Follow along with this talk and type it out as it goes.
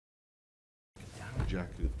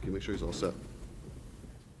Jack, can you make sure he's all set?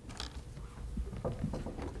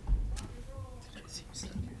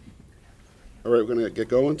 All right, we're going to get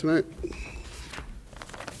going tonight.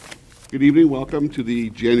 Good evening. Welcome to the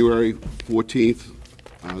January 14th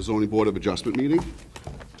Zoning Board of Adjustment meeting.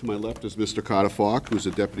 To my left is Mr. Carter Falk, who's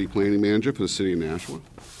the Deputy Planning Manager for the City of Nashua.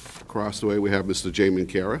 Across the way, we have Mr. Jay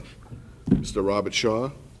Mancara, Mr. Robert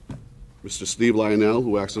Shaw, Mr. Steve Lionel,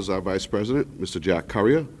 who acts as our Vice President, Mr. Jack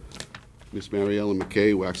Currier, Ms. Mariella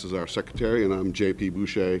McKay, who acts as our Secretary, and I'm J.P.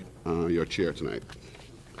 Boucher, your Chair tonight.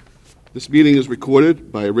 This meeting is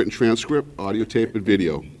recorded by a written transcript, audio tape, and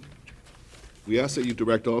video. We ask that you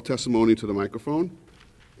direct all testimony to the microphone,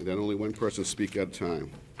 and that only one person speak at a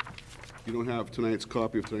time. If you don't have tonight's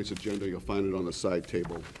copy of tonight's agenda, you'll find it on the side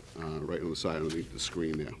table, right on the side underneath the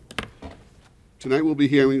screen there. Tonight we'll be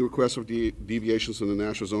hearing requests of deviations from the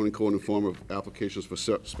National Zoning Code in the form of applications for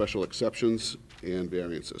special exceptions and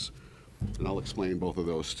variances. And I'll explain both of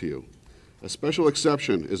those to you. A special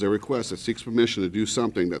exception is a request that seeks permission to do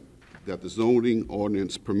something that the zoning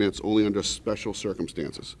ordinance permits only under special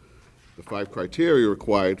circumstances. The 5 criteria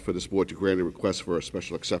required for this board to grant a request for a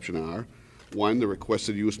special exception are: 1, the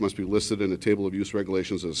requested use must be listed in the table of use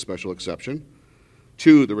regulations as a special exception.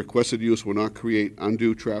 2, the requested use will not create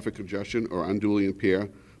undue traffic congestion or unduly impair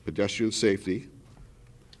pedestrian safety.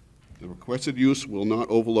 The requested use will not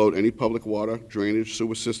overload any public water, drainage,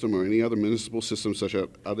 sewer system, or any other municipal system such that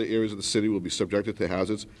other areas of the city will be subjected to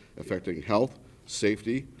hazards affecting health,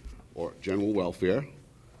 safety, or general welfare.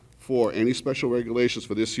 4, any special regulations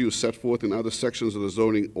for this use set forth in other sections of the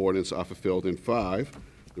zoning ordinance are fulfilled. And 5,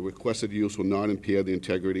 the requested use will not impair the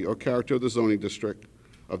integrity or character of the zoning district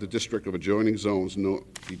of adjoining zones, nor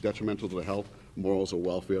be detrimental to the health, morals, or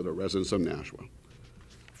welfare of the residents of Nashua.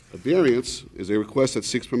 A variance is a request that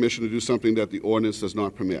seeks permission to do something that the ordinance does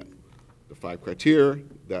not permit. The 5 criteria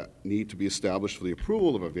that need to be established for the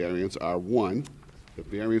approval of a variance are: 1, the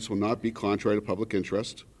variance will not be contrary to public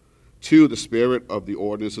interest. 2, the spirit of the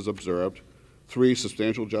ordinance is observed. 3,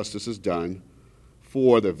 substantial justice is done.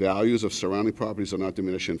 4, the values of surrounding properties are not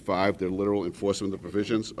diminished. And 5, the literal enforcement of the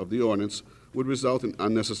provisions of the ordinance would result in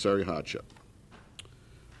unnecessary hardship.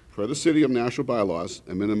 Per the City of Nashua bylaws,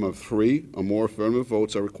 a minimum of 3 or more affirmative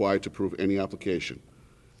votes are required to approve any application.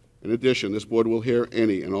 In addition, this board will hear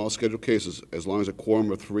any and all scheduled cases as long as a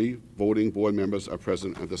quorum of 3 voting board members are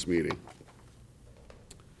present at this meeting.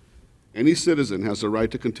 Any citizen has the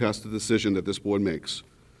right to contest the decision that this board makes.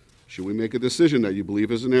 Should we make a decision that you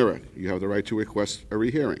believe is an error, you have the right to request a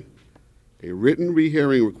rehearing. A written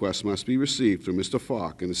rehearing request must be received through Mr.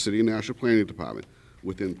 Falk in the City of Nashua Planning Department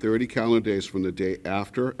within 30 calendar days from the day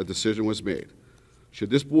after a decision was made. Should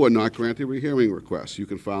this board not grant a rehearing request, you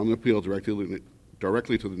can file an appeal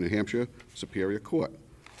directly to the New Hampshire Superior Court.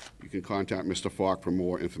 You can contact Mr. Falk for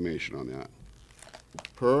more information on that.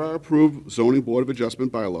 Per our approved Zoning Board of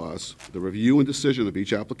Adjustment bylaws, the review and decision of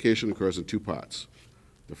each application occurs in 2 parts.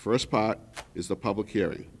 The first part is the public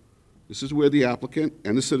hearing. This is where the applicant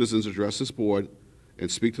and the citizens address this board and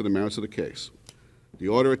speak to the merits of the case. The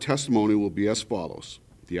order of testimony will be as follows.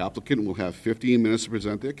 The applicant will have 15 minutes to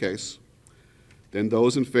present their case. Then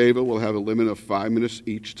those in favor will have a limit of 5 minutes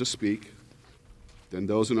each to speak. Then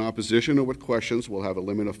those in opposition or with questions will have a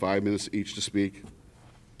limit of 5 minutes each to speak.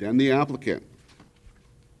 Then the applicant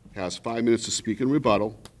has 5 minutes to speak in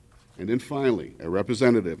rebuttal. And then finally, a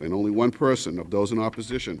representative and only one person of those in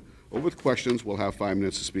opposition or with questions will have 5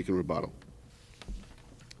 minutes to speak in rebuttal.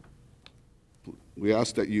 We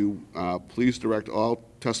ask that you please direct all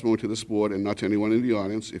testimony to this board and not to anyone in the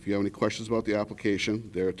audience. If you have any questions about the application,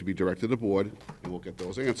 they're to be directed to the board, and we'll get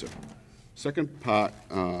those answered. Second part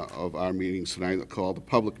of our meetings tonight are called the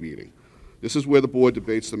public meeting. This is where the board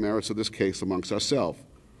debates the merits of this case amongst ourselves.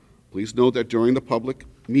 Please note that during the public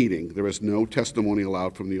meeting, there is no testimony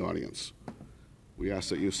allowed from the audience. We ask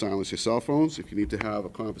that you silence your cell phones. If you need to have a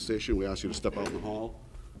conversation, we ask you to step out in the hall.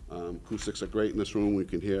 Acoustics are great in this room. We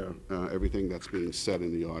can hear everything that's being said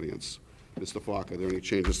in the audience. Mr. Falk, are there any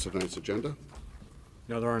changes to tonight's agenda?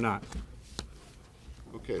 No, there are not.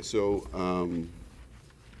 Okay, so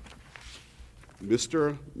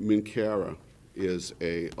Mr. Mancara is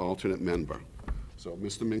an alternate member. So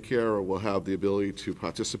Mr. Mancara will have the ability to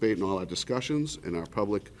participate in all our discussions in our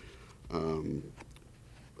public,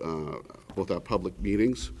 both our public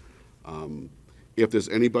meetings. If there's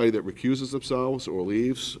anybody that recuses themselves or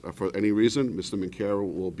leaves for any reason, Mr. Mancara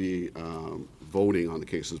will be voting on the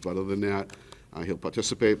cases. But other than that, he'll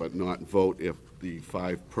participate but not vote if the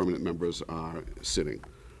 5 permanent members are sitting.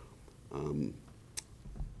 I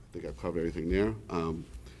think I've covered everything there.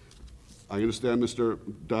 I understand, Mr.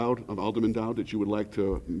 Dowd, Alderman Dowd, that you would like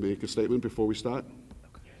to make a statement before we start?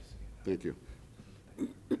 Yes. Thank you. Good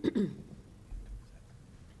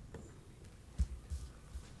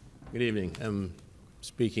evening. I'm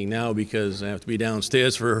speaking now because I have to be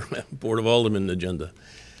downstairs for Board of Aldermen agenda.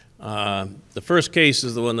 The first case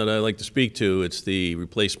is the one that I'd like to speak to. It's the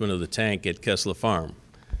replacement of the tank at Kessler Farm.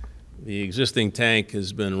 The existing tank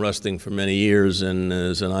has been rusting for many years and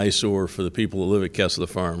is an eyesore for the people who live at Kessler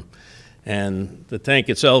Farm. And the tank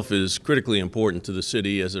itself is critically important to the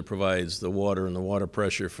city as it provides the water and the water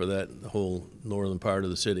pressure for that whole northern part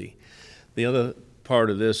of the city. The other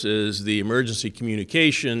part of this is the emergency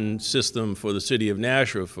communication system for the city of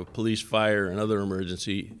Nashua for police, fire, and other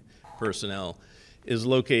emergency personnel is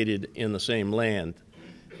located in the same land.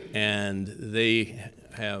 And they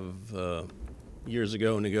have years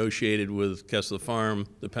ago negotiated with Kessler Farm,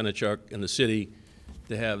 the Pennachuck, and the city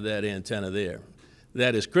to have that antenna there.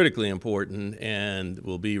 That is critically important and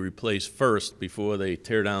will be replaced first before they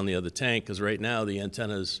tear down the other tank, because right now the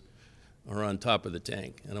antennas are on top of the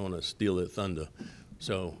tank. I don't want to steal their thunder.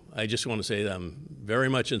 So I just want to say that I'm very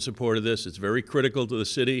much in support of this. It's very critical to the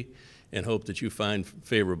city and hope that you find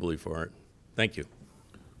favorably for it. Thank you.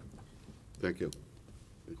 Thank you.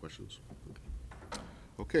 Any questions?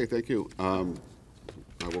 Okay, thank you. I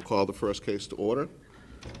will call the first case to order.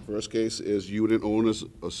 First case is Unit Owners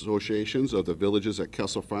Associations of the Villages at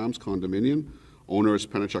Kessler Farms Condominium. Owner is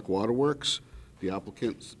Pennachuck Waterworks. The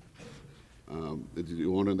applicant, the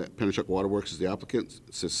owner of that Pennachuck Waterworks is the applicant.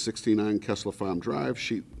 It says 69 Kessler Farm Drive,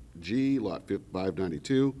 Sheet G, Lot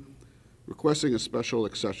 592. Requesting a special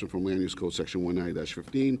exception from Land Use Code Section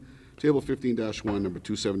 190-15, Table 15-1, number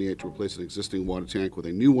 278, to replace an existing water tank with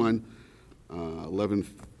a new one,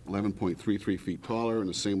 11.33 feet taller in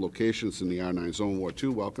the same location. It's in the R9 Zone, Ward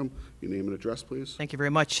 2. Welcome. Your name and address, please. Thank you very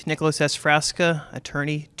much. Nicholas S. Frasca,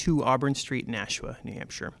 attorney, 2 Auburn Street, Nashua, New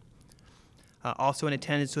Hampshire. Also in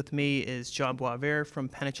attendance with me is John Boisvert from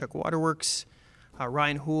Pennachuck Waterworks,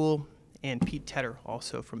 Ryan Houle, and Pete Tedder,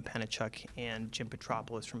 also from Pennachuck, and Jim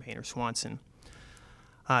Petropoulos from Hayner Swanson.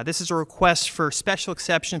 This is a request for special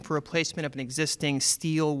exception for replacement of an existing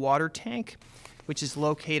steel water tank, which is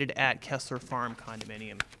located at Kessler Farm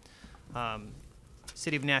Condominium.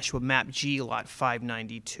 City of Nashua, Map G, Lot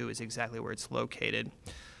 592 is exactly where it's located.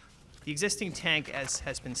 The existing tank, as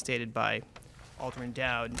has been stated by Alderman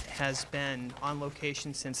Dowd, has been on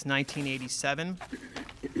location since 1987.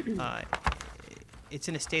 It's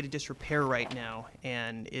in a state of disrepair right now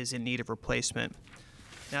and is in need of replacement.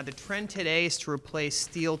 Now, the trend today is to replace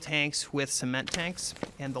steel tanks with cement tanks,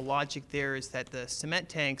 and the logic there is that the cement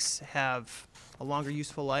tanks have a longer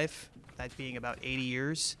useful life, that being about 80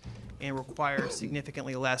 years, and require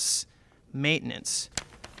significantly less maintenance.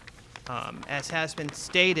 As has been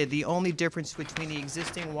stated, the only difference between the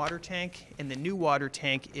existing water tank and the new water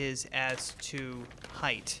tank is as to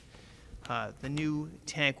height. The new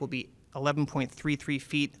tank will be 11.33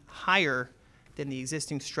 feet higher than the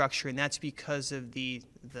existing structure, and that's because of the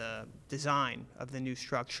design of the new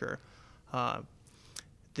structure. The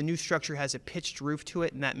new structure has a pitched roof to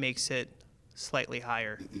it, and that makes it slightly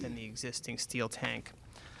higher than the existing steel tank.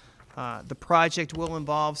 The project will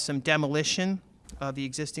involve some demolition of the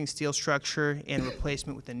existing steel structure and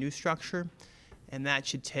replacement with a new structure, and that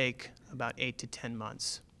should take about 8 to 10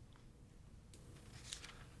 months.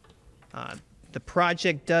 The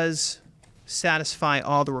project does satisfy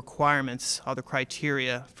all the requirements, all the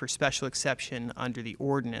criteria for special exception under the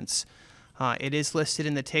ordinance. It is listed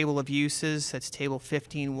in the table of uses. That's table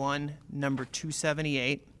 15-1, number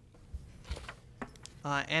 278.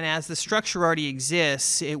 And as the structure already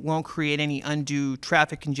exists, it won't create any undue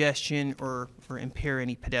traffic congestion or impair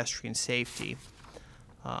any pedestrian safety.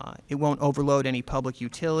 It won't overload any public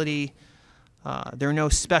utility. There are no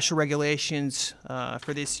special regulations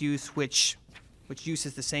for this use, which use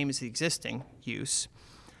is the same as the existing use.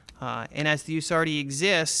 And as the use already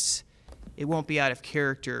exists, it won't be out of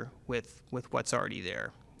character with what's already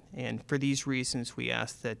there. And for these reasons, we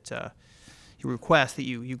ask that you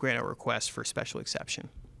grant our request for special exception.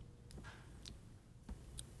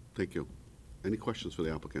 Thank you. Any questions for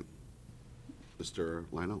the applicant? Mr.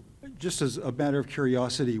 Lionel. Just as a matter of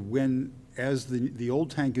curiosity, as the old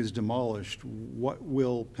tank is demolished, what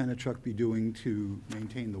will Pennachuck be doing to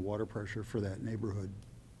maintain the water pressure for that neighborhood?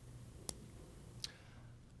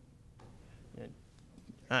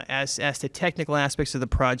 As to technical aspects of the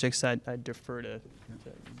projects, I'd defer to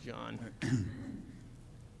John.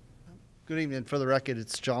 Good evening. For the record,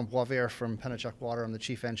 it's John Boisvert from Pennachuck Water. I'm the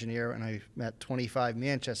chief engineer, and I'm at 25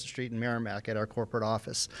 Manchester Street in Merrimack at our corporate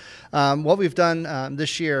office. What we've done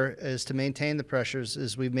this year is to maintain the pressures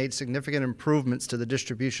is we've made significant improvements to the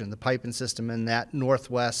distribution, the piping system in that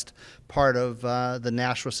northwest part of the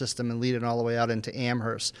Nashua system and lead it all the way out into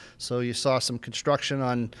Amherst. So you saw some construction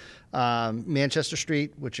on Manchester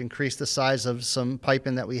Street, which increased the size of some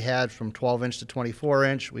piping that we had from 12-inch to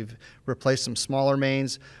 24-inch. We've replaced some smaller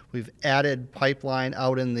mains. We've added pipeline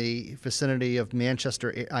out in the vicinity of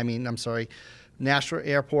Nashua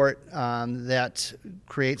Airport that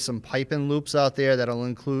creates some piping loops out there that'll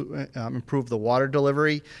improve the water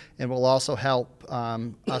delivery and will also help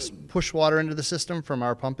us push water into the system from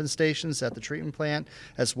our pumping stations at the treatment plant,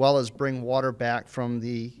 as well as bring water back from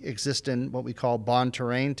the existing what we call bond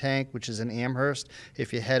terrain tank, which is in Amherst.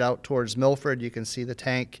 If you head out towards Milford, you can see the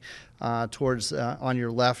tank towards on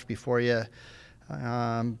your left before you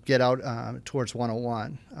get out towards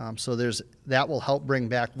 101. So that will help bring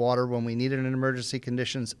back water when we need it in emergency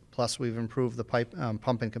conditions, plus we've improved the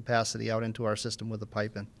pumping capacity out into our system with the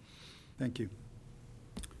piping. Thank you.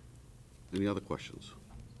 Any other questions?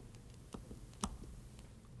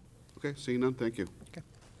 Okay, seeing none, thank you. Okay.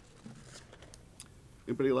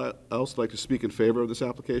 Anybody else like to speak in favor of this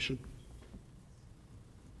application?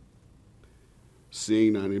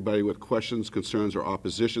 Seeing none, anybody with questions, concerns, or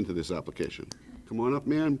opposition to this application? Come on up,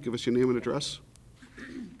 ma'am, give us your name and address.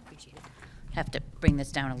 Appreciate it. Have to bring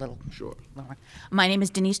this down a little Sure. lower. My name is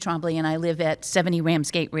Denise Trombley, and I live at 70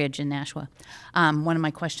 Ramsgate Ridge in Nashua. One of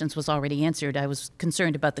my questions was already answered. I was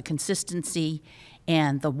concerned about the consistency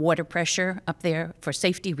and the water pressure up there for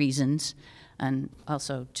safety reasons, and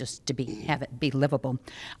also just to have it be livable.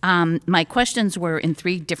 My questions were in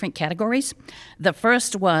 3 different categories. The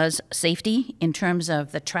first was safety in terms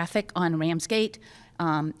of the traffic on Ramsgate.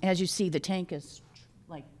 As you see, the tank is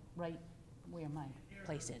like right where my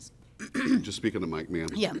place is. Just speak in the mic, ma'am.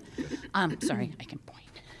 Yeah. Sorry, I can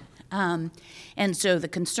point. And so the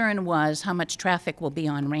concern was how much traffic will be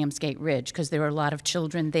on Ramsgate Ridge, because there are a lot of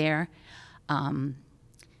children there. And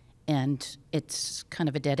it's kind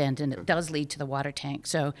of a dead end, and it does lead to the water tank.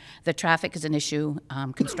 So the traffic is an issue,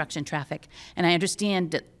 construction traffic. And I understand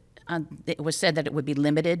that it was said that it would be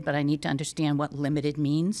limited, but I need to understand what limited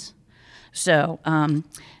means. So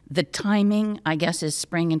the timing, I guess, is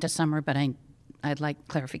spring into summer, but I'd like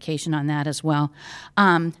clarification on that as well.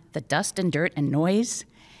 The dust and dirt and noise.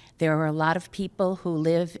 There are a lot of people who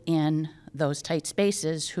live in those tight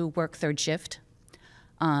spaces who work 3rd shift.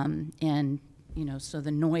 And, so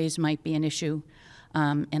the noise might be an issue.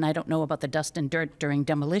 And I don't know about the dust and dirt during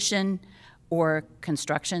demolition or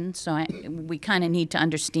construction. So we kind of need to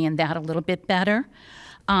understand that a little bit better.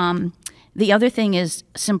 The other thing is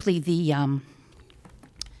simply the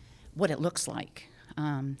what it looks like.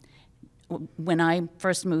 When I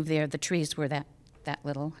first moved there, the trees were that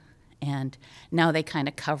little, and now they kind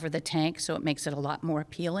of cover the tank, so it makes it a lot more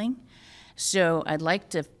appealing. So I'd like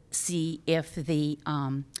to see if the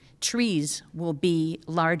trees will be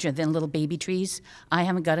larger than little baby trees. I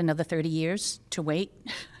haven't got another 30 years to wait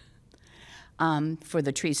for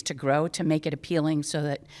the trees to grow to make it appealing, so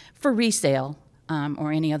that for resale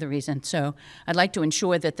or any other reason. So I'd like to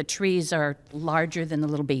ensure that the trees are larger than the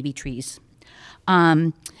little baby trees.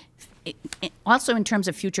 Also, in terms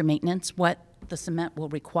of future maintenance, what the cement will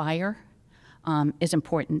require is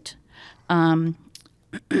important.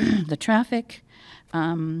 The traffic,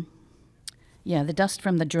 the dust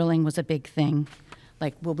from the drilling was a big thing.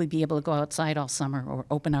 Like, will we be able to go outside all summer or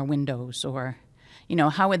open our windows? Or,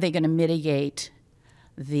 how are they going to mitigate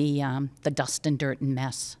the dust and dirt and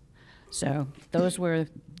mess? So those were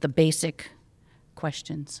the basic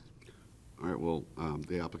questions. All right, well,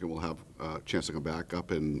 the applicant will have a chance to come back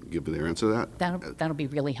up and give their answer to that. That'll be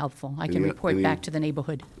really helpful. I can report back to the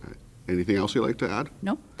neighborhood. All right. Anything else you'd like to add?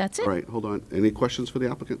 No, that's it. All right, hold on. Any questions for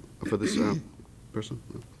the applicant, for this person?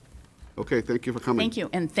 No? Okay, thank you for coming. Thank you,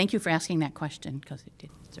 and thank you for asking that question, because it did.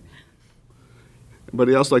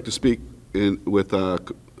 Anybody else like to speak with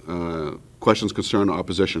questions, concern, or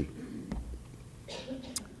opposition?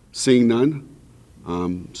 Seeing none,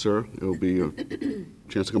 sir, it'll be a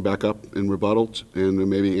chance to come back up in rebuttal and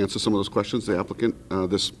maybe answer some of those questions the applicant,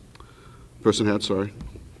 this person had, sorry.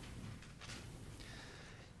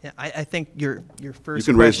 Yeah, I think your first question. You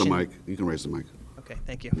can raise the mic. You can raise the mic. Okay,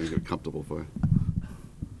 thank you. Make it comfortable for you.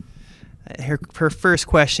 Her first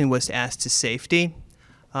question was asked to safety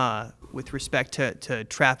with respect to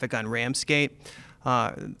traffic on Ramsgate.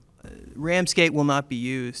 Ramsgate will not be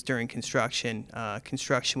used during construction.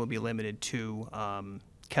 Construction will be limited to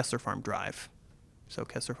Kessler Farm Drive. So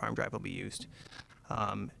Kessler Farm Drive will be used.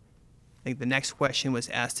 I think the next question was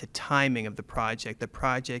as to timing of the project. The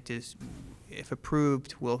project is, if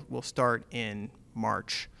approved, will start in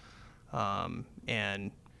March.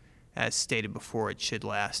 And as stated before, it should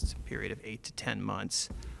last a period of 8 to 10 months.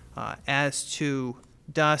 As to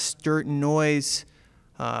dust, dirt, and noise,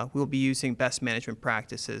 we'll be using best management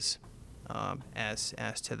practices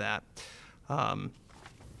as to that.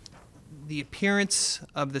 The appearance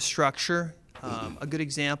of the structure, a good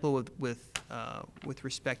example with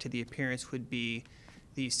respect to the appearance would be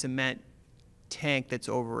the cement tank that's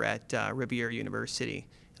over at Riviera University.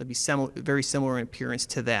 It'll be very similar in appearance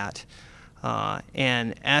to that.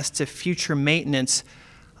 And as to future maintenance,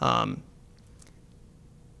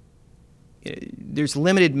 there's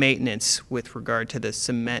limited maintenance with regard to the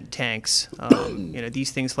cement tanks.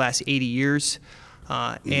 These things last 80 years,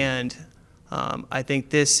 and I think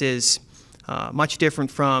this is much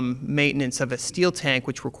different from maintenance of a steel tank,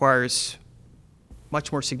 which requires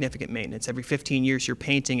much more significant maintenance. Every 15 years you're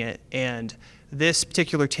painting it, and this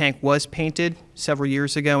particular tank was painted several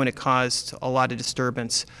years ago, and it caused a lot of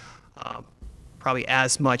disturbance, probably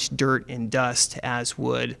as much dirt and dust as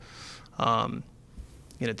would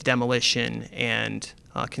the demolition and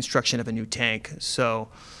construction of a new tank. So,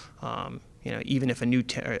 even if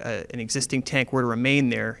an existing tank were to remain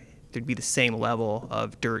there, there'd be the same level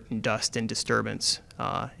of dirt and dust and disturbance.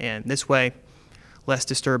 And this way, less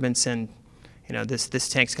disturbance, and this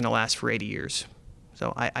tank's going to last for 80 years.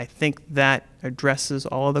 So I think that addresses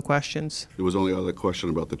all of the questions. There was only other question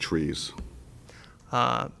about the trees.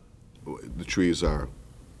 The trees are,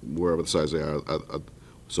 wherever the size they are,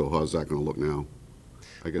 so how's that going to look now?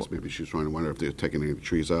 I guess maybe she was trying to wonder if they're taking any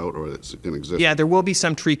trees out, or it's going to exist. Yeah, there will be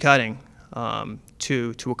some tree cutting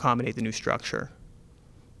to accommodate the new structure.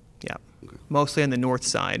 Yeah, okay. Mostly on the north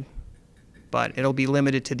side, but it'll be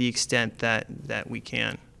limited to the extent that we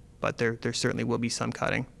can. But there certainly will be some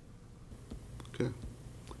cutting. Okay.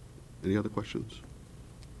 Any other questions?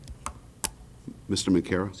 Mr.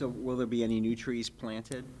 Mancara? So will there be any new trees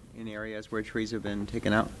planted in areas where trees have been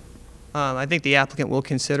taken out? I think the applicant will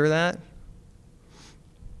consider that.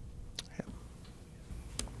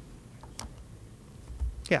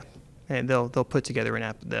 Yeah, and they'll put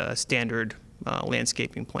together the standard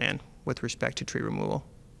landscaping plan with respect to tree removal.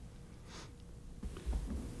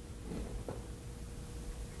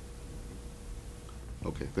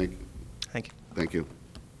 Okay, thank you. Thank you. Thank you.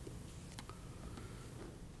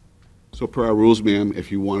 So per our rules, ma'am,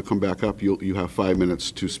 if you want to come back up, you have 5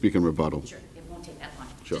 minutes to speak in rebuttal. Sure, it won't take that long.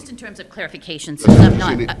 Sure. Just in terms of clarification, since I'm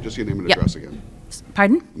not... Just your name and Yep. address again.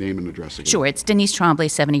 Pardon? Name and address again. Sure, it's Denise Tremblay,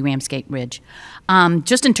 70 Ramsgate Ridge.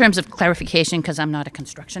 Just in terms of clarification, because I'm not a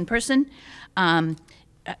construction person, the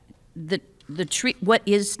tree, what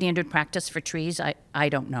is standard practice for trees? I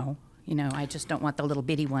don't know. I just don't want the little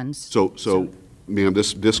bitty ones. So, ma'am,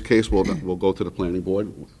 this case will go to the planning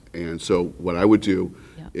board, and so what I would do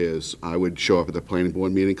is I would show up at the planning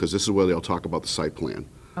board meeting, because this is where they'll talk about the site plan.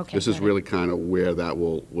 Okay, This is got it. really kind of where that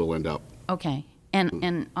will end up. Okay,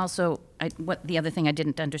 and also, what the other thing I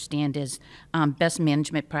didn't understand is best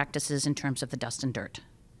management practices in terms of the dust and dirt.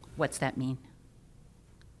 What's that mean?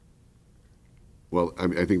 Well,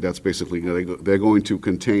 I think that's basically, they're going to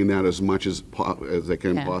contain that as much as they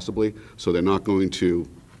can Yeah. possibly, so they're not going to,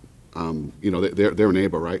 they're a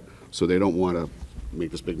neighbor, right? So they don't want to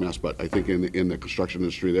make this big mess, but I think in the construction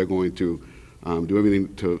industry, they're going to do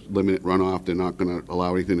everything to limit runoff. They're not going to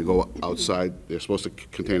allow anything to go outside. They're supposed to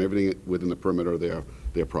contain everything within the perimeter of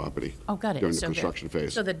their property. Oh, got it. During the So construction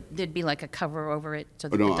phase. So there'd be like a cover over it so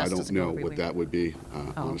that No, the I dust don't doesn't know go what everywhere? that would be.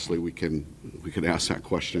 Oh, Honestly, we can ask that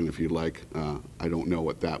question if you'd like. I don't know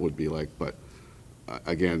what that would be like, but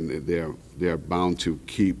again, they're bound to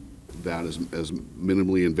keep that as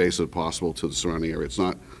minimally invasive as possible to the surrounding area. It's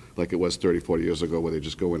not like it was 30, 40 years ago where they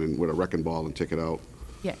just go in and with a wrecking ball and take it out.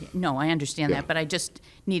 Yeah, no, I understand Yeah. that, but I just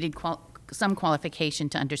needed some qualification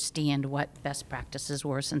to understand what best practices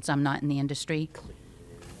were, since I'm not in the industry.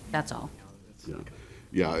 That's all.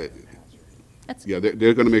 Yeah, That's, yeah,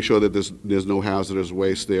 they're going to make sure that there's no hazardous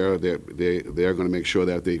waste there. They're going to make sure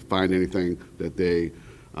that if they find anything, that they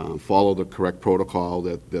follow the correct protocol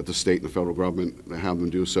that the state and the federal government have them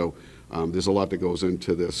do. So there's a lot that goes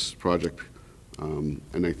into this project. And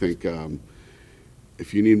I think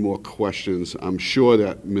if you need more questions, I'm sure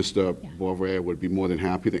that Mr. Boisvert would be more than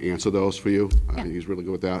happy to answer those for you. Yeah. He's really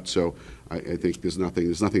good with that. So I think there's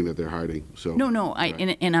nothing that they're hiding. So no,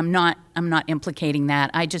 Right. and I'm not implicating that.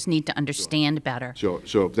 I just need to understand better. So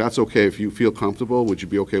if that's okay, if you feel comfortable, would you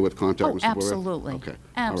be okay with contact Oh, Mr. Boisvert? absolutely. Okay.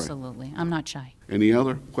 All right. Absolutely. I'm not shy. Any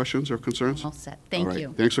other questions or concerns? All set. All Thank right.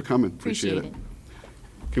 you. Thanks for coming. Appreciate it.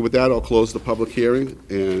 Okay, with that, I'll close the public hearing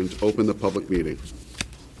and open the public meeting.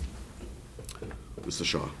 Mr.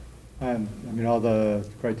 Shaw. I mean, all the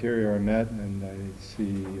criteria are met, and I see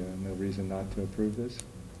no reason not to approve this.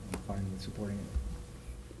 I'm fine with supporting it.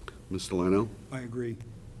 Mr. Lino? I agree.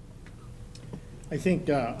 I think,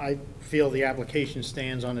 I feel the application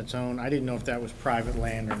stands on its own. I didn't know if that was private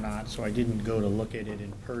land or not, so I didn't go to look at it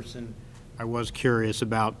in person. I was curious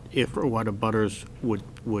about if or what abutters would,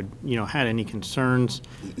 had any concerns.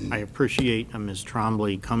 I appreciate Ms.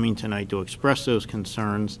 Trombley coming tonight to express those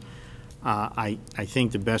concerns. I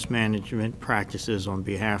think the best management practices on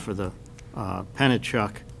behalf of the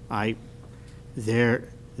Pennachuck, they're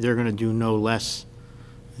going to do no less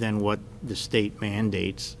than what the state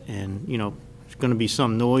mandates. And, there's going to be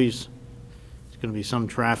some noise, there's going to be some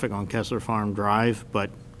traffic on Kessler Farm Drive, but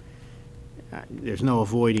there's no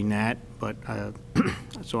avoiding that. But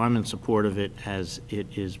so I'm in support of it as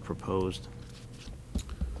it is proposed.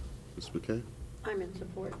 Ms. McKay? I'm in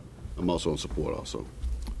support. I'm also in support also.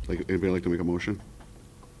 Anybody like to make a motion?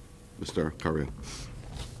 Mr. Currier.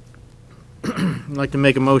 I'd like to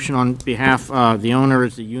make a motion on behalf of the owner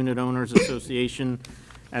is the Unit Owners Association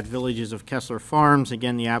at Villages of Kessler Farms.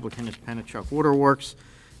 Again, the applicant is Pennachuck Waterworks,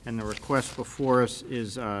 and the request before us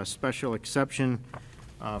is a special exception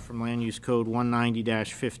from Land Use Code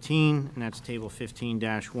 190-15, and that's Table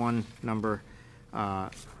 15-1, number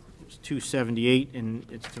 278, and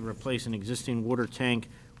it's to replace an existing water tank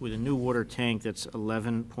with a new water tank that's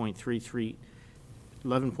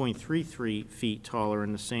 11.33 feet taller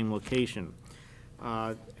in the same location.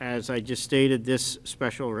 As I just stated, this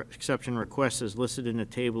special exception request is listed in the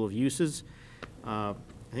table of uses. I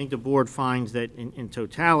think the board finds that in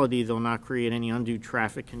totality, they'll not create any undue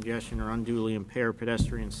traffic congestion or unduly impair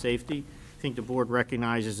pedestrian safety. I think the board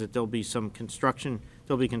recognizes that there'll be construction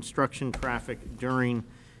traffic during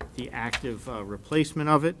the active replacement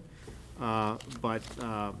of it. But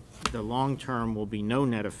the long term will be no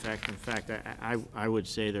net effect. In fact, I would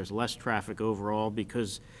say there's less traffic overall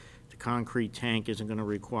because the concrete tank isn't going to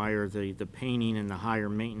require the painting and the higher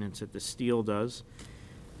maintenance that the steel does.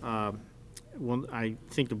 Well, I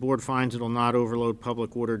think the board finds it'll not overload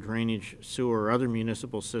public water, drainage, sewer, or other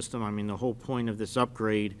municipal system. I mean, the whole point of this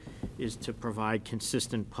upgrade is to provide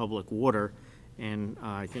consistent public water, and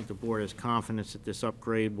I think the board has confidence that this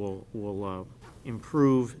upgrade will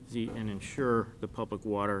improve and ensure the public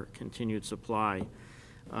water continued supply.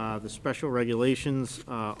 The special regulations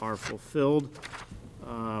are fulfilled,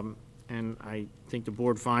 and I think the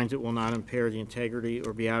board finds it will not impair the integrity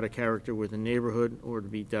or be out of character with the neighborhood or to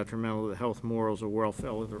be detrimental to the health, morals, or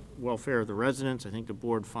welfare of the residents. I think the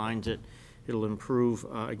board finds it'll improve,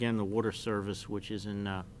 again, the water service, which is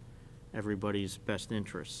in everybody's best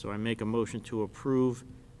interest. So I make a motion to approve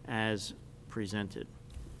as presented.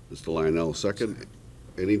 Mr. Lionel, second.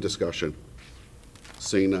 Any discussion?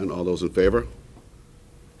 Seeing none, all those in favor?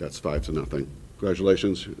 That's 5-0.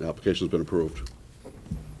 Congratulations, the application's been approved.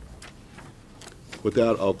 With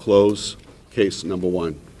that, I'll close case number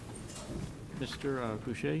 1. Mr.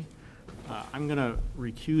 Boucher, I'm going to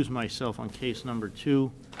recuse myself on case number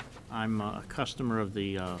 2. I'm a customer of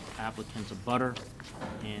the applicant's abutter,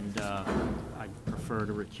 and I prefer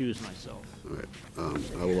to recuse myself. All right.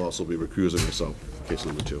 I will also be recusing myself, case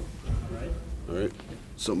number 2. All right.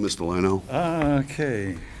 So, Mr. Lino.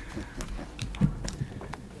 Okay.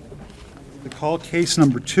 The call case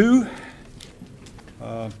number 2.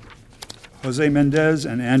 Jose Mendez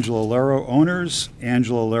and Angela Lero owners,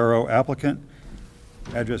 Angela Lero applicant.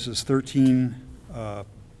 Address is 13,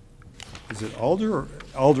 is it Alder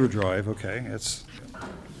Drive? Okay, it's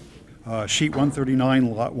sheet 139,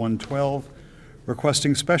 lot 112,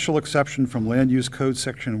 requesting special exception from Land Use Code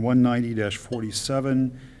section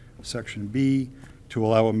 190-47, section B, to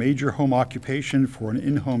allow a major home occupation for an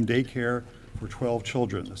in-home daycare for 12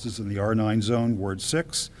 children. This is in the R9 zone, Ward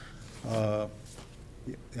 6.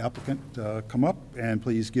 The applicant, come up and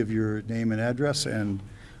please give your name and address and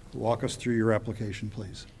walk us through your application,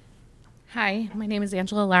 please. Hi, my name is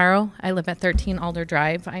Angela Laro. I live at 13 Alder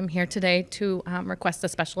Drive. I'm here today to request a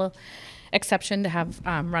special exception to have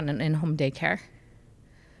run an in-home daycare.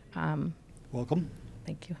 Welcome.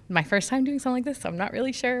 Thank you. My first time doing something like this, so I'm not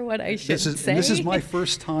really sure what I should say. This is my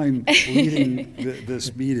first time leading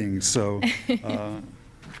this meeting, so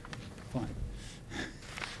fine.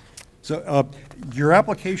 So your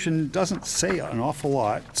application doesn't say an awful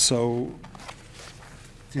lot, so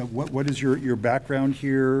what is your background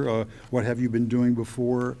here? What have you been doing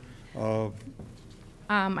before?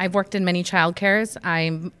 I've worked in many childcares.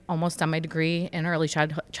 I'm almost done my degree in early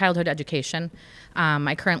childhood education.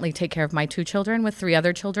 I currently take care of my 2 children with 3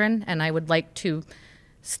 other children, and I would like to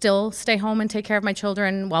still stay home and take care of my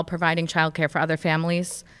children while providing childcare for other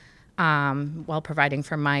families, while providing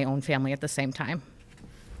for my own family at the same time.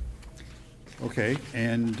 Okay,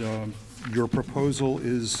 and your proposal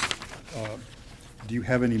is, do you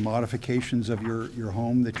have any modifications of your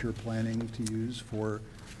home that you're planning to use for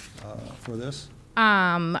this?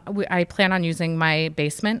 I plan on using my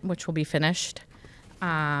basement, which will be finished.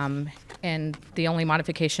 And the only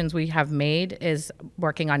modifications we have made is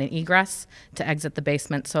working on an egress to exit the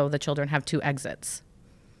basement, so the children have 2 exits.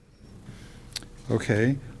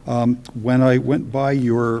 Okay. When I went by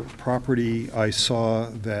your property, I saw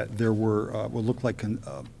that there were what looked like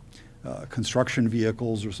construction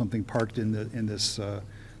vehicles or something parked in this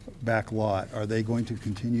back lot. Are they going to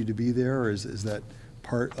continue to be there, or is that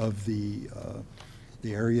part of the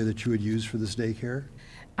area that you would use for this daycare?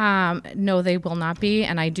 No, they will not be,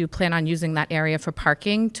 and I do plan on using that area for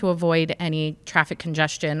parking to avoid any traffic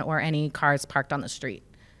congestion or any cars parked on the street.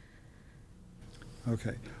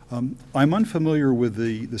 Okay. I'm unfamiliar with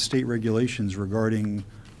the state regulations regarding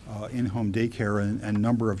in-home daycare and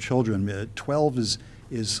number of children. 12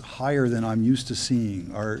 is higher than I'm used to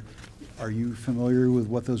seeing. Are you familiar with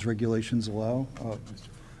what those regulations allow?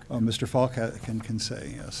 Mr. Falk can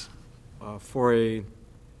say, yes. For a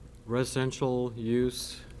residential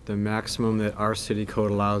use, the maximum that our city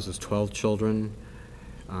code allows is 12 children.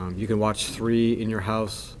 You can watch 3 in your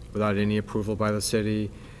house without any approval by the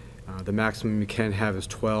city. The maximum you can have is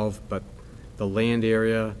 12, but the land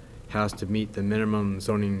area has to meet the minimum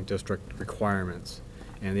zoning district requirements.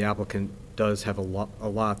 And the applicant does have a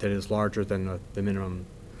lot that is larger than the minimum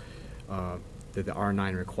that the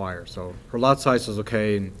R9 requires. So her lot size is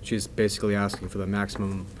okay, and she's basically asking for the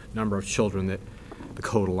maximum number of children that the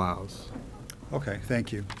code allows. Okay,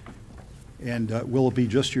 thank you. And will it be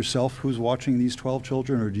just yourself who's watching these 12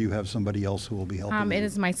 children, or do you have somebody else who will be helping you? It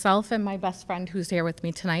is myself and my best friend who's here with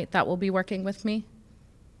me tonight that will be working with me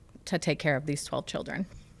to take care of these 12 children.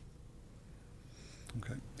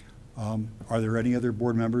 Okay. Are there any other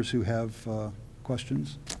board members who have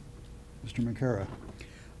questions? Mr. Mancara.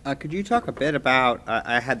 Could you talk a bit about,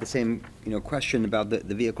 I had the same question about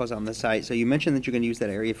the vehicles on the site. So you mentioned that you're going to use that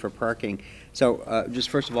area for parking. So just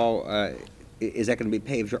first of all, is that going to be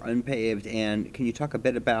paved or unpaved? And can you talk a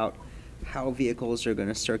bit about how vehicles are going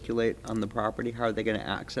to circulate on the property? How are they going to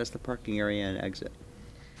access the parking area and exit?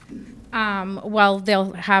 Well,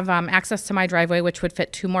 they'll have access to my driveway, which would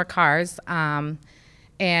fit 2 more cars.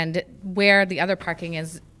 And where the other parking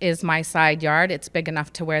is my side yard. It's big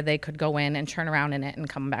enough to where they could go in and turn around in it and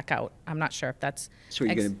come back out. I'm not sure if that's... So are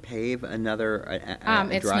you going to pave another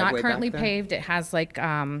it's not currently paved. It has like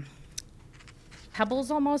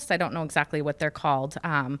pebbles almost. I don't know exactly what they're called.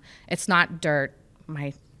 It's not dirt.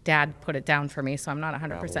 My dad put it down for me, so I'm not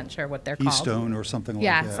 100% sure what they're called. Keystone or something like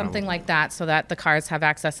that? Yeah, something like that, so that the cars have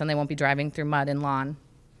access and they won't be driving through mud and lawn.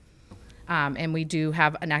 And we do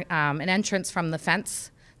have an entrance from the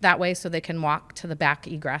fence that way, so they can walk to the back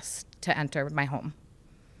egress to enter my home.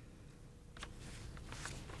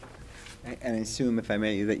 And I assume, if I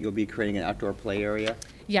may, that you'll be creating an outdoor play area?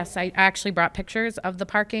 Yes, I actually brought pictures of the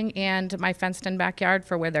parking and my fenced-in backyard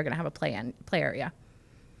for where they're going to have a play area.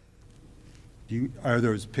 Are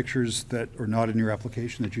those pictures that are not in your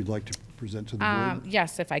application that you'd like to present to the board?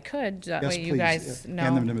 Yes, if I could. That Yes, way you please. guys know.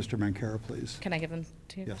 Hand them to Mr. Mancara, please. Can I give them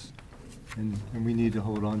to you? Yes. And we need to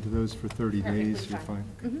hold on to those for 30 days, you're fine.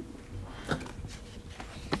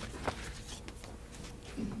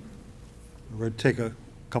 We're going to take a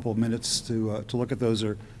couple of minutes to look at those.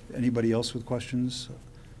 Or anybody else with questions?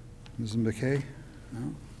 Ms. McKay?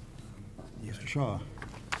 No? Mr. Shaw?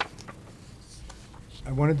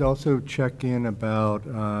 I wanted to also check in about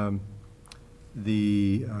I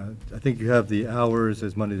think you have the hours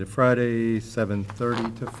as Monday to Friday,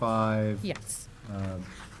 7:30 to 5. Yes.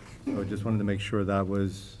 So I just wanted to make sure that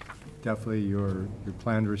was definitely your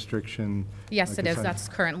planned restriction. Yes, it is. That's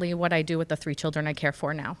currently what I do with the 3 children I care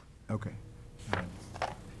for now. Okay.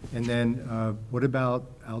 And then what about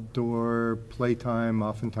outdoor playtime?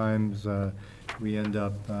 Oftentimes we end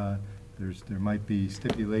up, there might be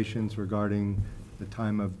stipulations regarding the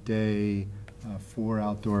time of day for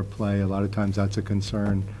outdoor play. A lot of times that's a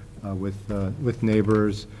concern with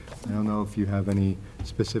neighbors. I don't know if you have any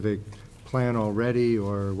specific plan already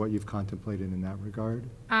or what you've contemplated in that regard.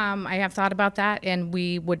 I have thought about that, and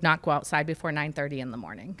we would not go outside before 9:30 in the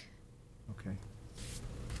morning. Okay.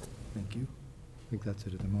 Thank you. I think that's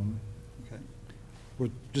it at the moment. Okay. We're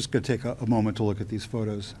just going to take a moment to look at these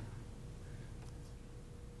photos.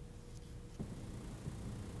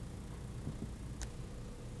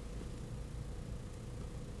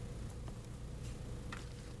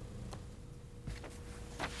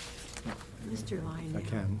 Mr. Lyon. I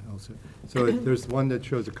can also. So there's one that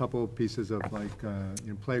shows a couple of pieces of like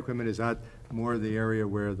play equipment. Is that more the area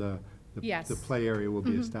where the Yes. the play area will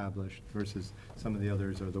be established versus some of the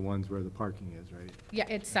others are the ones where the parking is, right? Yeah,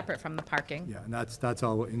 it's separate from the parking. Yeah, and that's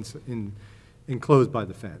all enclosed by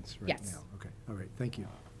the fence right now? Yes. Okay, all right, thank you.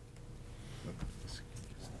 Oh,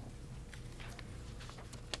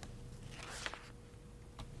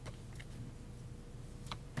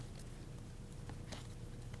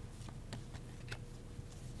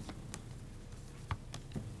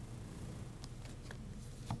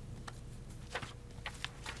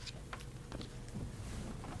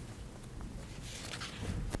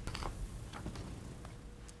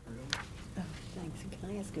 thanks. Can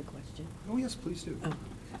I ask a question? Oh, yes, please do.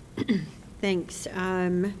 Thanks.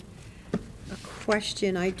 A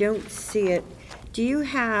question, I don't see it. Do you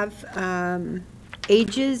have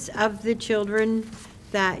ages of the children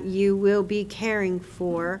that you will be caring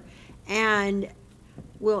for? And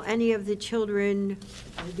will any of the children,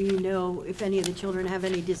 or do you know if any of the children have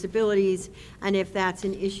any disabilities? And if that's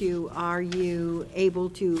an issue, are you able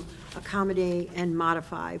to accommodate and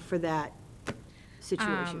modify for that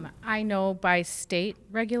situation? I know by state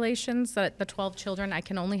regulations that the 12 children, I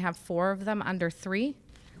can only have 4 of them under 3,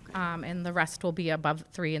 and the rest will be above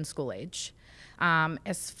 3 in school age.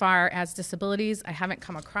 As far as disabilities, I haven't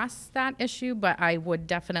come across that issue, but I would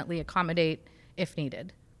definitely accommodate if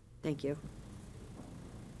needed. Thank you.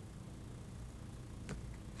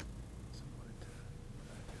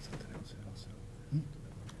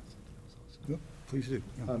 Please do.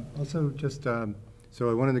 Yeah. Also, just, so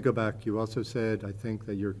I wanted to go back, you also said, I think,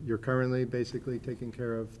 that you're currently basically taking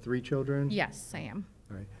care of 3 children? Yes, I am.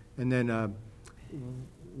 All right. And then,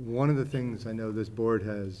 one of the things I know this board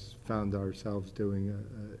has found ourselves doing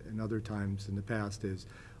in other times in the past is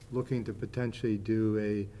looking to potentially do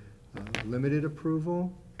a limited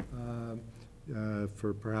approval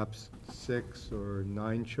for perhaps 6 or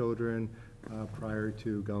 9 children prior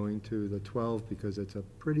to going to the 12, because it's a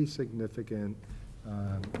pretty significant,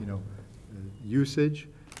 usage,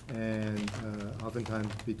 and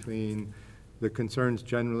oftentimes between the concerns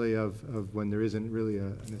generally of when there isn't really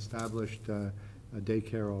an established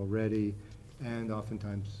daycare already, and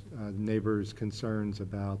oftentimes neighbors' concerns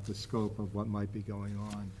about the scope of what might be going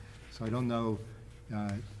on. So I don't know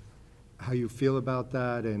how you feel about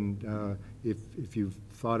that, and if you've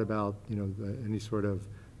thought about, any sort of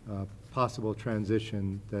possible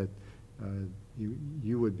transition that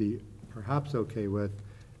you would be perhaps okay with,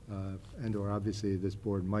 and/or obviously this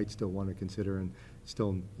board might still want to consider and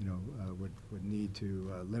still, would need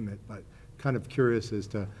to limit, but kind of curious as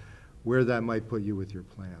to where that might put you with your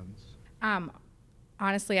plans.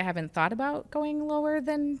 Honestly, I haven't thought about going lower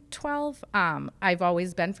than 12. I've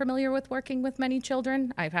always been familiar with working with many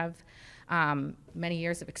children. I have many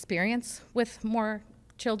years of experience with more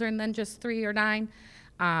children than just 3 or 9.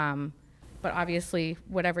 But obviously,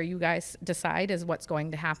 whatever you guys decide is what's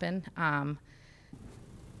going to happen.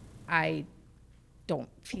 I don't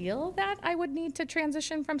feel that I would need to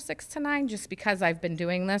transition from 6 to 9 just because I've been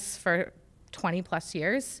doing this for 20 plus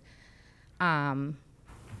years. But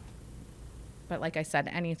like I said,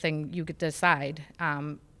 anything you could decide,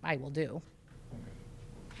 I will do.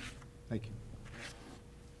 Thank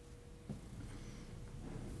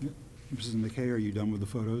you. Mrs. McKay, are you done with the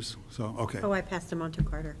photos? So, okay. Oh, I passed them on to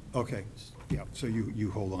Carter. Okay, yeah, so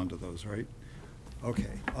you hold on to those, right? Okay.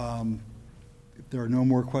 If there are no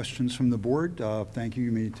more questions from the board, thank you.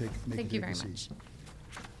 You may take Thank you a very seat.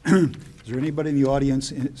 much. Is there anybody in the audience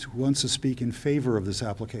who wants to speak in favor of this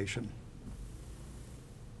application?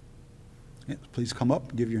 Yeah, please come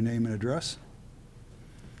up, give your name and address.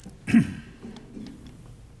 Yes,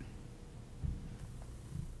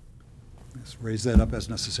 raise that up as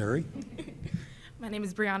necessary. My name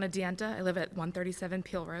is Brianna Dienta. I live at 137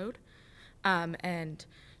 Peel Road. And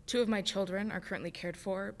 2 of my children are currently cared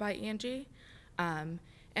for by Angie.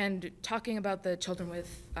 And talking about the children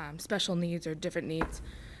with special needs or different needs,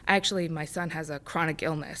 actually, my son has a chronic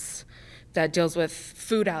illness that deals with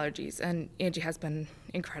food allergies, and Angie has been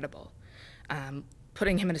incredible.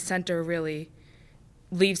 Putting him in a center really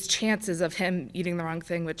leaves chances of him eating the wrong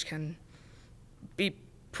thing, which can be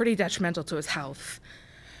pretty detrimental to his health.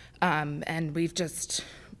 And we've just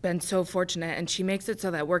been so fortunate, and she makes it so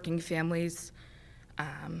that working families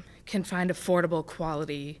can find affordable,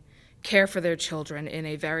 quality care for their children in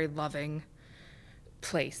a very loving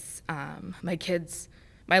place.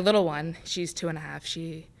 My little one, she's 2.5,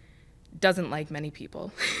 she doesn't like many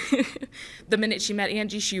people. The minute she met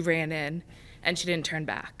Angie, she ran in, and she didn't turn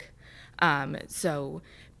back. So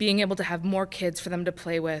being able to have more kids for them to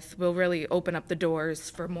play with will really open up the doors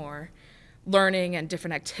for more learning and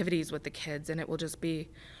different activities with the kids, and it will just be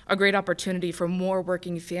a great opportunity for more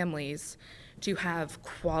working families to have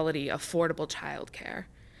quality, affordable childcare.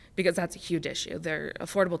 because that's a huge issue. Their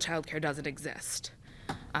affordable childcare doesn't exist.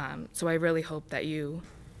 So I really hope that you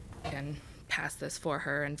can pass this for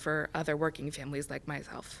her and for other working families like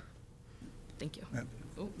myself. Thank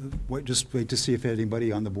you. Just wait to see if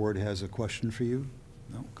anybody on the board has a question for you.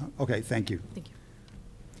 No? Okay, thank you. Thank you.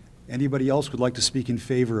 Anybody else would like to speak in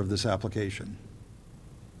favor of this application?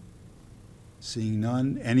 Seeing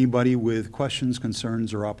none, anybody with questions,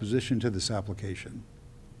 concerns, or opposition to this application?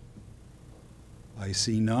 I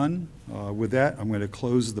see none. With that, I'm going to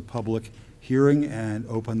close the public hearing and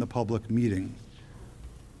open the public meeting.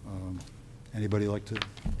 Anybody on the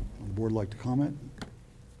board like to comment?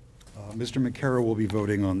 Mr. McCarroll will be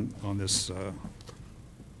voting on this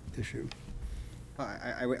issue.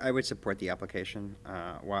 I would support the application.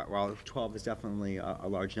 While 12 is definitely a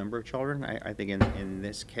large number of children, I think in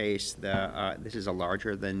this case, this is a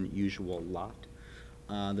larger than usual lot.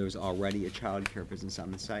 There's already a child care business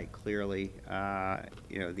on the site. Clearly,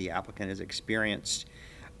 the applicant is experienced,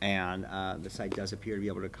 and the site does appear to be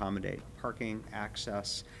able to accommodate parking,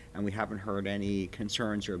 access, and we haven't heard any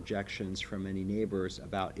concerns or objections from any neighbors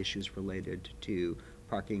about issues related to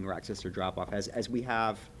parking or access or drop-off, as we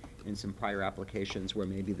have in some prior applications where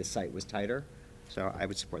maybe the site was tighter. So I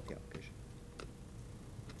would support the application.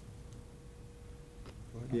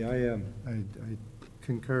 Yeah, I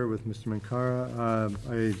concur with Mr. Mankara.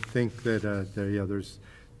 I think that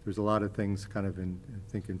there's a lot of things kind of in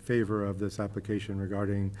favor of this application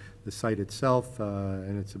regarding the site itself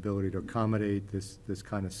and its ability to accommodate this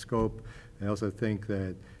kind of scope. I also think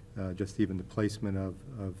that just even the placement of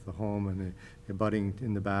the home and the abutting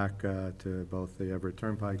in the back to both the Everett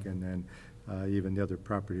Turnpike and then even the other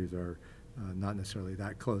properties are not necessarily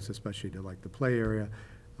that close, especially to like the play area.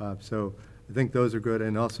 So I think those are good,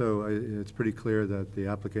 and also it's pretty clear that the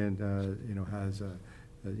applicant, has,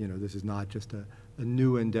 this is not just a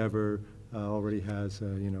new endeavor. Already has,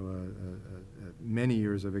 many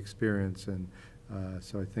years of experience, and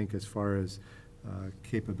so I think as far as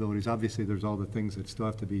capabilities, obviously there's all the things that still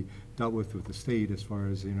have to be dealt with the state as far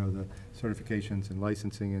as the certifications and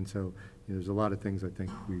licensing, and so there's a lot of things I think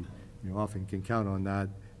we often can count on that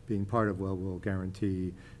being part of will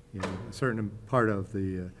guarantee a certain part of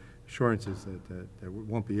the assurances that there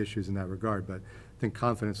won't be issues in that regard. But I think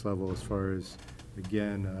confidence level as far as,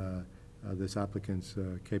 again, this applicant's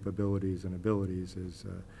capabilities and abilities is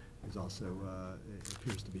also it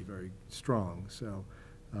appears to be very strong. So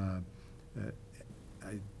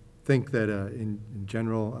I think that in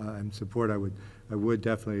general I'm in support. I would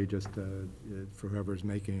definitely just for whoever's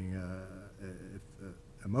making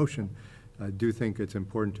a motion, I do think it's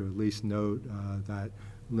important to at least note that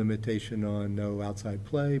limitation on no outside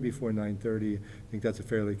play before 9:30. I think that's a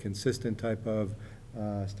fairly consistent type of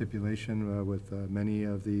stipulation with many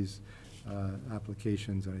of these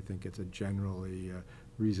applications, and I think it's a generally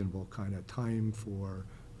reasonable kind of time for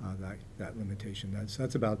that limitation.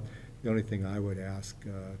 That's about the only thing I would ask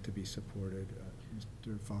to be supported.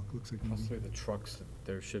 Mr. Falk looks like. I'll say the trucks, that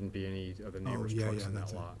there shouldn't be any other neighbors' trucks in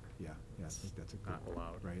that lot. Yeah, I think that's a good, not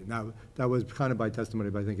allowed. Right. Now, that was kind of by testimony,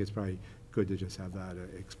 but I think it's probably good to just have that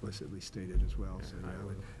explicitly stated as well. So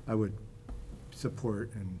yeah, I would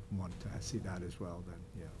support and want to see that as well. Then,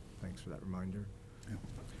 yeah, thanks for that reminder.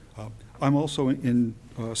 Yeah. I'm also in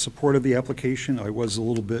support of the application. I was a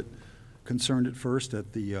little bit concerned at first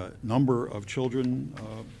at the number of children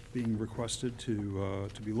being requested to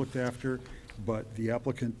be looked after, but the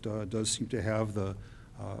applicant does seem to have the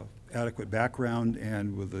adequate background,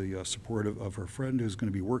 and with the support of her friend who's going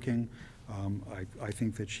to be working, I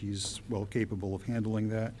think that she's well capable of handling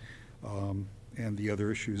that, and the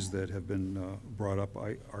other issues that have been brought up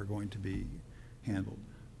are going to be handled.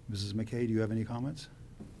 Mrs. McKay, do you have any comments?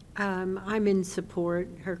 I'm in support.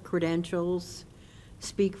 Her credentials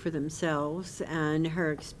speak for themselves, and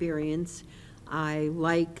her experience. I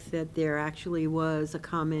like that there actually was a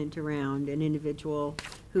comment around an individual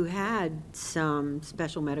who had some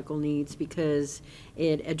special medical needs, because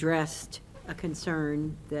it addressed a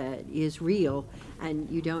concern that is real, and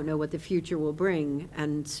you don't know what the future will bring,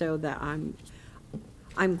 and so that I'm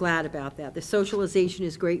glad about that. The socialization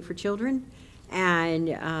is great for children, and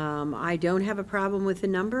I don't have a problem with the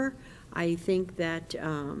number. I think that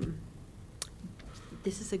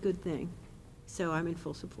this is a good thing, so I'm in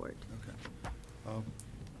full support. Okay.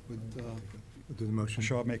 Would the motion?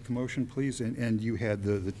 Shaw, make the motion, please, and you had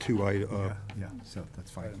the two yeah, so that's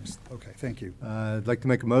fine. items. Okay, thank you. I'd like to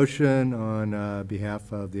make a motion on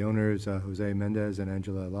behalf of the owners, Jose Mendez and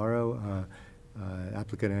Angela Laro,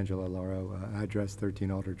 applicant Angela Laro, address 13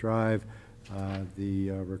 Alder Drive. The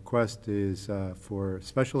request is for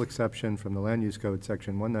special exception from the Land Use Code,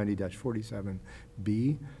 Section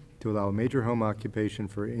 190-47B, to allow major home occupation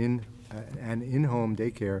for an in-home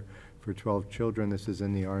daycare for 12 children. This is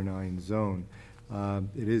in the R9 zone.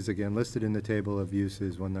 It is, again, listed in the table of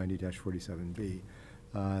uses 190-47B.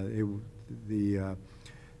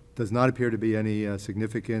 Does not appear to be any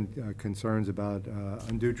significant concerns about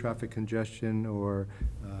undue traffic congestion or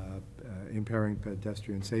impairing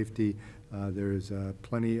pedestrian safety. There's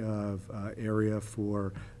plenty of area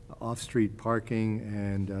for off-street parking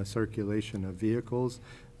and circulation of vehicles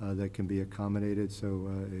that can be accommodated,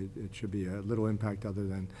 so it should be a little impact other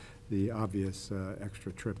than the obvious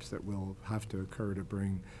extra trips that will have to occur to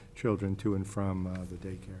bring children to and from the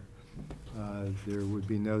daycare. There would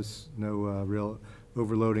be no real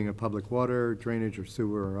overloading of public water, drainage, or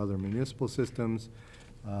sewer or other municipal systems.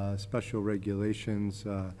 Special regulations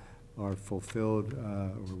are fulfilled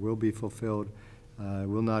or will be fulfilled.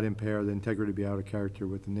 Will not impair the integrity, be out of character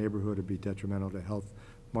with the neighborhood, or be detrimental to health,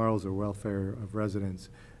 morals, or welfare of residents.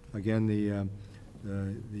 Again, the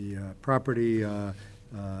property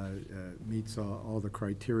meets all the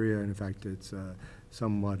criteria. In fact, it's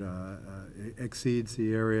somewhat exceeds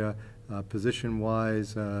the area.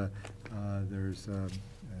 Position-wise, there's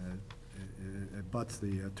it butts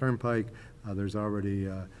the turnpike. There's already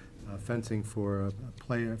fencing for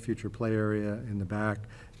a future play area in the back,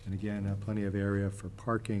 and again, plenty of area for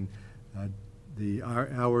parking. The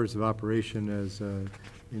hours of operation as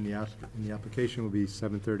in the application will be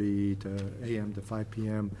 7:30 a.m. to 5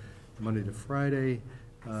 p.m. Monday to Friday.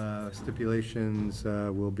 Stipulations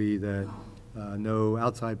will be that no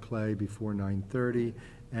outside play before 9:30,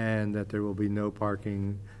 and that there will be no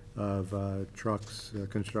parking of trucks,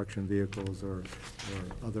 construction vehicles, or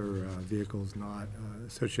other vehicles not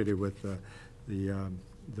associated with the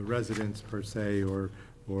residence per se, or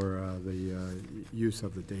the use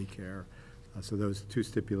of the daycare. So those two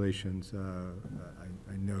stipulations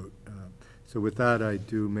I note. So with that, I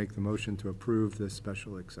do make the motion to approve this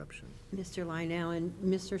special exception. Mr. Lionel and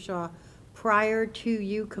Mr. Shaw, prior to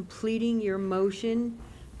you completing your motion,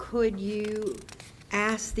 could you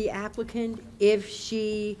ask the applicant if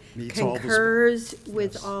she concurs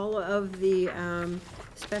with all of the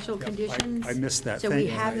special conditions? I missed that. So we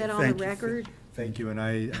have that on the record? Thank you, and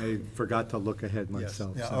I forgot to look ahead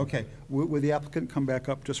myself. Yes. Yeah, so. okay. Would the applicant come back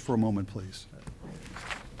up just for a moment, please?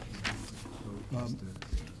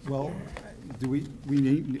 Well, do we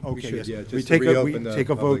need, okay, should, yes. yeah, just We to take reopen a the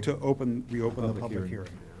vote public- to reopen the public public hearing.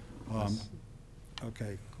 hearing.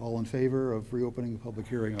 Okay, all in favor of reopening the public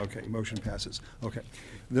hearing? Okay, motion passes. Okay.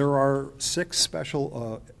 There are 6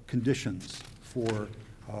 special conditions for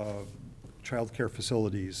childcare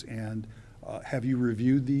facilities, and have you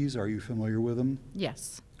reviewed these? Are you familiar with them?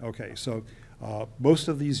 Yes. Okay, so most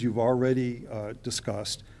of these you've already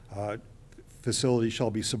discussed. Facility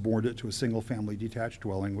shall be subordinate to a single-family detached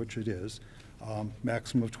dwelling, which it is.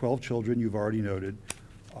 Maximum of 12 children, you've already noted.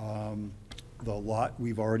 The lot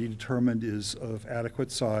we've already determined is of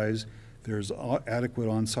adequate size. There's adequate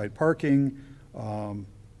on-site parking.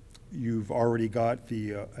 You've already got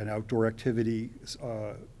an outdoor activity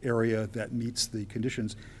area that meets the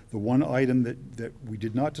conditions. The one item that we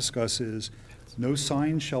did not discuss is no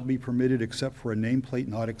sign shall be permitted except for a nameplate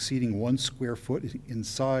not exceeding 1 square foot in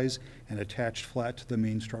size and attached flat to the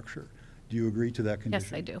main structure. Do you agree to that condition?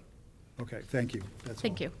 Yes, I do. Okay, thank you. That's all.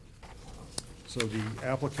 Thank you. So the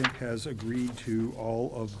applicant has agreed to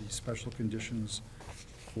all of the special conditions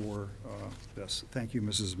for this. Thank you,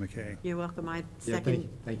 Mrs. McKay. You're welcome. I Yeah, second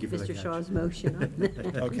thank you for the Mr. catch. Shaw's motion on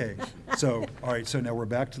that. Okay, so, all right, so now we're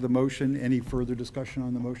back to the motion. Any further discussion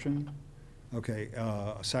on the motion? Okay,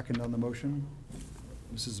 a second on the motion?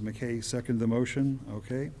 Mrs. McKay seconded the motion,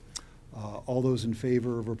 okay. All those in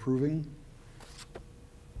favor of approving?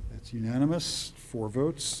 That's unanimous, 4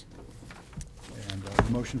 votes, and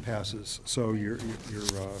the motion passes. So your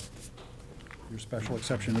special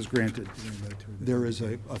exception is granted. There is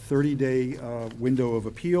a 30-day window of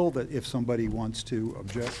appeal that if somebody wants to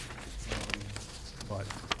object, but,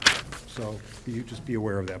 so you just be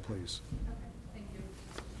aware of that, please.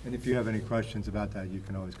 And if you have any questions about that, you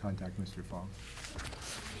can always contact Mr. Fong.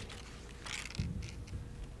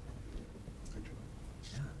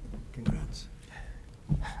 Congrats.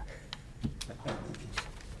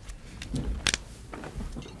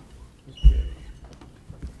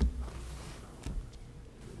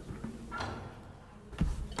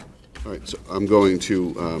 All right, so I'm going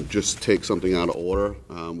to just take something out of order.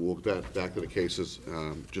 We'll get back to the cases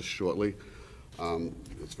just shortly.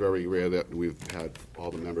 It's very rare that we've had all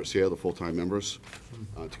the members here, the full-time members,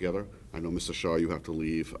 together. I know, Mr. Shaw, you have to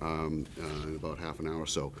leave in about half an hour or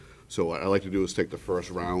so. So what I'd like to do is take the first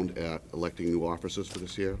round at electing new officers for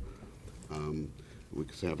this year. we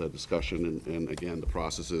can have that discussion, and again, the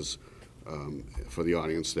process is, for the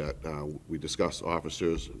audience, that we discuss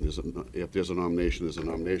officers. If there's a nomination, there's a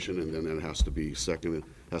nomination, and then it has to be seconded,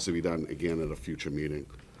 has to be done again at a future meeting.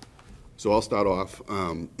 So I'll start off.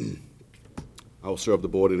 I will serve the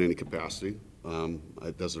board in any capacity.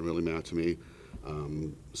 It doesn't really matter to me.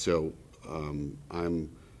 I'm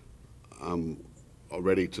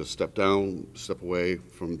ready to step down, step away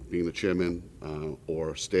from being the chairman,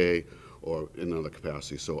 or stay, or in another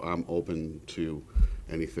capacity. So I'm open to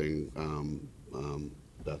anything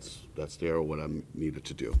that's there or what I'm needed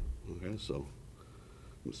to do. Okay, so,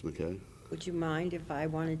 Ms. McKay? Would you mind if I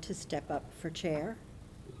wanted to step up for chair?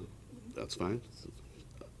 That's fine.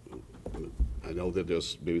 I know that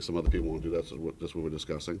there's maybe some other people want to do that, so that's what we're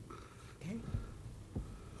discussing. Okay.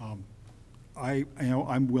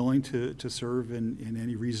 I'm willing to serve in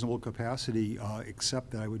any reasonable capacity,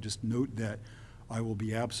 except that I would just note that I will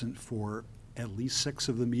be absent for at least 6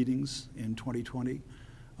 of the meetings in 2020.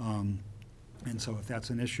 And so if that's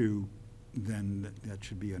an issue, then that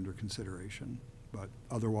should be under consideration. But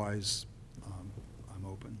otherwise, I'm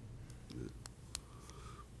open.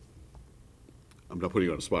 I'm not putting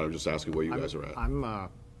you on the spot, I'm just asking where you guys are at.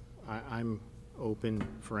 I'm open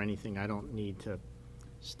for anything. I don't need to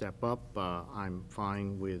step up. I'm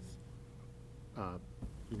fine with,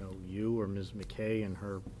 you or Ms. McKay and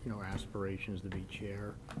her, aspirations to be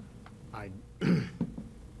chair. I'd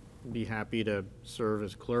be happy to serve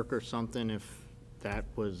as clerk or something if that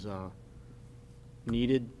was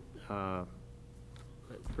needed. That's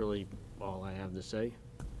really all I have to say.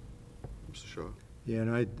 Mr. Shaw? Yeah,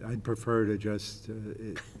 and I'd prefer to just,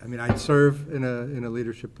 I'd serve in a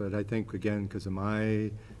leadership, but I think, again, because of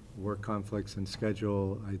my work conflicts and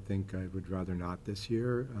schedule, I think I would rather not this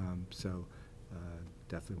year.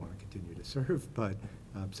 Definitely want to continue to serve, but,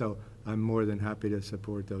 so I'm more than happy to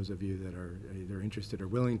support those of you that are either interested or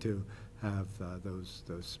willing to have those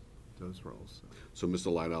roles. So,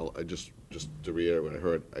 Mr. Lionel, just to reiterate what I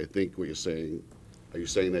heard, I think what you're saying, are you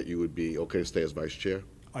saying that you would be okay to stay as vice chair?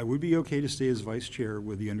 I would be okay to stay as vice chair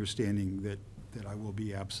with the understanding that I will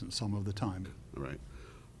be absent some of the time. All right.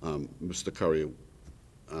 Mr. Curry,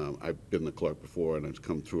 I've been the clerk before, and I've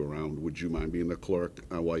come through around. Would you mind being the clerk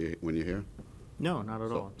when you're here? No, not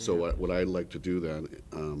at all. So what I'd like to do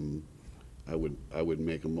then, I would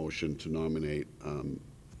make a motion to nominate,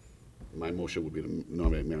 my motion would be to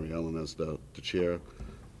nominate Mary Ellen as the chair,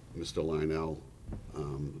 Mr. Lionel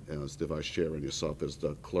as the vice chair, and yourself as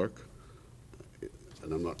the clerk.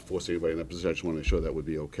 And I'm not forcing anybody in that position. I just want to make sure that would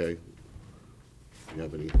be okay. Do you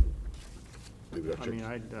have any objections?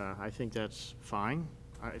 I think that's fine.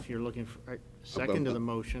 If you're looking for, second to the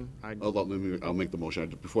motion, I'll make the motion.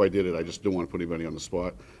 Before I did it, I just didn't want to put anybody on the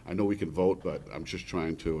spot. I know we can vote, but I'm just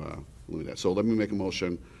trying to limit that. So let me make a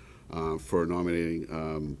motion for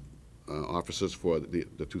nominating officers for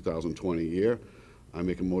the 2020 year. I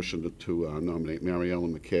make a motion to nominate Mary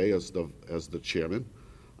Ellen McKay as the chairman,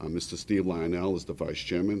 Mr. Steve Lionel as the vice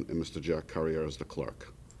chairman, and Mr. Jack Currier as the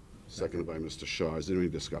clerk. Seconded by Mr. Shaw. Is there any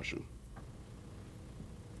discussion?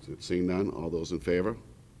 Seeing none, all those in favor?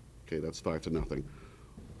 Okay, that's 5-0.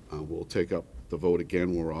 We'll take up the vote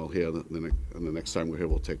again. We're all here, and the next time we're here,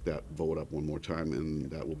 we'll take that vote up one more time, and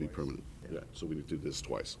that will be permanent. Yeah, so we need to do this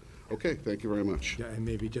twice. Okay, thank you very much. Yeah, and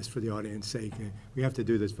maybe just for the audience's sake, we have to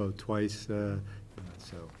do this vote twice, so.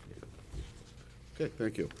 Okay,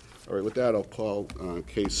 thank you. All right, with that, I'll call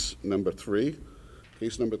case number 3.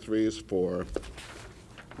 Case number 3 is for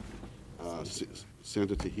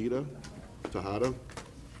Santa Tejada,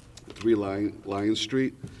 3 Lion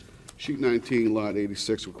Street. Sheet 19, Lot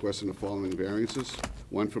 86, requesting the following variances.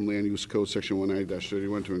 One from Land Use Code, Section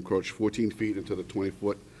 190-31, to encroach 14 feet into the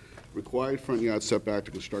 20-foot required front yard setback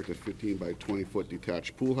to construct a 15 by 20-foot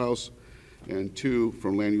detached pool house. And 2,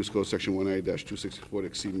 from Land Use Code, Section 190-264, to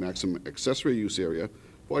exceed maximum accessory use area,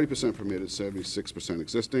 40% permitted, 76%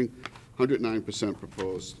 existing, 109%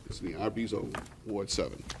 proposed. It's in the RB zone, Ward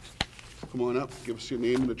 7. Come on up, give us your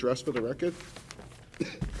name and address for the record.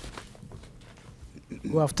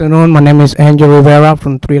 Good afternoon. My name is Angel Rivera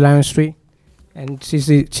from 3 Lion Street, and she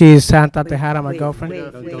is Santa Tejada, my girlfriend.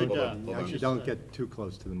 Don't get too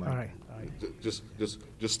close to the mic. All right. Just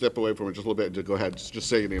step away from it just a little bit. Just go ahead. Just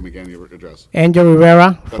say your name again, your address. Angel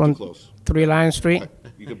Rivera from close. 3 Lion Street.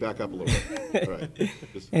 You can back up a little bit. All right.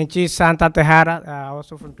 And she's Santa Tejada,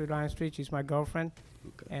 also from 3 Lion Street. She's my girlfriend.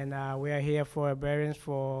 Okay. And we are here for a variance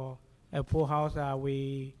for a pool house that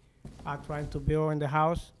we are trying to build in the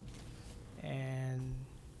house. And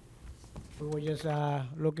we were just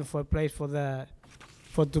looking for a place to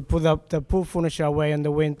put up the pool furniture away in the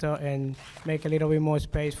winter and make a little bit more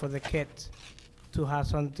space for the kids. to have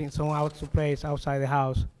some out to place outside the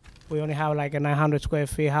house. We only have like a 900 square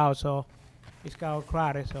feet house, so it's kind of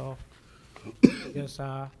crowded, so just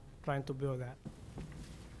trying to build that.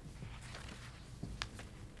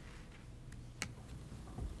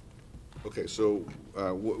 Okay, so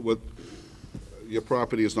what, your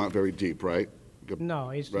property is not very deep, right? No,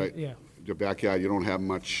 it's, Right. yeah, Your backyard, you don't have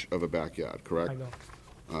much of a backyard, correct? I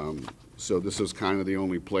don't. So this is kind of the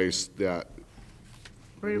only place that,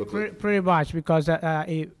 look like- Pretty much, because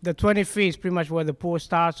the 20 feet is pretty much where the pool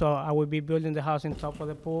starts, so I will be building the house on top of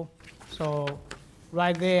the pool. So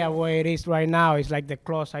right there, where it is right now, is like the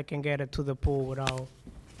close I can get it to the pool without.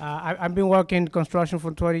 I've been working construction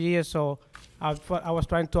for 20 years, so I was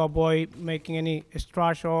trying to avoid making any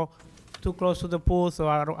structure too close to the pool, so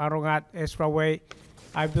I don't add extra weight.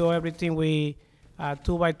 I build everything with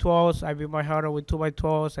 2x12s. I built my huddle with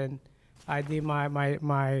 2x12s, and I did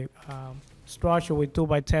my structure with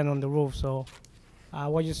 2x10 on the roof. So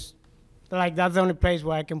we're just like, that's the only place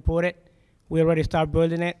where I can put it. We already start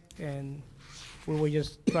building it, and we were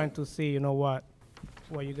just trying to see, what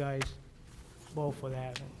you guys vote for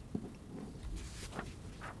that.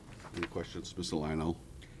 Any questions, Mr. Lionel?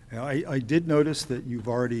 Yeah, I did notice that you've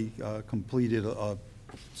already completed a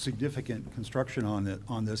significant construction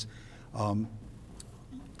on this.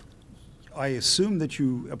 I assume that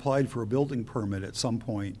you applied for a building permit at some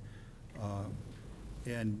point.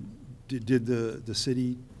 And did the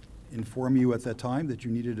city inform you at that time that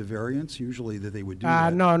you needed a variance? Usually that they would do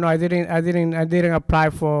that. No, I didn't apply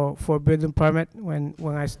for a building permit when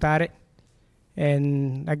I started.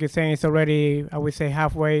 And like you're saying, it's already, I would say,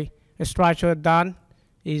 halfway the structure done.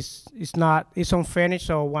 It's unfinished,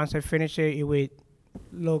 so once I finish it, it will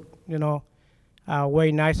look,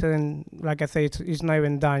 way nicer. And like I say, it's not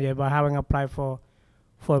even done yet, but I haven't applied for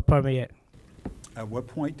a permit yet. At what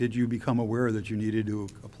point did you become aware that you needed to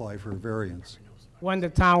apply for a variance? When the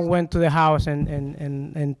town went to the house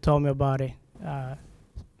and told me about it,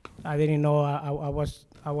 I didn't know I was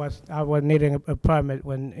needing a permit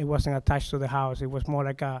when it wasn't attached to the house. It was more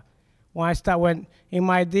like when in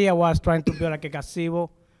my idea I was trying to build like a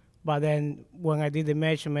gazebo, but then when I did the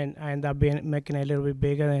measurement, I ended up making it a little bit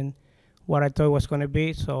bigger than what I thought it was going to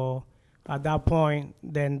be. So at that point,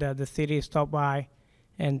 then the city stopped by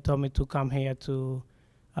and told me to come here to,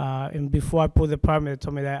 and before I put the permit, they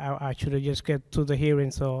told me that I should just get to the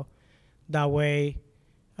hearing, so that way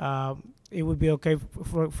it would be okay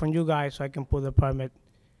for you guys, so I can put the permit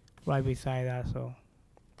right beside that, so.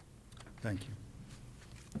 Thank you.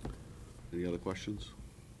 Any other questions?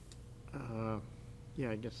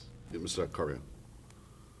 Yeah, I guess. Yeah, Mr. Correa.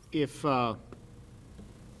 If, kind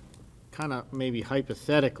of maybe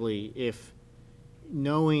hypothetically, if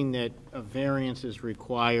knowing that a variance is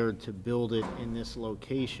required to build it in this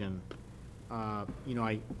location, I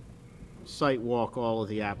site walk all of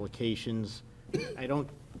the applications. I don't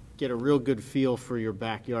get a real good feel for your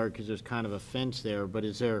backyard because there's kind of a fence there, but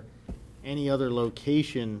is there any other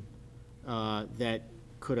location that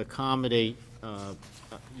could accommodate, a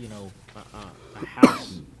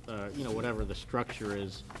house, whatever the structure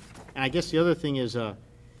is? And I guess the other thing is,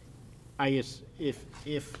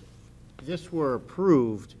 if this were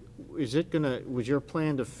approved, was your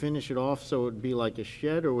plan to finish it off so it would be like a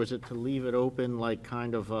shed, or was it to leave it open like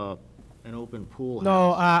kind of an open pool house?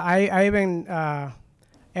 No, I even,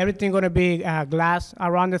 everything going to be glass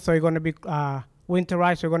around it, so it's going to be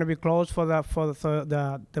winterized, so it's going to be closed for the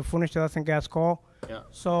furniture doesn't get cold. Yeah.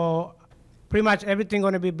 So pretty much everything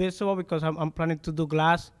going to be visible because I'm planning to do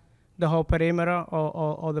glass, the whole perimeter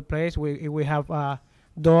of the place. We have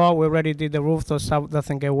door, we already did the roof so stuff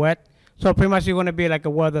doesn't get wet. So pretty much it's going to be like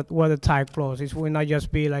a watertight close. It will not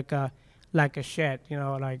just be like a shed,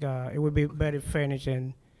 it will be very furnished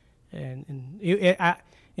and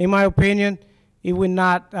in my opinion, it will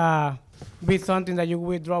not be something that you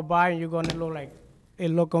will drop by and you're going to look like it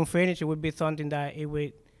look unfinished. It would be something that it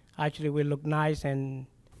will actually will look nice and.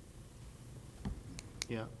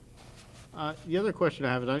 Yeah. The other question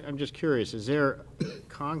I have is, I'm just curious, is there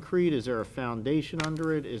concrete, is there a foundation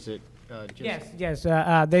under it, is it just? Yes,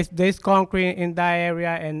 there's concrete in that area,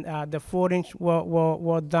 and the footings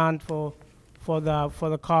were done for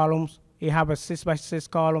the columns. You have a 6x6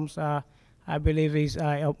 columns, I believe is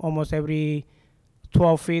almost every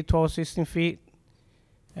 16 feet,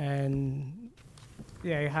 and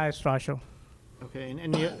yeah, it has structure. Okay,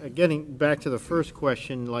 and getting back to the first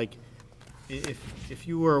question, like, if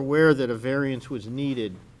you were aware that a variance was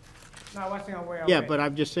needed. No, I wasn't aware of Yeah, it. but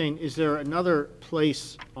I'm just saying, is there another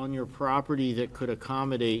place on your property that could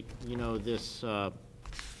accommodate, this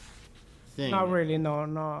thing? Not really,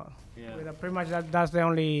 no. Yeah. Pretty much that's the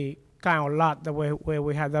only kind of lot the way where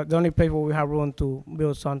we have the only place where we have room to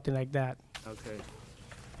build something like that. Okay.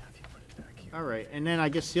 All right, and then I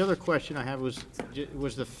guess the other question I have was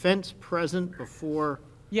the fence present before?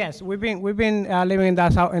 Yes, we've been living in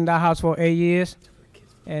that house for 8 years,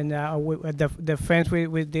 and the fence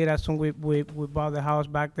we did as soon we bought the house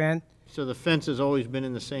back then. So the fence has always been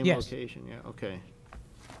in the same Yes. location? Yeah, okay.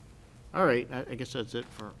 All right, I guess that's it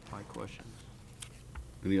for my questions.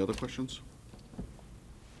 Any other questions?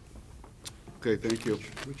 Okay, thank you.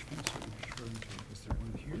 Which fence are you referring to? Is there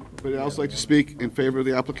one here? Anybody else like to speak in favor of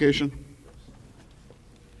the application?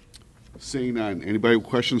 Seeing none. Anybody with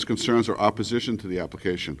questions, concerns, or opposition to the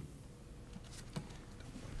application?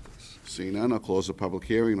 Seeing none, I'll close the public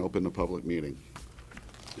hearing and open the public meeting.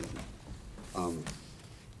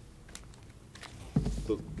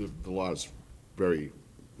 The lot is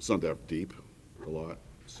it's not that deep, the lot,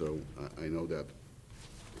 so I know that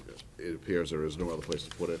it appears there is no other place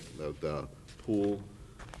to put it. The pool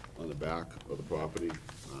on the back of the property,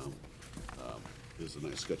 is a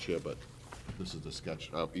nice sketch here, but this is the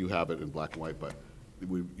sketch. You have it in black and white, but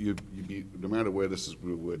no matter where this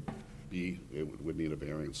would be, it would need a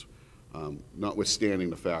variance. Notwithstanding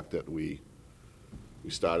the fact that we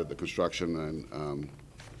started the construction, and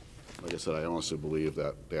like I said, I honestly believe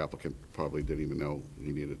that the applicant probably didn't even know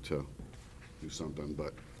he needed to do something,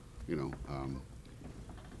 but,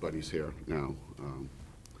 but he's here now.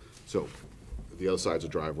 So the other side's a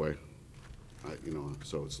driveway,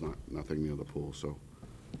 so it's nothing near the pool, so.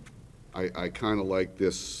 I kind of like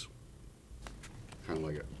this, kind of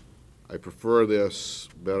like it. I prefer this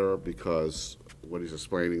better because what he's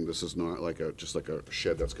explaining, this is not like just like a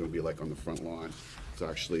shed that's going to be like on the front lawn. It's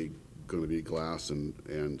actually going to be glass,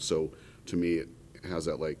 and so to me it has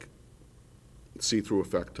that like see-through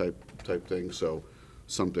effect type thing. So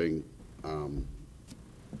something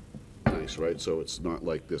nice, right? So it's not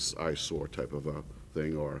like this eyesore type of a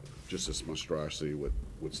thing, or just this monstrosity with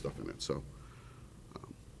stuff in it. So.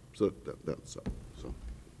 So that's up. So,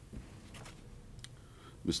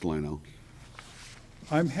 Mr. Lionel.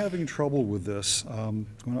 I'm having trouble with this.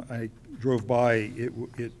 When I drove by, it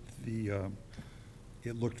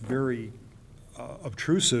looked very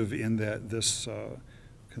obtrusive in that this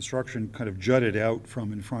construction kind of jutted out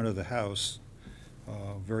from in front of the house,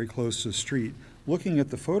 very close to the street. Looking at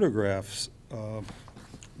the photographs, I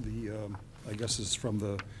guess it's from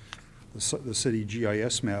the city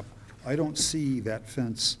GIS map. I don't see that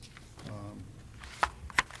fence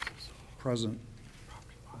present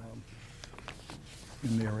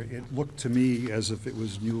in there. It looked to me as if it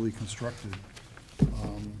was newly constructed.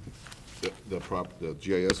 The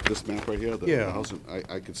GIS, this map right here, Yeah. the house,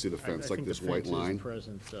 I could see the fence, like this white line.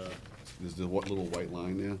 Present, There's the little white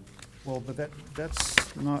line there. Well, but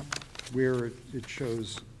that's not where it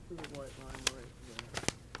shows.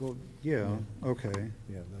 Well, yeah, okay.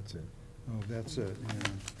 Yeah, that's it. Oh, that's it,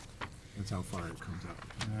 yeah. That's how far it comes up.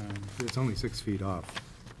 Yeah. It's only 6 feet off.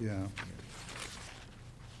 Yeah.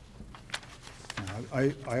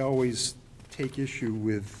 I always take issue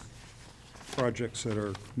with projects that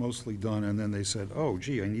are mostly done, and then they said, oh,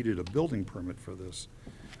 gee, I needed a building permit for this.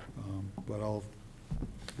 But I'll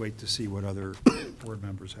wait to see what other board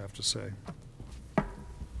members have to say.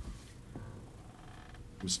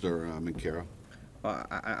 Mr. Minkara. Well,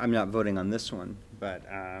 I'm not voting on this one, but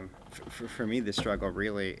for me, the struggle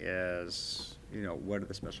really is, what are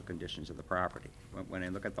the special conditions of the property? When I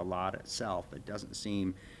look at the lot itself, it doesn't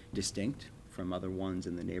seem distinct from other ones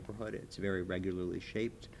in the neighborhood. It's very regularly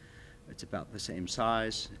shaped. It's about the same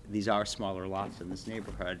size. These are smaller lots in this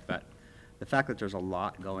neighborhood, but the fact that there's a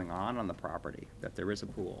lot going on the property, that there is a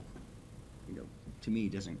pool, to me,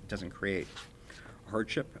 doesn't create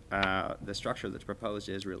hardship. The structure that's proposed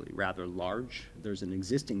is really rather large. There's an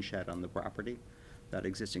existing shed on the property. That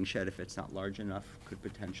existing shed, if it's not large enough, could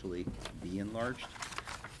potentially be enlarged.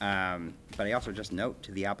 But I also just note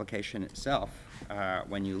to the application itself,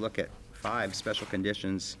 when you look at 5 special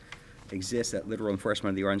conditions exist that literal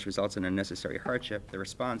enforcement of the ordinance results in unnecessary hardship, the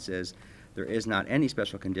response is there is not any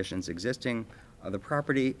special conditions existing of the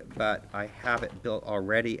property, but I have it built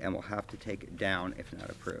already and will have to take it down if not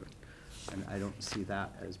approved. And I don't see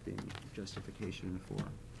that as being justification for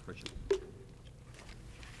hardship.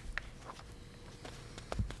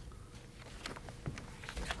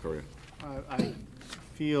 Correct. I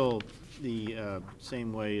feel the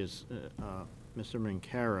same way as Mr.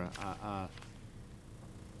 Minkara.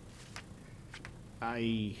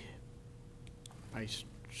 I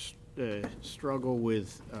struggle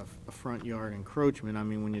with a front yard encroachment. I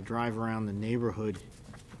mean, when you drive around the neighborhood,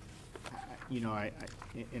 I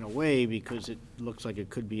in a way, because it looks like it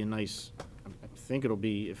could be a nice, I'm think it'll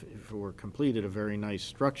be, if it were completed, a very nice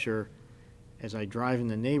structure. As I drive in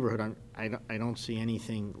the neighborhood, I don't see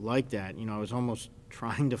anything like that. You know, I was almost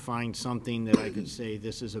trying to find something that I could say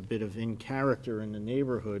this is a bit of in character in the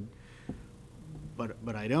neighborhood,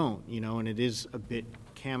 but I don't, you know, and it is a bit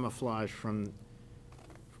camouflaged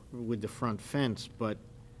with the front fence, but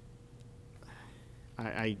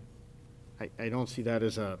I don't see that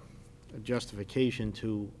as a justification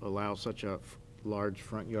to allow such a large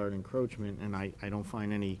front yard encroachment, and I don't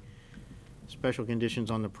find any special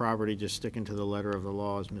conditions on the property, just sticking to the letter of the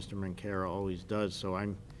law as Mr. Mancara always does. So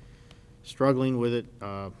I'm struggling with it.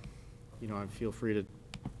 You know, feel free to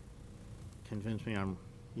convince me I'm,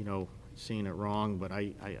 you know, seeing it wrong, but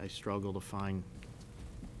I struggle to find,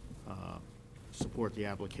 support the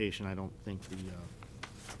application. I don't think the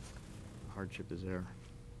hardship is there.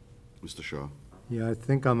 Mr. Shaw? Yeah, I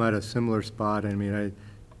think I'm at a similar spot. I mean,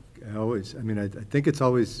 I think it's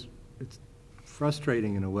always, it's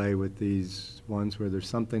frustrating in a way with these ones where there's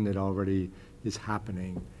something that already is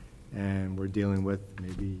happening and we're dealing with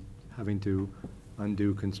maybe having to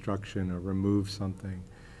undo construction or remove something.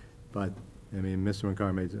 But, I mean, Mr.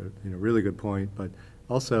 McCarr made a really good point, but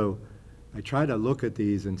also I try to look at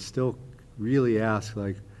these and still really ask,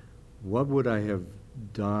 like, what would I have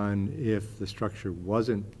done if the structure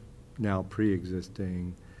wasn't now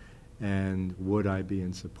pre-existing, and would I be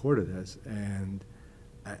in support of this? And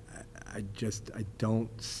I don't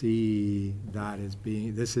see that as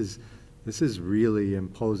being, this is really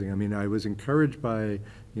imposing. I mean, I was encouraged by,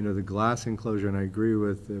 you know, the glass enclosure, and I agree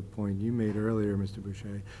with the point you made earlier, Mr.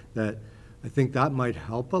 Boucher, that I think that might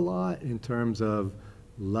help a lot in terms of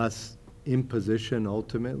less imposition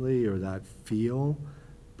ultimately, or that feel,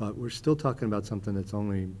 but we're still talking about something that's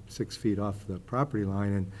only 6 feet off the property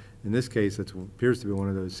line, and in this case, it appears to be one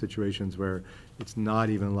of those situations where it's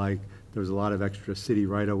not even like there's a lot of extra city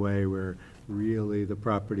right-of-way where really the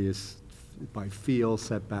property is by feel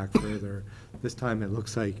set back further. This time it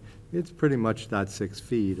looks like it's pretty much that 6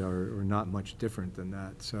 feet or not much different than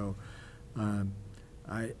that. So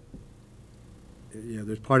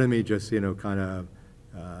there's part of me just, you know, kind of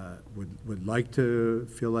would like to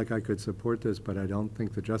feel like I could support this, but I don't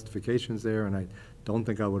think the justification's there, and I don't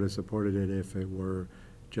think I would have supported it if it were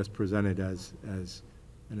just presented as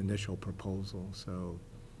an initial proposal. So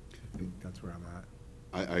I think that's where I'm at.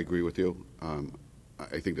 I agree with you.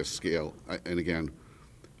 I think the scale, and again,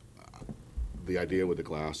 the idea with the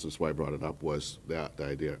glass, that's why I brought it up, was that the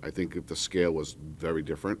idea. I think if the scale was very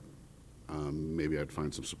different, maybe I'd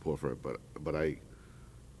find some support for it, but I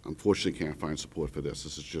unfortunately can't find support for this.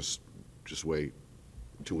 This is just way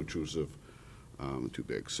too intrusive, too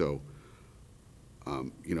big. So,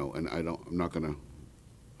 you know, and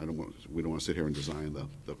we don't want to sit here and design the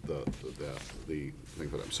thing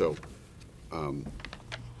for them.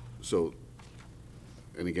 So,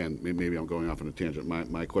 and again, maybe I'm going off on a tangent.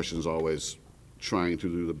 My question is always trying to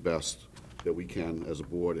do the best that we can as a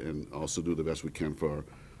board, and also do the best we can for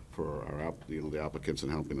our the applicants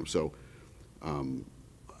and helping them. So,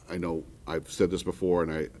 I know I've said this before,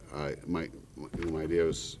 and my idea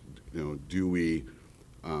is, you know, do we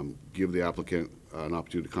give the applicant an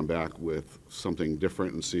opportunity to come back with something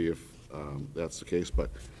different and see if that's the case? But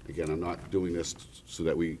again, I'm not doing this so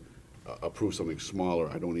that we approve something smaller.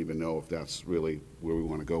 I don't even know if that's really where we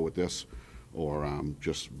want to go with this, or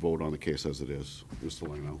just vote on the case as it is. Mr.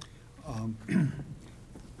 Leno.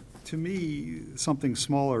 To me, something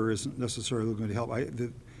smaller isn't necessarily going to help.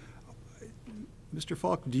 Mr.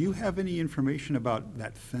 Falk, do you have any information about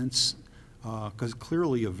that fence? Because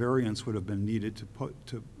clearly a variance would have been needed to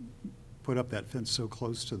put up that fence so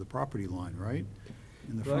close to the property line, right?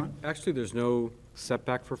 In the front? Actually, there's no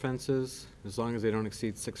setback for fences. As long as they don't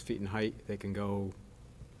exceed 6 feet in height, they can go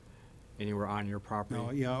anywhere on your property.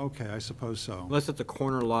 No, yeah, okay, I suppose so. Unless it's a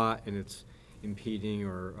corner lot and it's impeding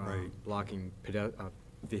or Right. blocking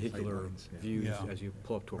vehicular Sightlines, yeah. views Yeah. as you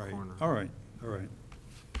pull up to a Right. corner. All right, all right.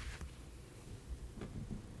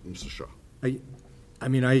 Mr. Shaw. I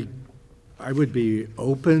mean, I would be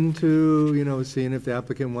open to, you know, seeing if the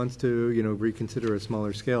applicant wants to, you know, reconsider a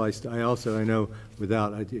smaller scale. I also, I know,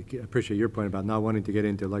 I appreciate your point about not wanting to get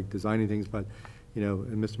into, like, designing things, but, you know,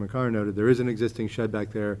 and Mr. McCarr noted, there is an existing shed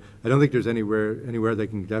back there. I don't think there's anywhere they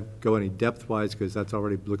can go any depth-wise, because that's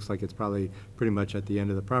already, looks like it's probably pretty much at the end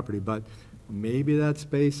of the property, but maybe that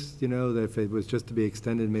space, you know, that if it was just to be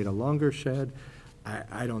extended, made a longer shed,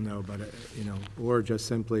 I don't know, but, you know, or just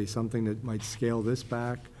simply something that might scale this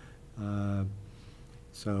back.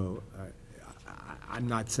 So I'm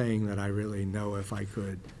not saying that I really know if I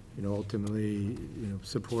could ultimately,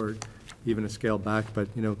 support even a scale back. But,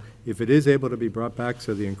 if it is able to be brought back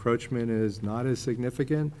so the encroachment is not as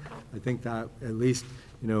significant, I think that at least,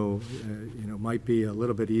 might be a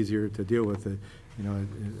little bit easier to deal with. It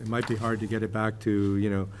might be hard to get it back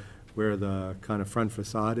to, where the kind of front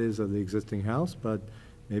facade is of the existing house, but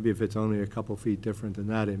maybe if it's only a couple feet different than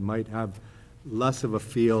that, it might have less of a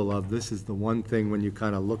feel of this is the one thing when you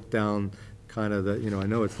kind of look down kind of the, I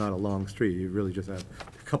know it's not a long street, you really just have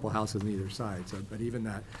a couple houses on either side, so, but even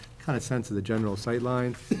that kind of sense of the general sight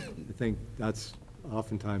line, I think that's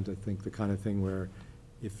oftentimes, I think, the kind of thing where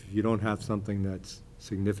if you don't have something that's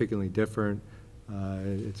significantly different,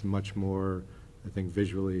 it's much more, I think,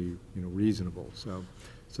 visually, reasonable. So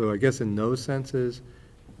I guess in those senses,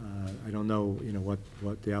 I don't know,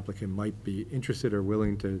 what the applicant might be interested or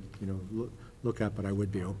willing to, look at, but I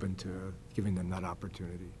would be open to giving them that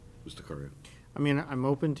opportunity. Mr. Currier? I mean, I'm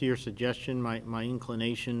open to your suggestion. My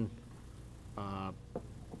inclination,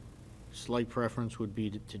 slight preference would be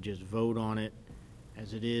to just vote on it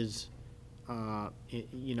as it is.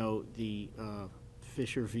 The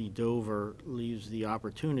Fisher v. Dover leaves the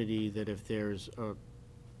opportunity that if there's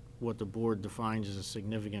what the board defines as a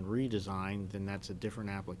significant redesign, then that's a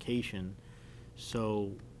different application.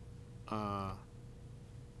 So,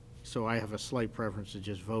 so I have a slight preference to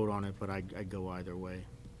just vote on it, but I go either way.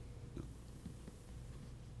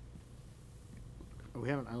 We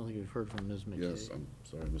haven't, I don't think we've heard from Ms. McKay. Yes, I'm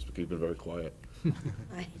sorry, Ms. McKay's been very quiet.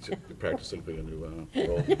 You're practicing for your new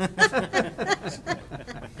role.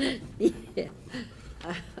 Yeah.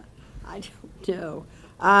 I don't know.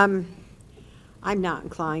 I'm not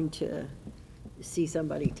inclined to see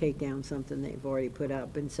somebody take down something they've already put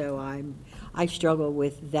up, and so I struggle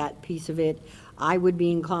with that piece of it. I would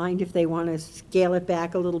be inclined if they want to scale it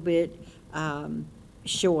back a little bit,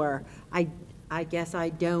 sure. I guess I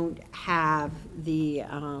don't have the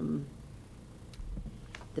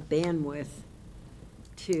bandwidth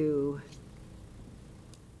to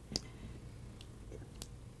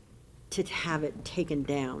have it taken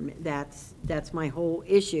down. That's my whole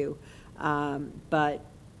issue. But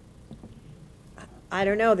I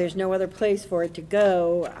don't know, there's no other place for it to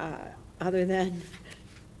go other than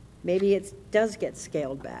maybe it does get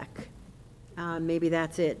scaled back. Maybe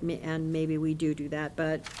that's it, and maybe we do that,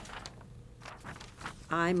 but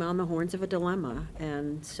I'm on the horns of a dilemma,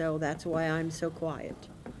 and so that's why I'm so quiet.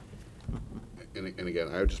 And again,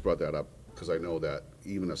 I just brought that up because I know that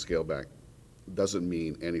even a scale back doesn't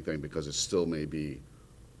mean anything because it still may be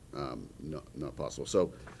not possible.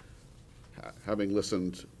 So having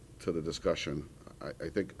listened to the discussion, I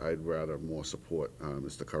think I'd rather more support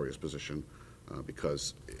Mr. Currier's position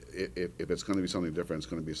because if it's going to be something different,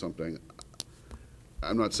 it's going to be something.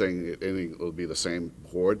 I'm not saying anything will be the same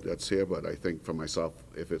board that's here, but I think for myself,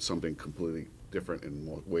 if it's something completely different and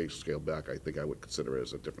more ways scaled back, I think I would consider it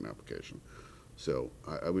as a different application. So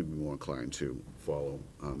I would be more inclined to follow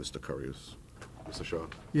Mr. Currier's. Mr. Shaw?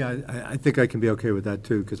 Yeah, I think I can be okay with that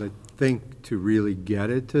too, because I think to really get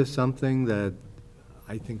it to something that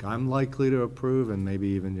I think I'm likely to approve, and maybe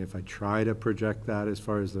even if I try to project that as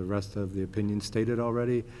far as the rest of the opinion stated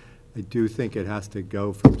already, I do think it has to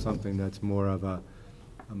go from something that's more of a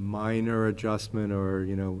minor adjustment or,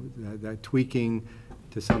 that tweaking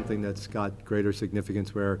to something that's got greater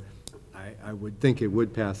significance where I would think it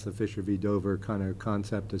would pass the Fisher v. Dover kind of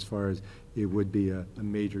concept as far as it would be a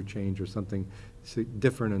major change or something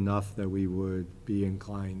different enough that we would be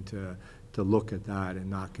inclined to look at that and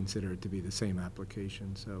not consider it to be the same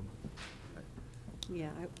application. So, Yeah,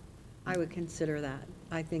 I would consider that.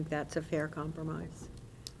 I think that's a fair compromise.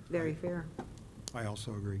 Very fair. I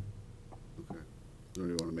also agree. Okay. Do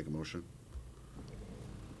you want to make a motion?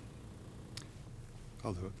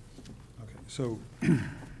 I'll do it. Okay, so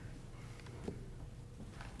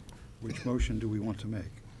which motion do we want to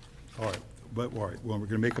make? All right, but, all right, well, we're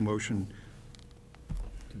going to make a motion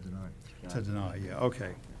to deny. to deny, yeah,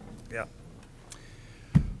 okay, yeah.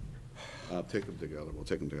 Take them together. We'll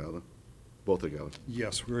take them together. Both together.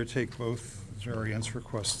 Yes, we're going to take both variance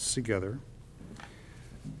requests together.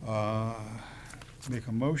 Make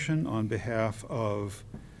a motion on behalf of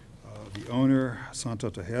the owner, Santa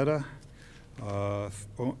Tejeda,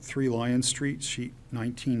 3 Lion Street, sheet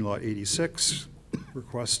 19, lot 86,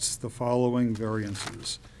 requests the following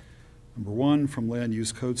variances. Number 1, from Land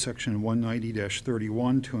Use Code Section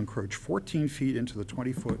 190-31 to encroach 14 feet into the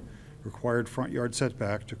 20-foot required front yard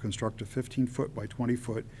setback to construct a 15-foot by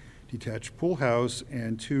 20-foot detached pool house,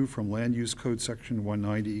 and 2, from Land Use Code Section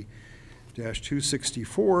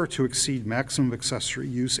 190-264 to exceed maximum accessory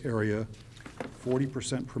use area,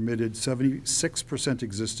 40% permitted, 76%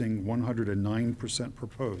 existing, 109%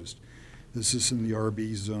 proposed. This is in the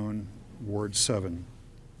RB zone, Ward 7.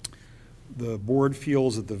 The board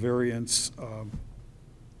feels that the variance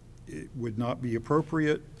it would not be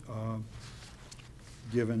appropriate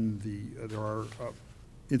given there are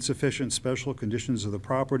insufficient special conditions of the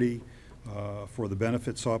property for the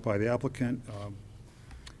benefit sought by the applicant,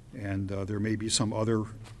 and there may be some other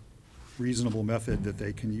reasonable method that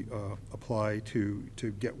they can apply to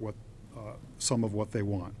get some of what they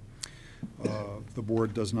want. The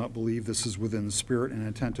board does not believe this is within the spirit and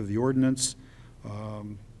intent of the ordinance.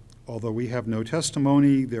 Although we have no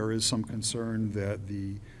testimony, there is some concern that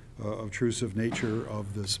the obtrusive nature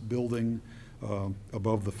of this building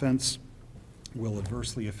above the fence will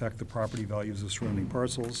adversely affect the property values of surrounding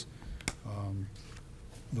parcels.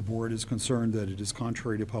 The board is concerned that it is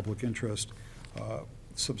contrary to public interest.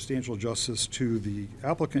 Substantial justice to the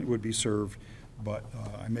applicant would be served, but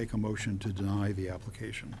I make a motion to deny the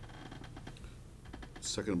application.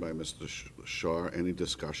 Seconded by Mr. Shaw. Any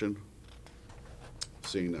discussion?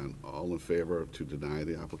 Seeing none. All in favor to deny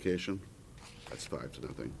the application? That's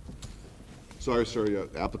 5-0. Sorry, sir, your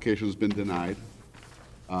application has been denied.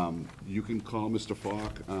 You can call Mr.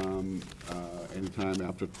 Falk anytime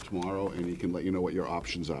after tomorrow, and he can let you know what your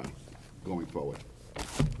options are going forward.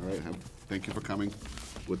 All right, thank you for coming.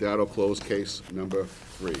 With that, I'll close case number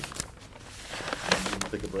 3.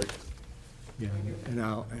 Take a break. Yeah, and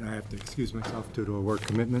I have to excuse myself due to a work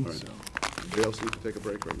commitment. All right. So. Anybody else need to take a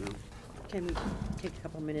break right now? Can we take a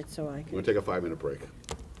couple minutes so I We're can? going to take a 5-minute break.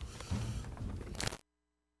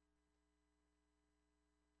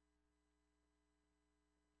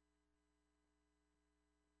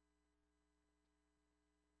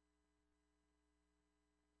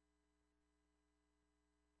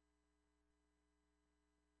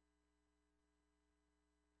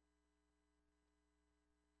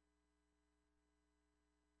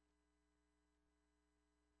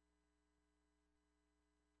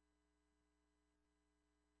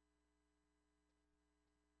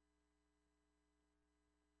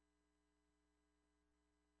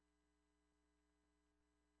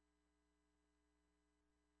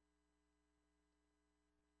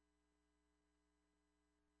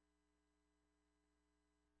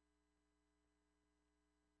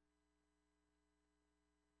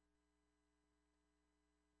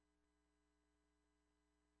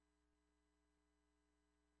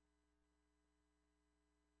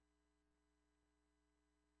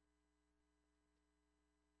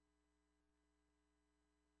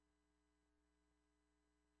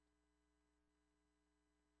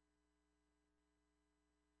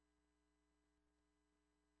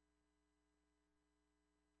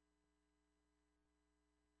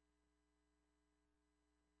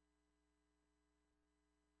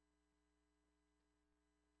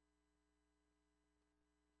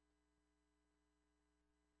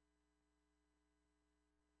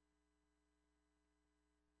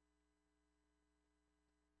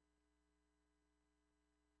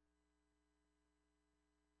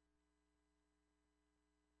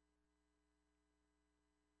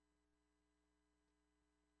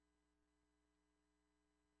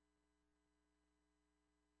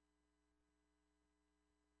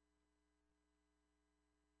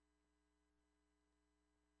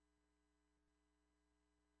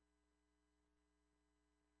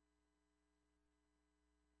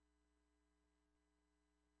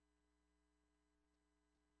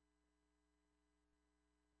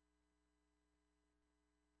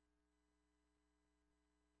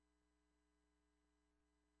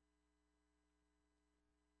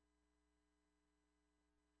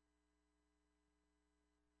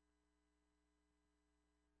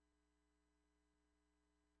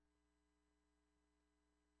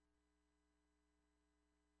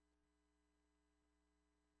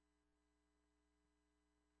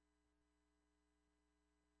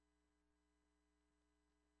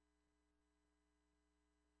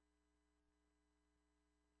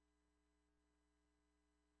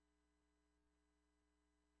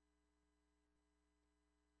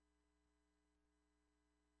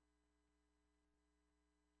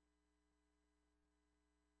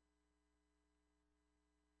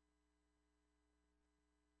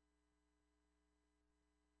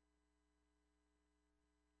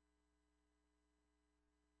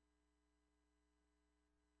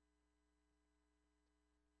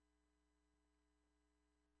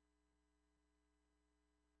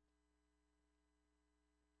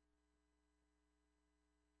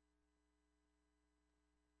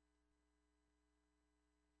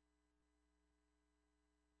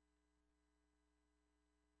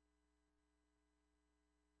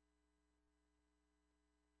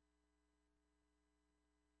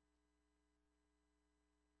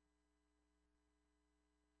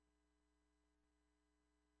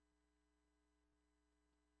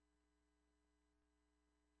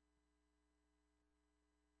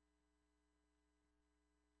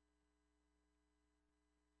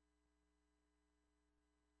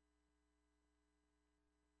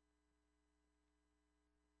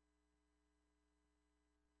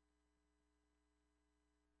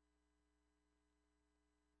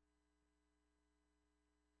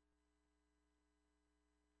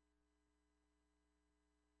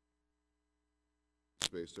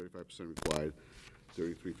 space, 35% required,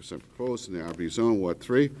 33% proposed in the RB zone, Ward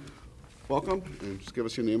 3. Welcome, and just give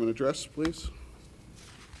us your name and address, please.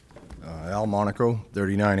 Al Monaco,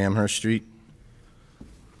 39 Amherst Street.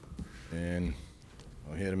 And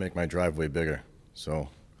I'm here to make my driveway bigger. So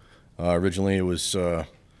originally it was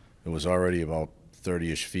already about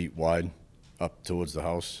 30-ish feet wide up towards the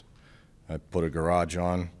house. I put a garage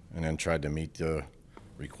on and then tried to meet the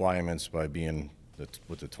requirements by being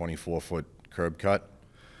with the 24-foot curb cut.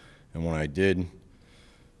 And when I did,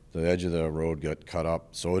 the edge of the road got cut up.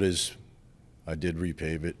 So I did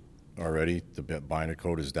repave it already. The binder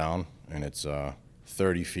coat is down, and it's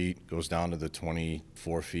 30 feet, goes down to the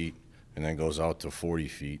 24 feet, and then goes out to 40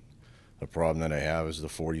 feet. The problem that I have is the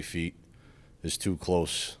 40 feet is too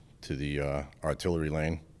close to the artillery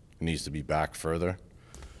lane. It needs to be back further.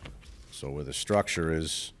 So where the structure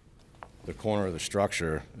is, the corner of the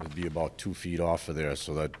structure would be about 2 feet off of there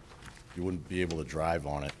so that you wouldn't be able to drive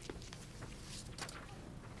on it.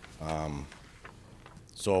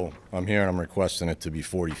 So I'm here and I'm requesting it to be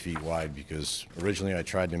 40 feet wide because originally I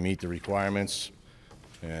tried to meet the requirements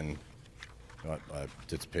and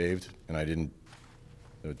it's paved and it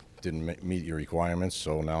didn't meet your requirements,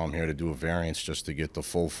 so now I'm here to do a variance just to get the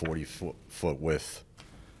full 40-foot width,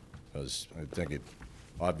 because I think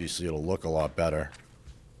obviously it'll look a lot better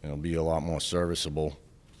and it'll be a lot more serviceable,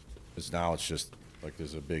 because now it's just like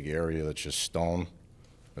there's a big area that's just stone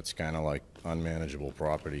that's kind of like unmanageable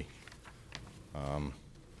property.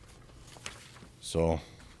 So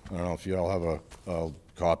I don't know if you all have a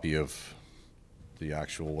copy of the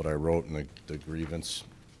actual what I wrote in the grievance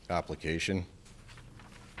application.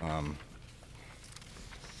 You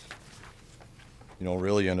know,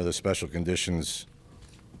 really under the special conditions,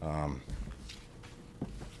 the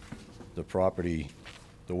property,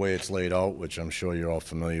 the way it's laid out, which I'm sure you're all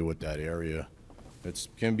familiar with that area, it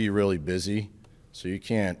can be really busy, so you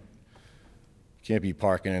can't be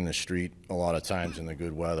parking in the street a lot of times in the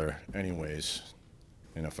good weather anyways.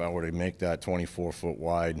 And if I were to make that 24-foot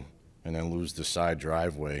wide and then lose the side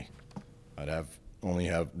driveway, I would have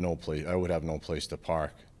no place to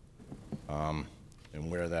park. And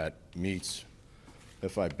where that meets,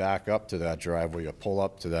 if I back up to that driveway or pull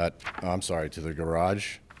up to to the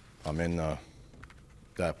garage, I'm in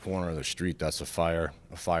that corner of the street. That's a fire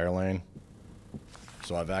lane.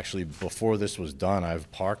 So I've actually, before this was done,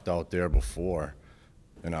 I've parked out there before,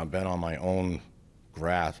 and I've been on my own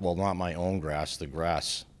grass, well, not my own grass, the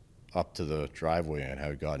grass up to the driveway, and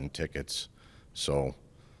have gotten tickets. So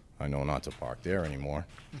I know not to park there anymore.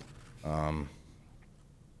 I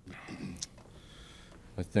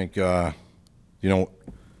think, you know,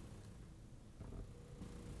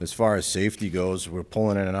 as far as safety goes, we're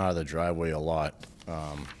pulling in and out of the driveway a lot.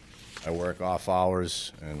 I work off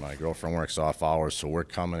hours, and my girlfriend works off hours, so we're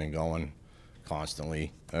coming and going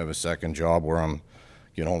constantly. I have a second job where I'm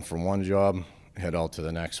get home from one job, head out to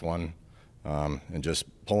the next one, and just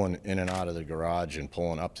pulling in and out of the garage and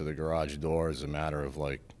pulling up to the garage door is a matter of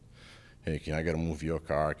like, hey, I got to move your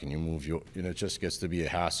car? Can you move your? You know, it just gets to be a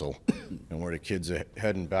hassle. And where the kids are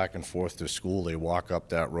heading back and forth to school, they walk up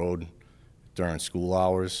that road during school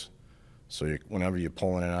hours. So whenever you're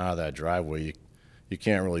pulling in and out of that driveway, you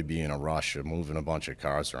can't really be in a rush of moving a bunch of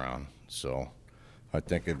cars around. So I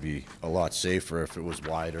think it'd be a lot safer if it was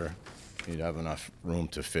wider. You'd have enough room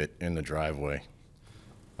to fit in the driveway.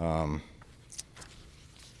 And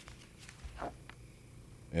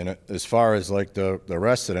as far as like the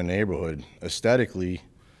rest of the neighborhood, aesthetically,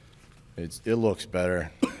 it looks better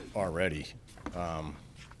already,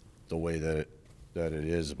 the way that it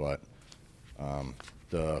is. But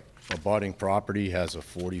the abutting property has a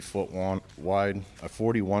 40-foot wide, a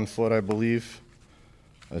 41-foot, I believe.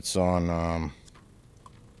 It's on,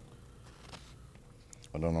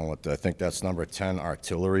 I don't know I think that's number 10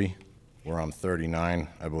 Artillery, where I'm 39.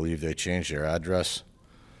 I believe they changed their address.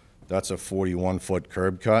 That's a 41-foot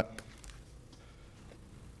curb cut.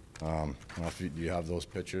 I don't know if do you have those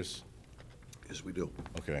pictures? Yes, we do.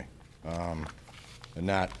 Okay. And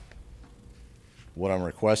what I'm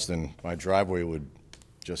requesting, my driveway would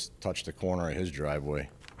just touch the corner of his driveway.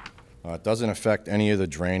 It doesn't affect any of the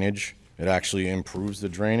drainage. It actually improves the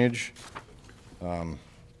drainage. I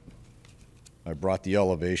brought the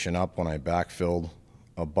elevation up when I backfilled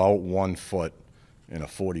about 1 foot in a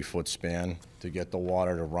 40-foot span to get the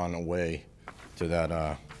water to run away to that,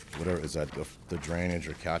 whatever, is that the drainage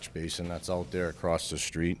or catch basin that's out there across the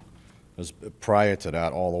street. Prior to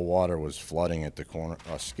that, all the water was flooding at the corner,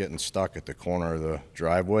 getting stuck at the corner of the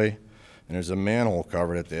driveway. And there's a manhole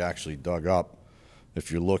cover that they actually dug up.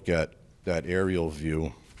 If you look at that aerial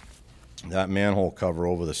view, that manhole cover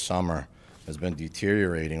over the summer has been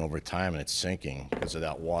deteriorating over time, and it's sinking because of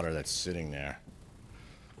that water that's sitting there.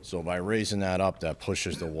 So by raising that up, that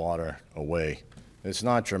pushes the water away. It's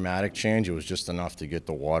not dramatic change, it was just enough to get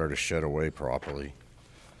the water to shed away properly.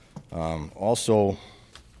 Also,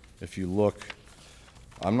 if you look,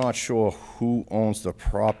 I'm not sure who owns the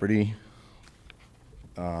property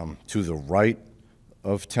to the right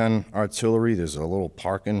of 10 Artillery. There's a little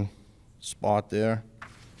parking spot there.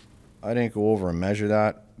 I didn't go over and measure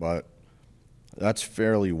that, but that's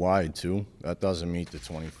fairly wide too. That doesn't meet the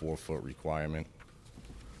 24-foot requirement.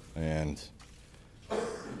 And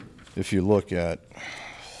if you look at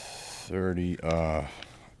 30,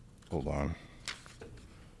 hold on.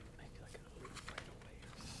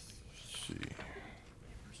 Let's see.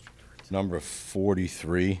 Number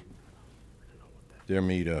 43, they're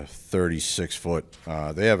meet a 36-foot,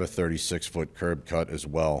 they have a 36-foot curb cut as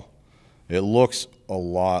well. It looks a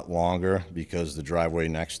lot longer because the driveway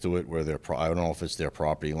next to it, where I don't know if it's their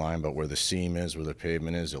property line, but where the seam is, where the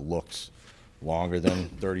pavement is, it looks longer than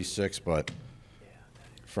 36, but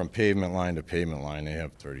from pavement line to pavement line, they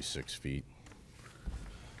have 36 feet.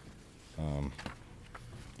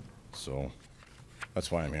 So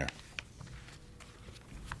that's why I'm here.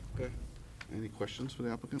 Okay. Any questions for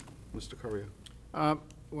the applicant? Mr. Correa?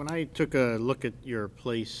 When I took a look at your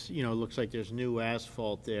place, you know, it looks like there's new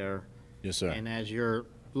asphalt there. Yes, sir. And as you're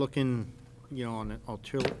looking, you know, on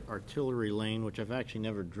Artillery Lane, which I've actually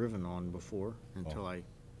never driven on before until I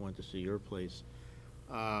went to see your place,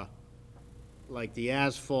 like the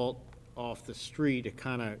asphalt off the street, it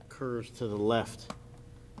kind of curves to the left,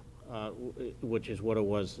 which is what it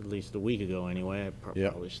was at least a week ago anyway.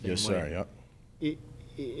 Yep. Yes, sir. Yep.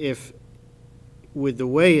 If, with the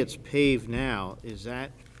way it's paved now, is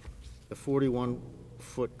that the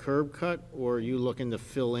 41-foot curb cut, or are you looking to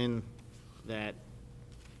fill in that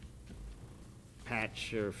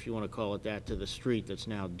patch, or if you want to call it that, to the street that's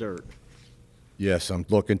now dirt? Yes, I'm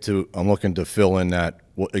looking to fill in that,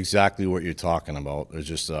 exactly what you're talking about. There's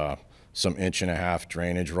just some 1.5-inch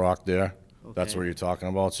drainage rock there. Okay. That's what you're talking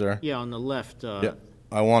about, sir? Yeah, on the left. Yeah,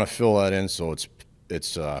 I want to fill that in so it's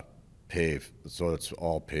paved, so it's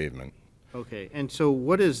all pavement. Okay, and so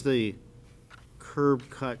what is the curb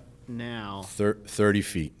cut now? 30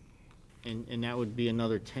 feet. And that would be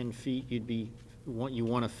another 10 feet you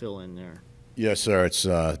want to fill in there? Yes, sir, it's...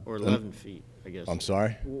 Or 11 feet, I guess. I'm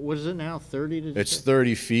sorry? What is it now, 30? Did you It's say?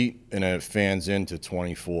 30 feet, and it fans into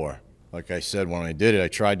 24. Like I said, when I did it, I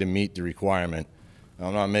tried to meet the requirement.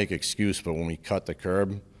 I'm not making excuse, but when we cut the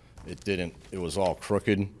curb, it was all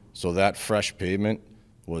crooked. So that fresh pavement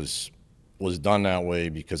was done that way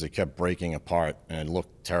because it kept breaking apart, and it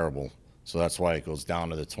looked terrible. So that's why it goes down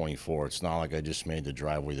to the 24. It's not like I just made the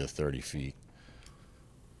driveway to 30 feet,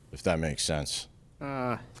 if that makes sense.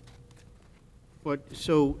 But,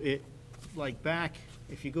 so it, like back,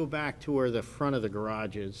 if you go back to where the front of the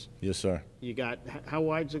garage is, Yes, sir. you got, how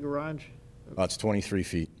wide's the garage? It's 23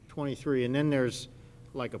 feet. 23, and then there's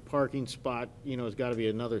like a parking spot, you know, it's got to be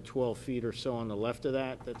another 12 feet or so on the left of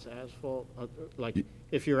that, that's asphalt? Like,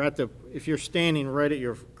 if you're standing right at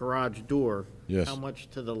your garage door, Yes. how much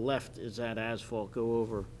to the left is that asphalt go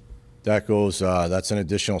over? That goes, that's an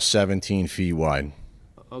additional 17 feet wide.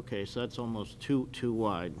 Okay, so that's almost too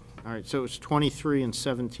wide. All right, so it's 23 and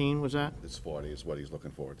 17, was that? It's 40 is what he's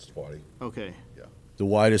looking for. It's 40. Okay. Yeah. The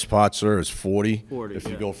widest part, sir, is 40. 40, If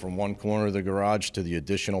you yeah. go from one corner of the garage to the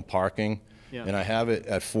additional parking. Yeah. And I have it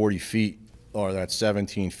at 40 feet, or that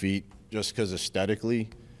 17 feet, just because aesthetically,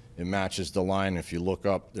 it matches the line. If you look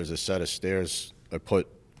up, there's a set of stairs I put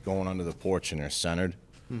going under the porch, and they're centered.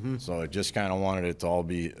 So I just kind of wanted it to all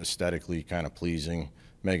be aesthetically kind of pleasing,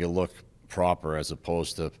 make it look proper, as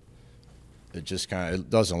opposed to, it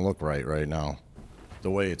doesn't look right now.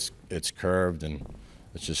 The way it's curved, and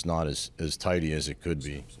it's just not as tidy as it could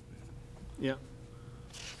be. Yeah.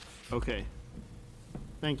 Okay.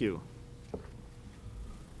 Thank you.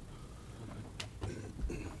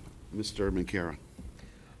 Mr. Mancara?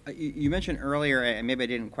 You mentioned earlier, and maybe I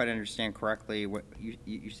didn't quite understand correctly, what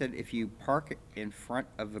you said if you park in front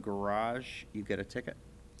of the garage, you get a ticket?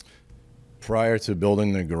 Prior to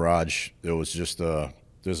building the garage, there was just in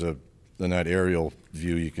that aerial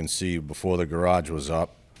view, you can see before the garage was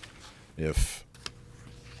up, if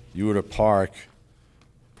you were to park,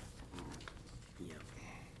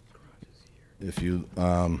 if you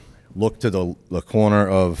look to the corner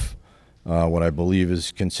of what I believe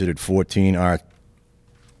is considered 14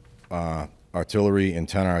 Artillery and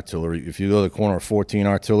 10 Artillery, if you go to the corner of 14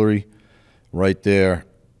 Artillery, right there,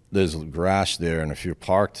 there's grass there, and if you're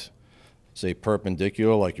parked, say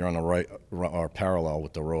perpendicular, like you're on the right, or parallel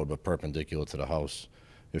with the road, but perpendicular to the house,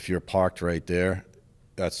 if you're parked right there,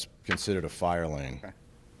 that's considered a fire lane. Okay.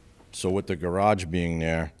 So with the garage being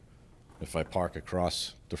there, if I park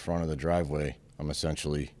across the front of the driveway, I'm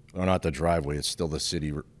essentially, or not the driveway, it's still the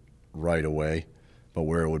city right away, but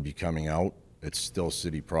where it would be coming out, it's still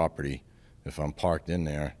city property. If I'm parked in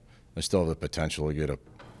there, I still have the potential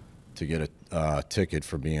to get a ticket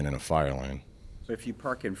for being in a fire lane. So if you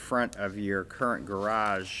park in front of your current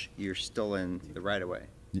garage, you're still in the right-of-way?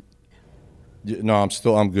 No,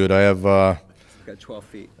 I'm good. I have, You've got 12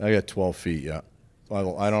 feet. I got 12 feet, yeah.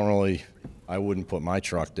 I wouldn't put my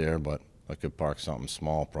truck there, but I could park something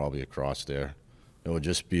small probably across there. It would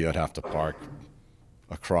just be, I'd have to park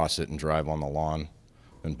across it and drive on the lawn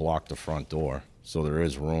and block the front door. So there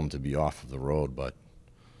is room to be off of the road, but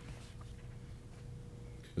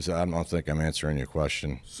I don't think I'm answering your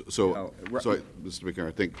question. So, Mr. McCarron,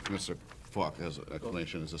 I think Mr. Falk has an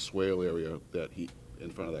explanation. There's a swale area that in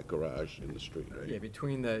front of that garage in the street, right? Yeah,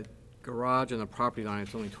 between the garage and the property line,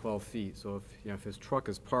 it's only 12 feet. So if his truck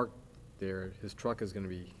is parked there, his truck is going to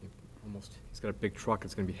be almost, he's got a big truck,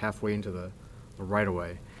 it's going to be halfway into the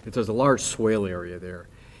right-of-way. There's a large swale area there.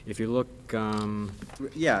 If you look,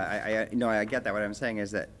 Yeah, I get that. What I'm saying is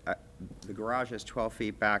that the garage is 12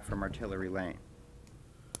 feet back from Artillery Lane.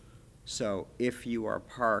 So if you are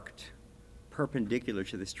parked perpendicular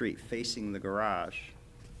to the street facing the garage,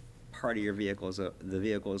 part of your vehicles, the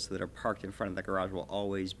vehicles that are parked in front of the garage will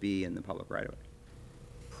always be in the public right-of-way.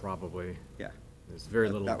 probably. Yeah. There's very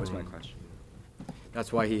little That was my room. question.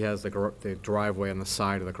 That's why he has the driveway on the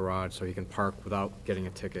side of the garage, so he can park without getting a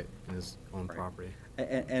ticket in his own Right. property.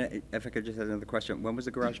 And if I could just add another question, when was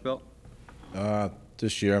the garage built?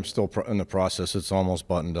 This year, I'm still in the process. It's almost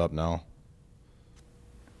buttoned up now.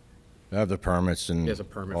 I have the permits and He has a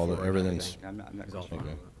permit all for it the, and everything's, I'm not He's all questioning. fine Okay.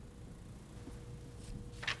 with it.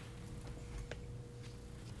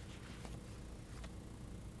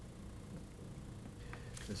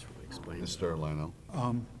 This really explains. Mr. Lionel?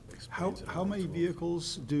 How many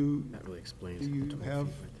vehicles do That really explains. you the 12 have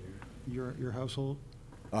feet right there. your household?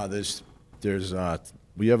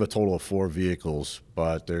 we have a total of 4 vehicles,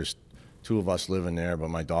 but there's 2 of us living there, but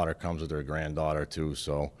my daughter comes with her granddaughter too,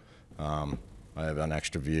 so I have an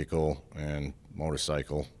extra vehicle and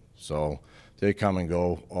motorcycle. So they come and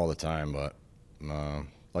go all the time, but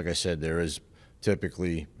like I said, there is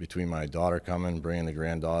typically between my daughter coming, bringing the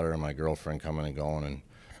granddaughter, and my girlfriend coming and going, and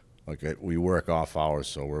we work off hours,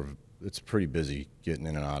 so it's pretty busy getting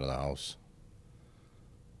in and out of the house.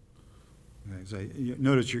 Okay, 'cause you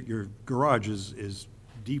notice your garage is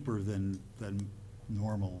deeper than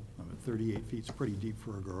normal. I mean, 38 feet is pretty deep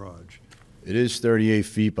for a garage. It is 38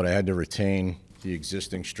 feet, but I had to retain the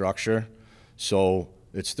existing structure. So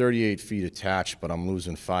it's 38 feet attached, but I'm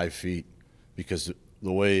losing 5 feet because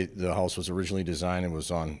the way the house was originally designed, it was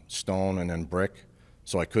on stone and then brick.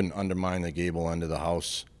 So I couldn't undermine the gable end of the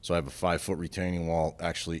house. So I have a 5-foot retaining wall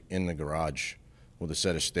actually in the garage with a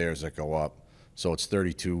set of stairs that go up. So it's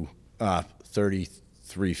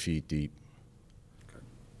 33 feet deep.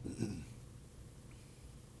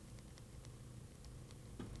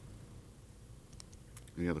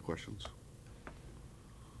 Any other questions?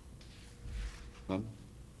 None?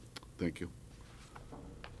 Thank you.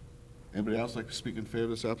 Anybody else like to speak in favor of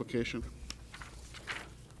this application?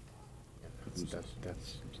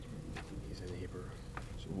 That's, he's a neighbor.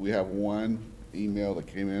 So we have one email that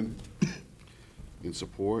came in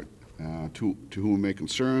support. To whom it may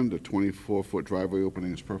concern, the 24-foot driveway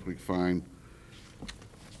opening is perfectly fine.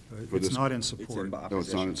 For It's this- not in It's in support. No, it's not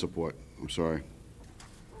opposition. in support. I'm sorry.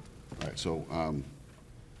 All right, so,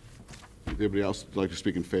 anybody else like to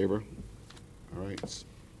speak in favor? All right,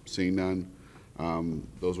 seeing none.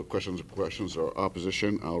 Those were questions or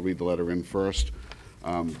opposition. I'll read the letter in first.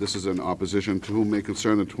 This is an opposition. To whom may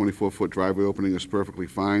concern, the 24-foot driveway opening is perfectly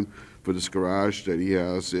fine for this garage that he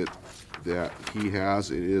has. It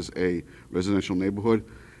is a residential neighborhood.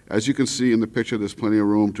 As you can see in the picture, there's plenty of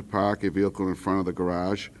room to park a vehicle in front of the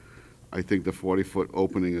garage. I think the 40-foot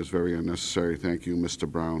opening is very unnecessary. Thank you,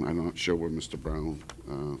 Mr. Brown. I'm not sure where Mr. Brown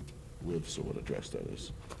lives, so what address that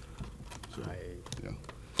is. So, I yeah.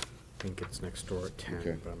 think it's next door at 10,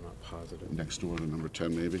 Okay. but I'm not positive. Next door to number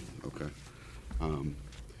 10, maybe? Okay.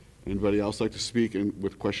 Anybody else like to speak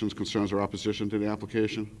with questions, concerns, or opposition to the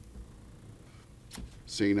application?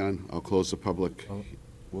 Seeing none, I'll close the public.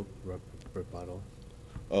 Rebuttal.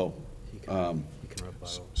 Oh, He can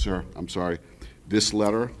rebuttal. sir, I'm sorry. This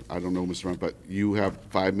letter, I don't know, Mr. Brown, but you have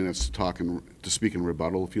 5 minutes to speak in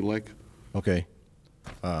rebuttal, if you like. Okay.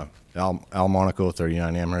 Al Monaco,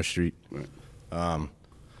 39 Amherst Street. Right.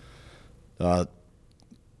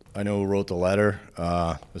 I know who wrote the letter.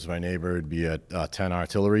 This is my neighbor. It'd be at 10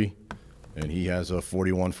 Artillery, and he has a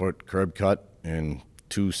 41-foot curb cut, and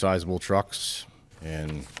 2 sizable trucks,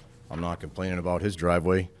 and I'm not complaining about his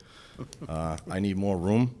driveway. I need more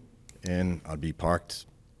room, and I'd be parked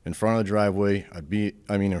in front of the driveway.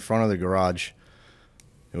 In front of the garage.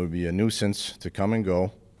 It would be a nuisance to come and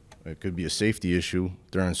go. It could be a safety issue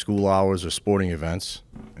during school hours or sporting events.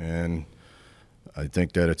 And I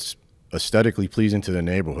think that it's aesthetically pleasing to the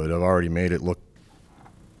neighborhood. I've already made it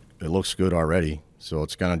looks good already. So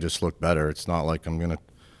it's gonna just look better. It's not like I'm gonna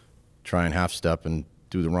try and half step and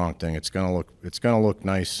do the wrong thing. It's gonna look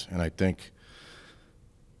nice, and I think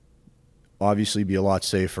obviously be a lot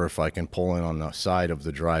safer if I can pull in on the side of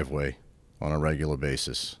the driveway on a regular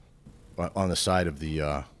basis. On the side of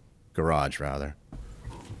the garage, rather.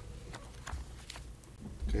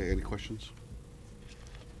 Okay, any questions?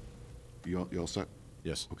 You all set?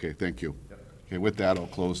 Yes. Okay, thank you. Okay, with that, I'll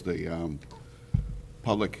close the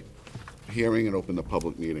public hearing and open the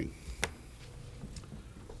public meeting.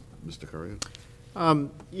 Mr. Correa?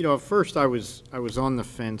 You know, at first I was on the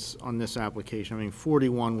fence on this application. I mean,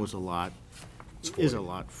 41 was a lot. Is a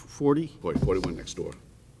lot. 40? 41 next door.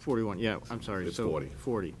 41, yeah, I'm sorry. It's so 40.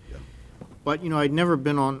 40. Yeah. But, you know, I'd never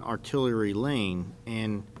been on Artillery Lane,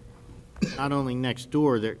 and not only next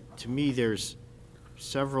door, to me, there's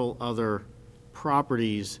several other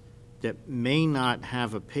properties that may not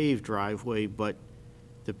have a paved driveway, but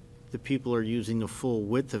the people are using the full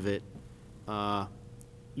width of it,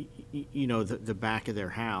 you know, the back of their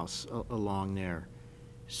house along there.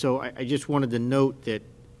 So I just wanted to note that,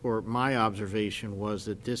 or my observation was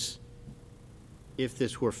that if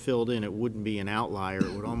this were filled in, it wouldn't be an outlier.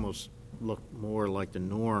 It would almost look more like the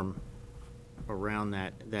norm around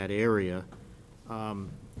that area.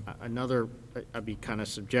 Another, I'd be kind of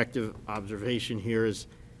subjective observation here is,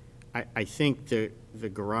 I think the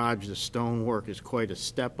garage, the stonework is quite a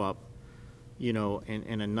step up, you know,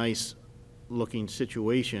 and a nice looking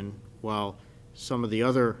situation, while some of the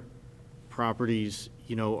other properties,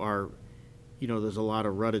 you know, are, you know, there's a lot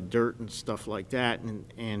of rutted dirt and stuff like that,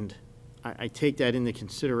 and I take that into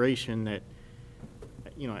consideration that,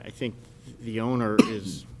 you know, I think the owner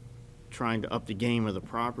is trying to up the game of the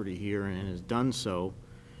property here and has done so.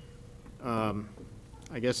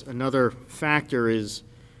 I guess another factor is,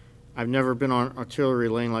 I've never been on Artillery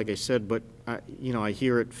Lane, like I said, but, you know, I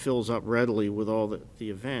hear it fills up readily with all the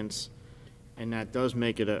events, and that does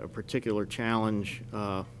make it a particular challenge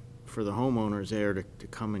for the homeowners there to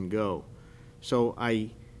come and go. So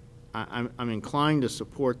I'm inclined to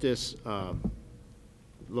support this,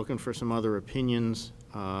 looking for some other opinions.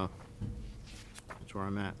 That's where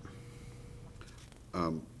I'm at.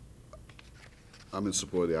 I'm in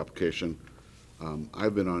support of the application.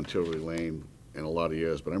 I've been on Artillery Lane in a lot of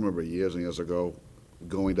years, but I remember years and years ago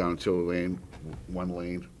going down Artillery Lane, one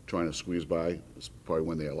lane, trying to squeeze by. It's probably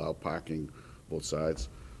when they allow parking both sides.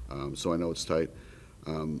 So I know it's tight.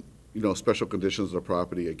 You know, special conditions of the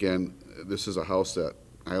property. Again, this is a house that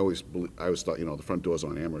I always thought, you know, the front door's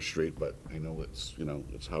on Amherst Street, but I know it's, you know,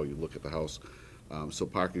 it's how you look at the house. So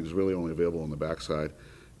parking is really only available on the backside.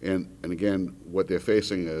 And again, what they're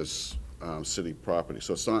facing is city property.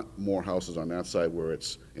 So it's not more houses on that side where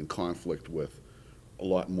it's in conflict with a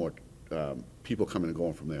lot more people coming and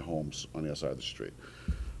going from their homes on the other side of the street.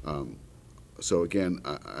 So again,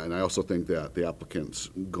 and I also think that the applicant's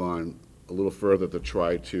gone a little further to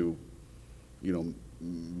try to, you know,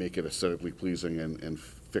 make it aesthetically pleasing and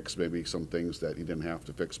fix maybe some things that he didn't have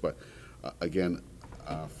to fix. But again,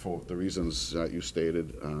 for the reasons you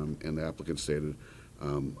stated and the applicant stated,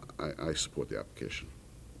 I support the application.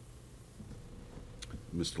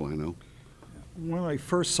 Mr. Lino? When I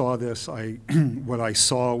first saw this, what I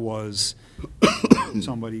saw was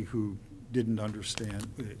somebody who didn't understand,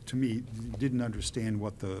 to me, didn't understand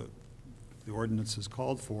what the ordinance is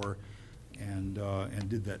called for, and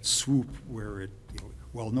did that swoop where it, you know,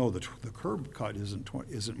 well, no, the curb cut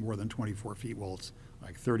isn't more than 24 feet. Well, it's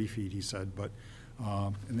like 30 feet, he said, but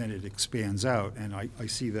and then it expands out, and I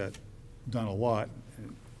see that done a lot,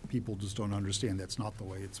 and people just don't understand that's not the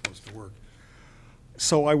way it's supposed to work.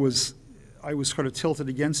 So I was kind of tilted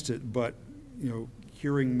against it, but, you know,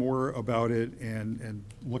 hearing more about it and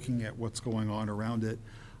looking at what's going on around it,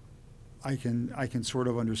 I can sort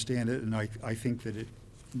of understand it, and I think that it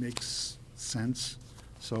makes sense.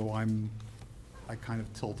 So I kind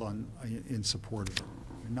of tilt in support of it.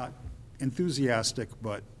 I'm not enthusiastic,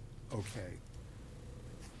 but okay.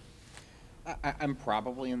 I'm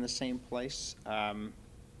probably in the same place.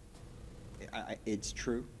 It's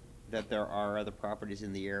true that there are other properties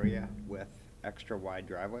in the area with extra wide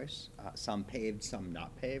driveways, some paved, some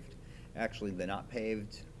not paved. Actually, the not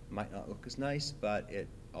paved might not look as nice, but it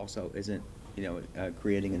also isn't, you know,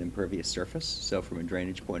 creating an impervious surface. So from a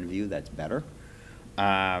drainage point of view, that's better.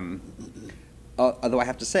 Although I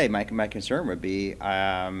have to say, my concern would be,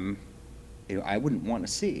 I wouldn't want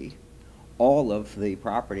to see all of the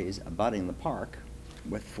properties abutting the park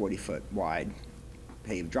with 40-foot wide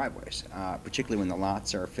paved driveways, particularly when the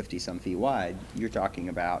lots are 50-some feet wide. You're talking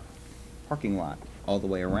about parking lot all the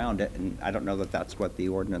way around it, and I don't know that that's what the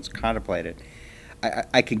ordinance contemplated.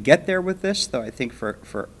 I could get there with this, though, I think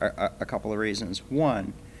for a couple of reasons.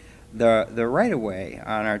 One, the right-of-way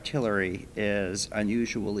on Artillery is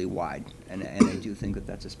unusually wide, and I do think that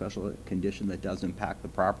that's a special condition that does impact the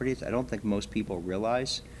properties. I don't think most people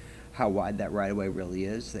realize how wide that right-of-way really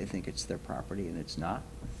is. They think it's their property, and it's not.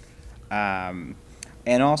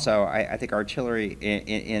 And also, I think Artillery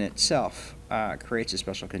in itself creates a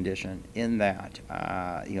special condition in that,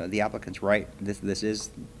 the applicant's right. This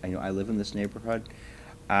is, I live in this neighborhood.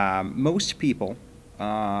 Most people,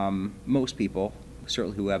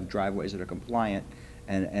 certainly who have driveways that are compliant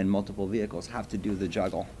and multiple vehicles, have to do the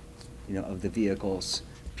juggle, of the vehicles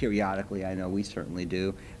periodically. I know we certainly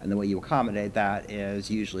do. And the way you accommodate that is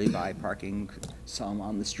usually by parking some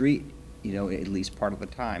on the street, at least part of the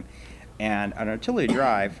time. And on Artillery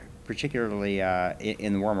Drive, particularly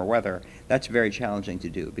in the warmer weather, that's very challenging to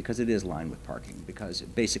do because it is lined with parking. Because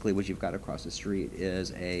basically what you've got across the street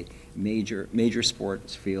is a major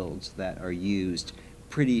sports fields that are used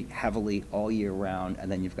pretty heavily all year round,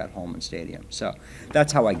 and then you've got home and stadium. So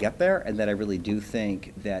that's how I get there, and that I really do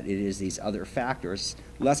think that it is these other factors,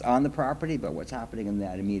 less on the property, but what's happening in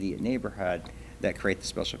that immediate neighborhood that create the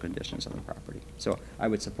special conditions on the property. So I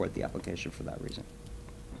would support the application for that reason.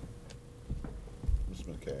 Ms.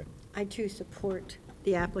 McKay. I too support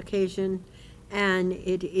the application, and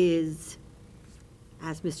it is,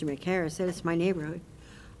 as Mr. McCara said, it's my neighborhood.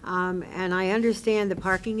 And I understand the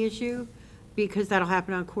parking issue, because that'll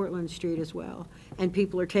happen on Cortlandt Street as well. And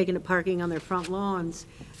people are taking up parking on their front lawns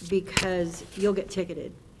because you'll get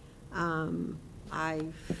ticketed.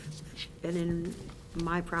 I've been in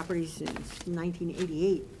my property since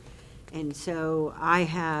 1988. And so I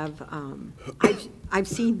have, I've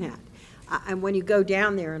seen that. And when you go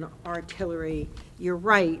down there in Artillery, you're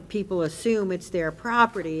right, people assume it's their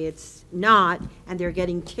property. It's not, and they're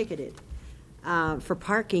getting ticketed for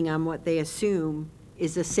parking on what they assume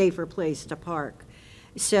is a safer place to park.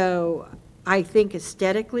 So I think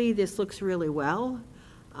aesthetically, this looks really well.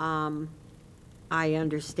 I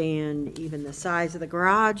understand even the size of the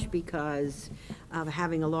garage because of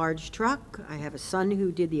having a large truck. I have a son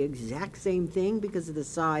who did the exact same thing because of the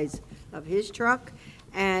size of his truck,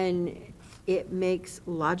 and it makes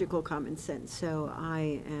logical common sense. So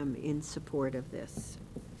I am in support of this.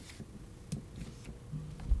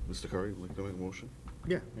 Mr. Curry, would you like to make a motion?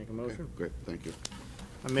 Yeah, make a motion. Okay, great, thank you.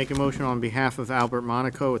 I make a motion on behalf of Albert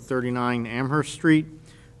Monaco at 39 Amherst Street.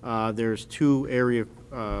 There's two area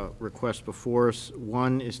requests before us.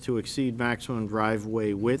 One is to exceed maximum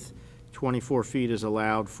driveway width. 24 feet is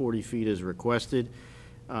allowed, 40 feet is requested.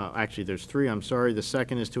 Actually, there's three, I'm sorry. The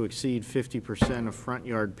second is to exceed 50% of front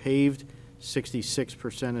yard paved.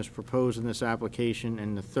 66% is proposed in this application.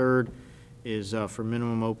 And the third is for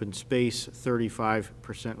minimum open space,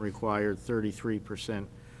 35% required, 33%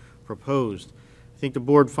 proposed. I think the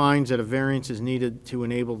board finds that a variance is needed to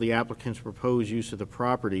enable the applicant's proposed use of the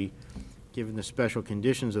property, given the special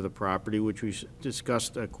conditions of the property, which we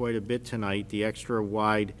discussed quite a bit tonight, the extra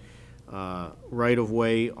wide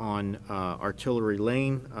right-of-way on Artillery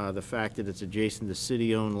Lane, the fact that it's adjacent to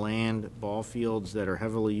city-owned land, ball fields that are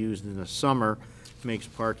heavily used in the summer makes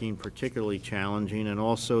parking particularly challenging, and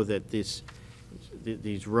also that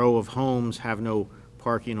these row of homes have no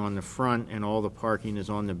parking on the front and all the parking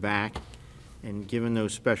is on the back. And given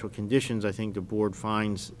those special conditions, I think the board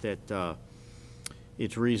finds that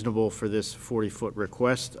it's reasonable for this 40-foot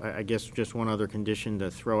request. I guess just one other condition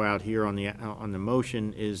to throw out here on the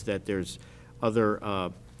motion is that there's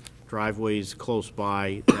other driveways close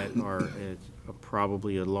by that are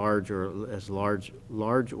probably large or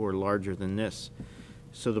larger than this.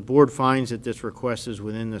 So the board finds that this request is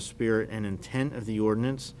within the spirit and intent of the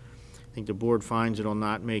ordinance. I think the board finds it will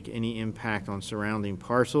not make any impact on surrounding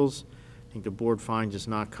parcels. I think the board finds it's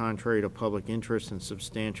not contrary to public interest and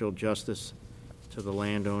substantial justice to the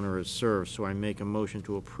landowner as served. So I make a motion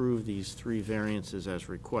to approve these three variances as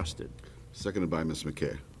requested. Seconded by Ms.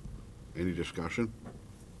 McKay. Any discussion?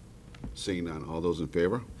 Seeing none, all those in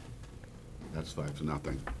favor? That's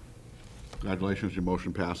 5-0. Congratulations, your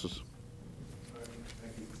motion passes.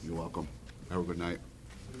 You're welcome. Have a good night.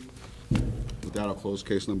 With that, I'll close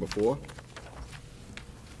case number 4.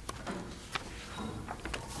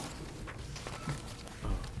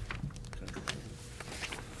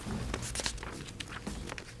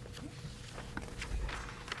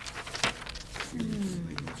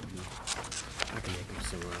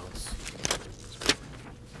 somewhere else.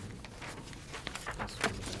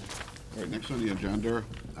 All right, next on the agenda,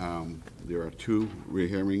 there are two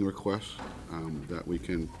rehearing requests that we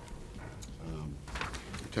can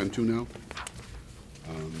attend to now.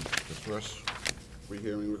 The first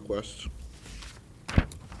rehearing request,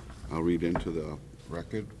 I'll read into the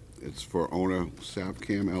record. It's for owner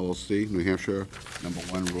Savcam LLC, New Hampshire,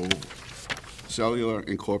 #1 Rule, Cellular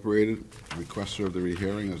Incorporated. Requester of the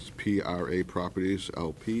rehearing is PRA Properties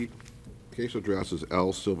LP. Case address is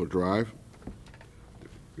L Silver Drive.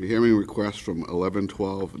 Rehearing request from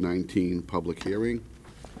 11/12/19, public hearing.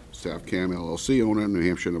 Savcam LLC, owner, New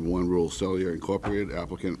Hampshire, #1 Rule, Cellular Incorporated,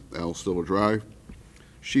 applicant L Silver Drive.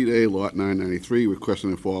 Sheet A, Lot 993,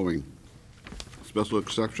 requesting the following. Special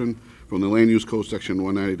exception from the Land Use Code, Section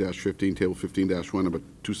 190-15, Table 15-1, number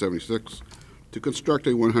 276, to construct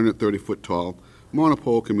a 130-foot tall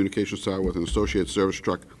monopole communication tower with an associated service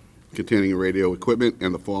truck containing radio equipment,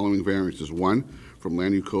 and the following variances. 1, from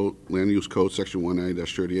Land Use Code, Section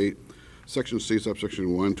 190-38, Section C,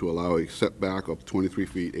 subsection 1, to allow a setback of 23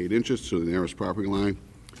 feet 8 inches to the nearest property line,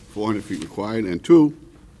 400 feet required. And 2,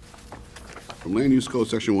 from Land Use Code,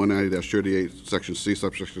 Section 190-38, Section C,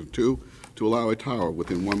 subsection 2, to allow a tower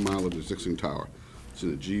within 1 mile of the existing tower. It's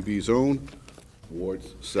in the GOV zone, Ward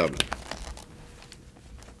 7.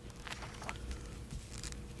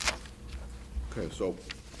 Okay, so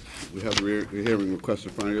we have the hearing request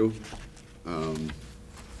in front of you.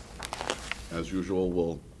 As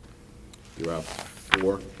usual, there are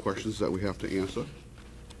 4 questions that we have to answer.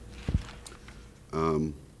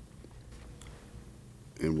 And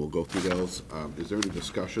we'll go through those. Is there any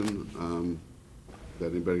discussion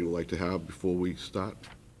that anybody would like to have before we start?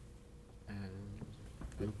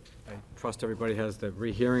 And I trust everybody has the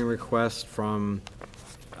rehearing request from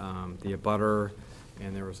the abutter,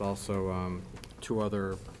 and there was also 2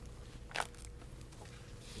 other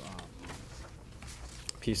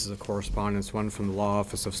pieces of correspondence, one from the law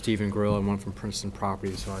office of Stephen Grill and one from Princeton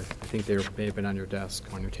Properties, so I think they may have been on your desk,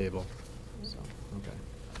 on your table. So, okay.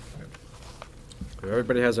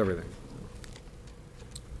 Everybody has everything.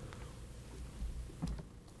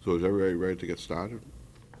 So is everybody ready to get started?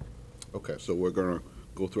 Okay, so we're going to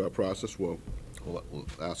go through our process. We'll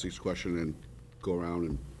ask each question and go around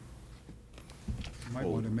and... You might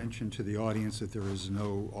want to mention to the audience that there is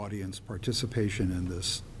no audience participation in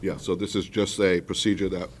this. Yeah, so this is just a procedure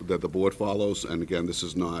that the board follows, and again, this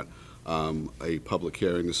is not a public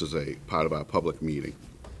hearing. This is a part of our public meeting.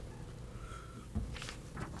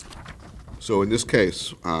 So in this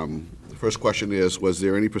case, the first question is, was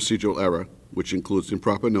there any procedural error, which includes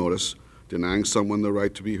improper notice, denying someone the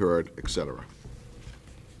right to be heard, etc.?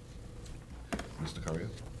 Mr. Currier?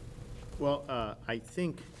 Well, I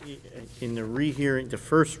think in the rehearing, the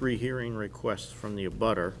first rehearing request from the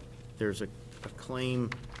abutter, there's a claim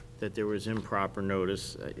that there was improper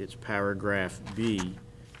notice. It's paragraph B.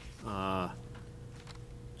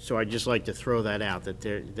 So I'd just like to throw that out, that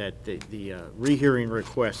the rehearing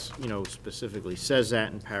request, specifically says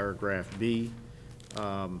that in paragraph B.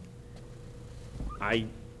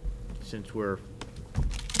 Since we're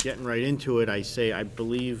getting right into it, I say I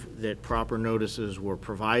believe that proper notices were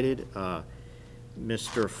provided.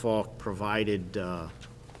 Mr. Falk provided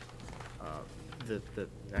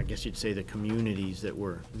I guess you'd say the communities that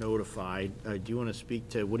were notified. Do you want to speak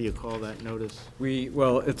to, what do you call that notice?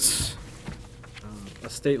 Well, it's a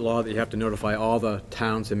state law that you have to notify all the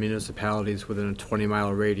towns and municipalities within a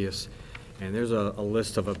 20-mile radius. And there's a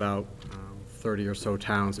list of about 30 or so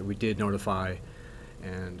towns that we did notify.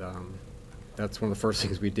 And that's one of the first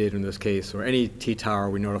things we did in this case. Or any T-tower,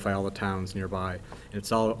 we notify all the towns nearby. And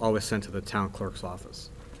it's always sent to the town clerk's office.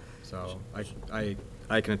 So I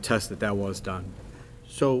can attest that that was done.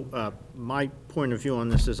 So my point of view on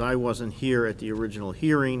this is I wasn't here at the original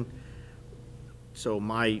hearing, so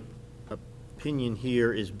my opinion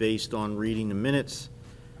here is based on reading the minutes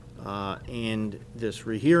and this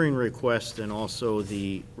rehearing request, and also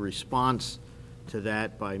the response to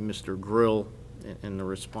that by Mr. Grill, and the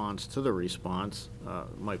response to the response,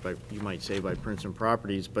 you might say by Princeton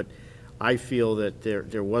Properties, but I feel that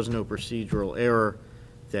there was no procedural error,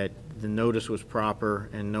 that the notice was proper,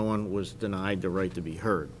 and no one was denied the right to be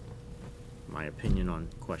heard. My opinion on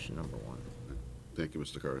question number 1. Thank you,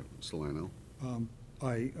 Mr. Carter. Mr. Lionel?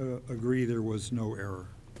 I agree there was no error.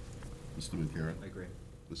 Mr. McCarron? I agree.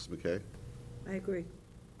 Mrs. McKay? I agree.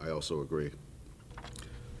 I also agree.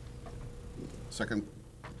 Second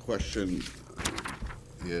question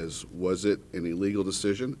is, was it an illegal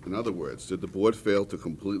decision? In other words, did the board fail to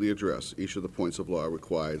completely address each of the points of law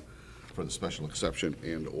required for the special exception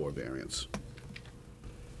and/or variance?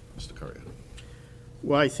 Mr. Currier.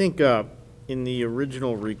 Well, I think in the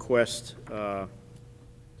original request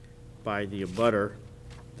by the abutter,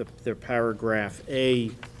 the paragraph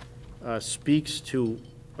A speaks to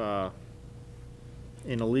an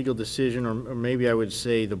illegal decision, or maybe I would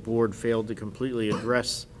say the board failed to completely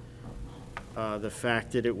address the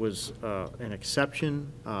fact that it was an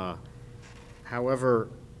exception. However,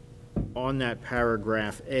 on that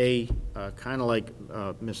paragraph A, kind of like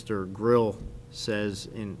Mr. Grill says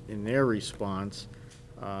in their response,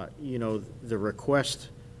 you know, the request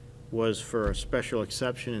was for a special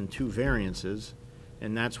exception and 2 variances,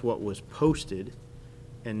 and that's what was posted,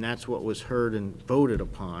 and that's what was heard and voted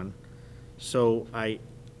upon. So I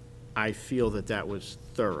feel that that was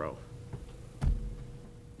thorough.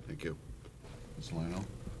 Thank you. Ms. Lionel?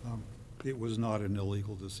 It was not an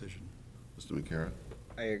illegal decision. Mr. McCarron?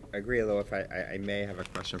 I agree, although if I may have a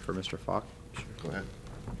question for Mr. Falk. Sure, go ahead.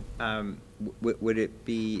 Would it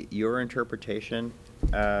be your interpretation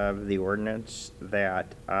of the ordinance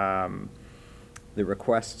that the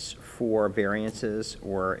requests for variances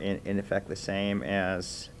were in effect the same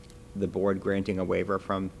as the board granting a waiver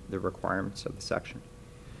from the requirements of the section?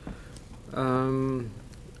 The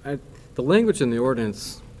language in the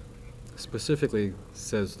ordinance specifically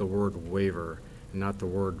says the word waiver, not the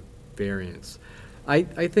word variance. I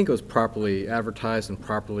think it was properly advertised and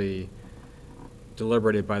properly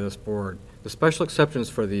deliberated by this board. The special exceptions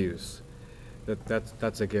for the use,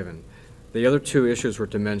 that's a given. The other 2 issues were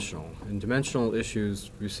dimensional, and dimensional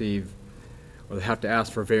issues receive, or they have to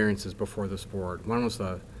ask for variances before this board. One was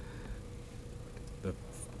the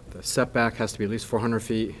setback has to be at least 400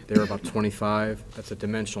 feet. They were about 25. That's a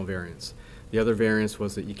dimensional variance. The other variance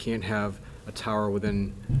was that you can't have a tower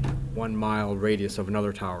within 1 mile radius of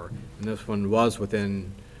another tower. And this one was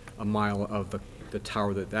within a mile of the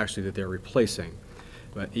tower that they're replacing.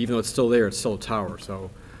 But even though it's still there, it's still a tower.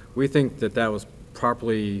 So we think that that was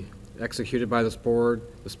properly executed by this board,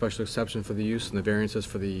 the special exception for the use and the variances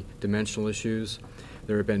for the dimensional issues.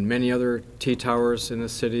 There have been many other T-towers in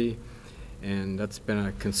this city, and that's been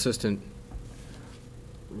a consistent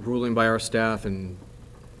ruling by our staff and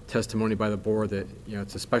testimony by the board that, you know,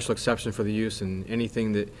 it's a special exception for the use, and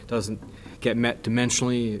anything that doesn't get met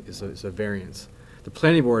dimensionally is a variance. The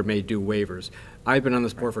planning board may do waivers. I've been on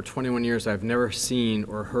this board for 21 years. I've never seen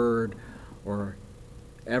or heard or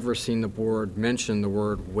ever seen the board mention the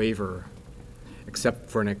word waiver except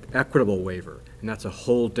for an equitable waiver, and that's a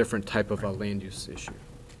whole different type of a land use issue.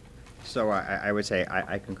 So I would say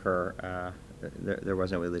I concur. There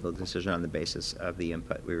was no illegal decision on the basis of the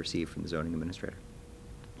input we received from the zoning administrator.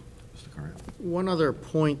 Mr. Curran? One other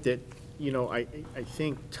point that, you know, I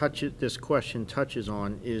think this question touches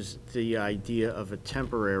on is the idea of a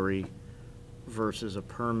temporary versus a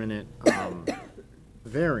permanent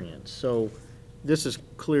variance. So this is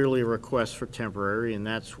clearly a request for temporary, and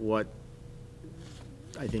that's what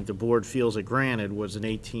I think the board feels it granted was an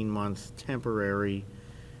 18-month temporary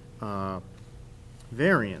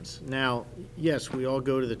variance. Now, yes, we all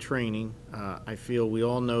go to the training. I feel we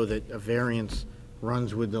all know that a variance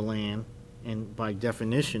runs with the land and by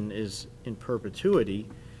definition is in perpetuity.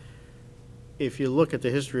 If you look at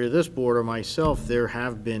the history of this board or myself, there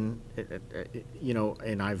have been, you know,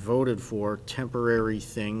 and I voted for temporary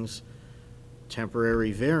things,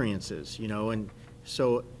 temporary variances, you know, and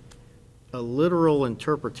so a literal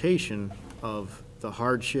interpretation of the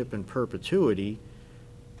hardship and perpetuity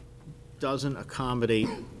doesn't accommodate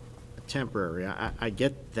a temporary. I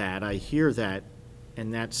get that, I hear that,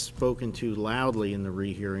 and that's spoken to loudly in the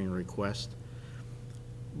rehearing request.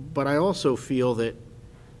 But I also feel that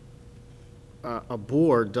a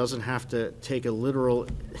board doesn't have to take a literal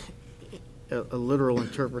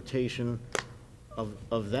interpretation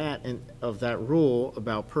of that rule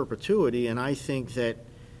about perpetuity. And I think that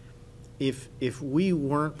if we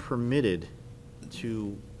weren't permitted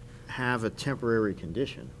to have a temporary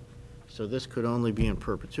condition, so this could only be in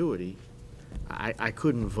perpetuity, I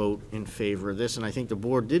couldn't vote in favor of this, and I think the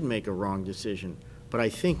board did make a wrong decision. But I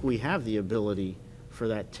think we have the ability for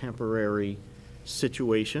that temporary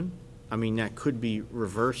situation. I mean, that could be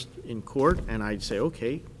reversed in court, and I'd say,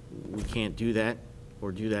 okay, we can't do that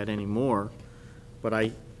or do that anymore. But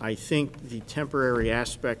I think the temporary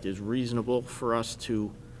aspect is reasonable for us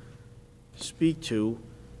to speak to,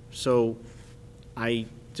 so I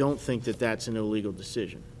don't think that that's an illegal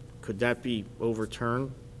decision. Could that be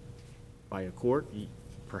overturned by a court?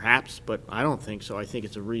 Perhaps, but I don't think so. I think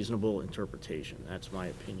it's a reasonable interpretation. That's my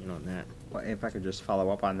opinion on that. Well, if I could just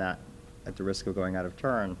follow up on that, at the risk of going out of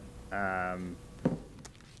turn,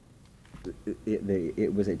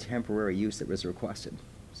 it was a temporary use that was requested.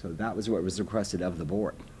 So that was what was requested of the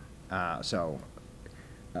board. So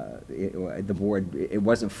the board, it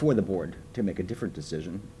wasn't for the board to make a different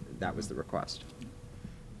decision. That was the request.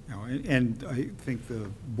 You know, and I think the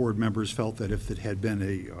board members felt that if it had been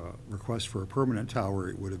a request for a permanent tower,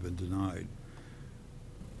 it would have been denied.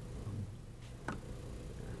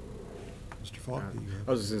 Mr. Falk? do you have-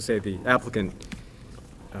 I was just going to say, the applicant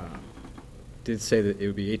did say that it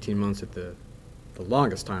would be 18 months at the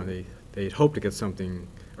longest time. They'd hoped to get something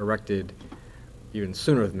erected even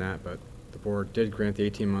sooner than that, but the board did grant the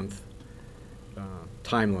 18-month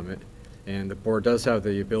time limit, and the board does have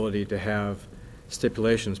the ability to have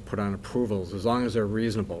stipulations put on approvals as long as they're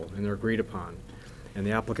reasonable and they're agreed upon. And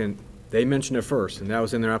the applicant, they mentioned it first, and that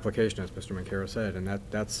was in their application, as Mr. Mancara said, and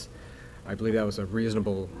that's, I believe that was a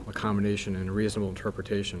reasonable accommodation and a reasonable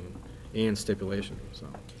interpretation and stipulation, so.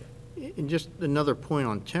 And just another point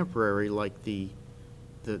on temporary, like the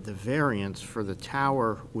variance for the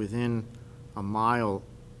tower within a mile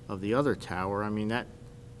of the other tower, I mean,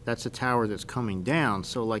 that's a tower that's coming down.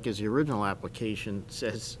 So like as the original application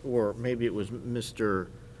says, or maybe it was Mr.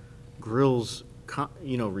 Grill's,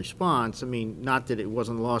 response, I mean, not that it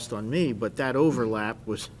wasn't lost on me, but that overlap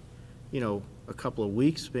was, a couple of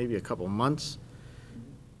weeks, maybe a couple of months.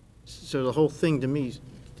 So the whole thing to me,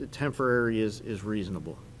 the temporary is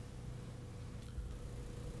reasonable.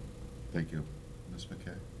 Thank you. Ms.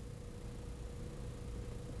 McKay?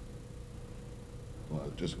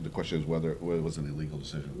 Well, just the question is whether it was an illegal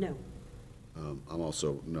decision. No. I'm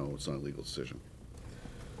also, no, it's not a legal decision.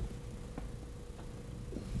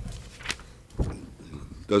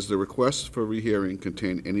 Does the request for rehearing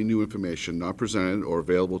contain any new information not presented or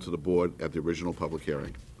available to the board at the original public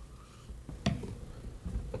hearing?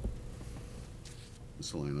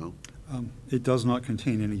 Ms. Lino? It does not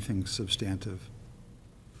contain anything substantive.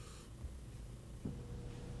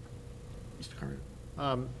 Mr. Carter?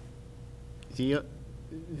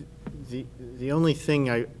 The only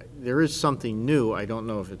thing there is something new, I don't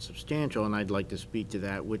know if it's substantial, and I'd like to speak to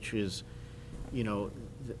that, which is,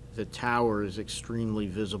 the tower is extremely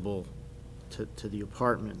visible to the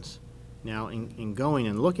apartments. Now, in going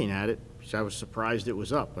and looking at it, I was surprised it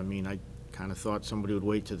was up. I mean, I kind of thought somebody would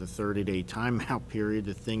wait to the 30-day timeout period.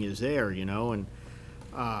 The thing is there, and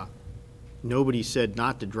nobody said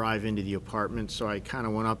not to drive into the apartment, so I kind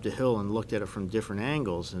of went up the hill and looked at it from different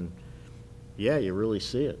angles, and yeah, you really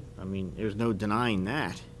see it. I mean, there's no denying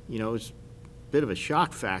that. It's a bit of a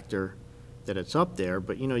shock factor that it's up there,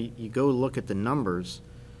 but, you go look at the numbers,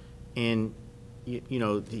 and,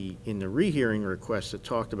 in the rehearing request, it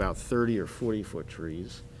talked about 30 or 40-foot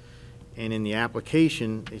trees, and in the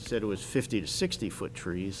application, they said it was 50 to 60-foot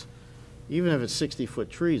trees. Even if it's 60-foot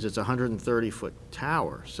trees, it's a 130-foot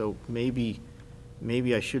tower, so maybe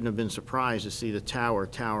I shouldn't have been surprised to see the tower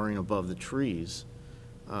towering above the trees.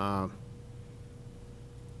 The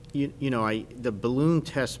balloon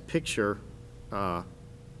test picture,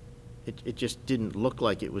 it just didn't look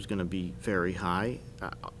like it was going to be very high.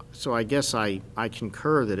 So I guess I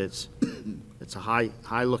concur that it's a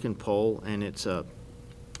high-looking pole, and to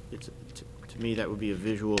me, that would be a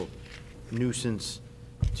visual nuisance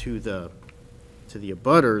to the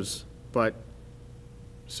abutters, but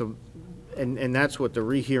and that's what the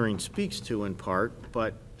rehearing speaks to in part,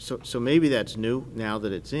 but so maybe that's new now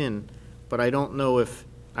that it's in, but I don't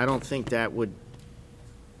think that would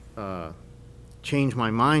change my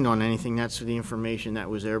mind on anything. That's the information that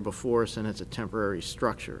was there before us, and it's a temporary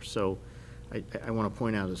structure. So I want to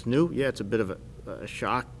point out it's new. Yeah, it's a bit of a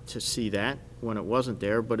shock to see that when it wasn't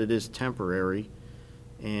there, but it is temporary,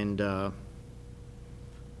 and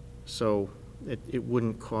so it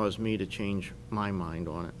wouldn't cause me to change my mind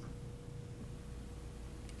on it.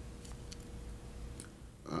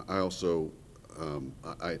 I also,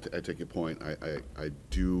 I take your point. I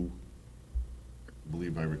do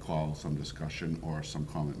believe I recall some discussion or some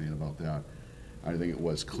comment made about that. I think it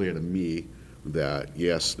was clear to me that,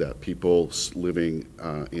 yes, that people living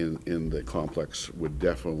in the complex would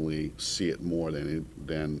definitely see it more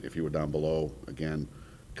than if you were down below, again,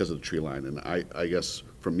 because of the tree line. And I guess,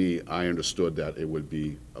 for me, I understood that it would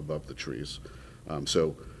be above the trees.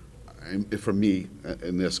 So for me,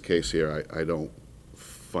 in this case here, I don't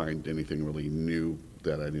find anything really new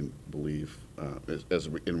that I didn't believe as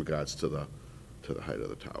in regards to the height of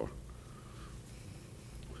the tower.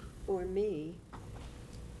 For me,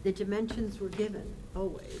 the dimensions were given,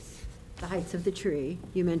 always. The heights of the tree,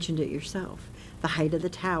 you mentioned it yourself. The height of the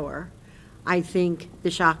tower. I think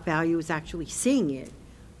the shock value is actually seeing it,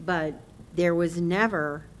 but there was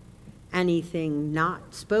never anything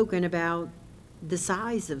not spoken about the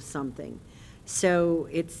size of something. So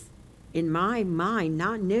it's, in my mind,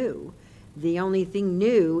 not new. The only thing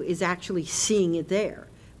new is actually seeing it there,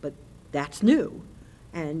 but that's new.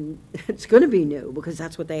 And it's going to be new because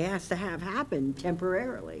that's what they asked to have happen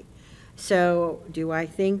temporarily. So do I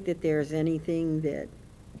think that there's anything that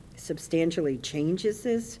substantially changes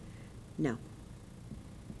this? No.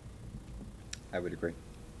 I would agree.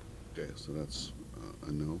 Okay, so that's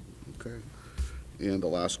a no, okay. And the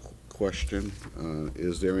last question,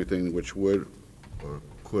 is there anything which would or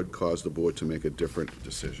could cause the board to make a different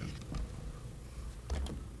decision?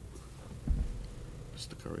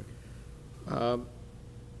 Mr. Curry?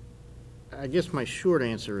 I guess my short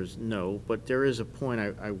answer is no, but there is a point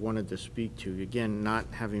I wanted to speak to. Again, not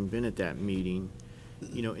having been at that meeting,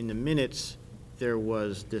 you know, in the minutes, there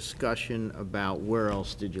was discussion about where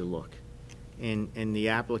else did you look? And the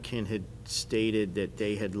applicant had stated that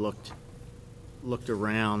they had looked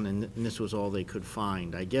around and this was all they could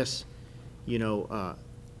find. I guess, you know,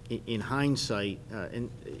 in hindsight, and,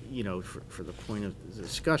 you know, for the point of the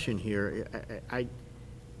discussion here,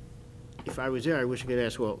 if I was there, I wish I could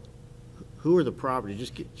ask, well, who are the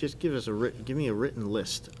properties? Just give us give me a written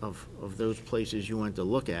list of those places you went to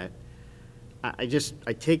look at. I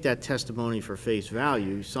take that testimony for face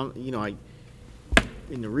value. You know,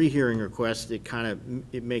 in the rehearing request,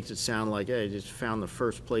 it makes it sound like, hey, I just found the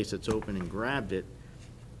first place that's open and grabbed it.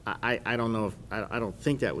 I don't know if, I don't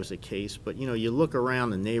think that was the case, but you know, you look around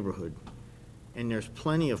the neighborhood and there's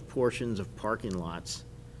plenty of portions of parking lots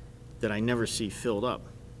that I never see filled up,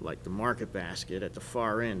 like the Market Basket at the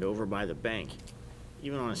far end over by the bank.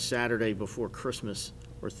 Even on a Saturday before Christmas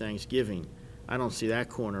or Thanksgiving, I don't see that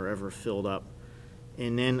corner ever filled up.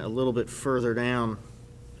 And then a little bit further down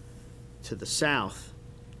to the south,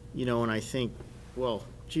 you know, and I think, well,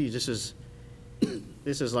 geez, this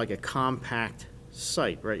is like a compact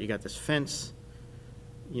site, right? You got this fence,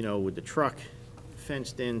 you know, with the truck,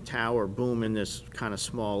 fenced in tower, boom, in this kind of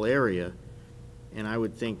small area. And I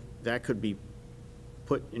would think that could be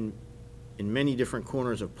put in many different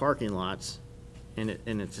corners of parking lots, and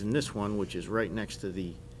it's in this one, which is right next to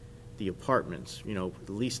the apartments. You know,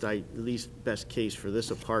 the least best case for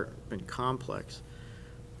this apartment complex.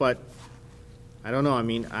 But I don't know. I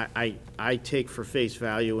mean, I take for face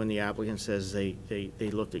value when the applicant says they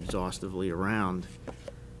looked exhaustively around,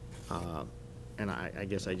 and I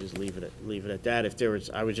guess I just leave it at that. If there was,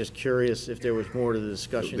 I was just curious if there was more to the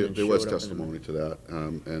discussion. There was testimony to that,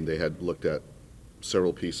 and they had looked at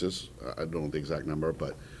several pieces. I don't know the exact number,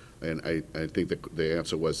 but, and I think that the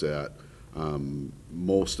answer was that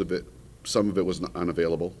most of it, some of it was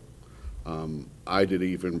unavailable. I did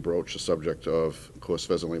even broach the subject of course,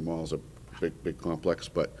 Pheasant Lane Mall is a big complex,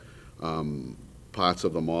 but parts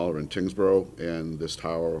of the mall are in Tingsboro, and this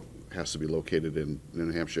tower has to be located in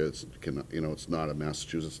New Hampshire. It's not a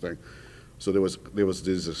Massachusetts thing. So there was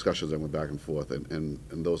these discussions that went back and forth, and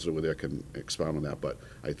those that were there can expound on that. But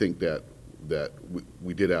I think that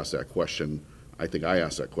we did ask that question. I think I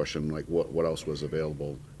asked that question, like what else was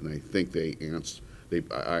available, and I think they answered.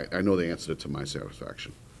 I know they answered it to my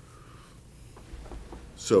satisfaction.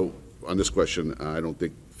 So on this question, I don't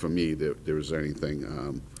think for me there is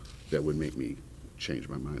anything that would make me change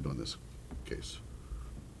my mind on this case.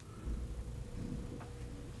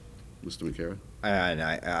 Mr. McCarron?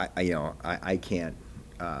 I can't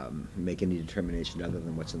make any determination other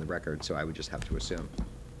than what's in the record, so I would just have to assume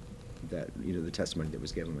that, you know, the testimony that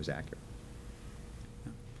was given was accurate.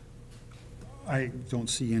 I don't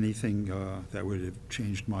see anything that would have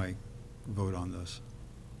changed my vote on this.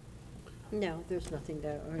 No, there's nothing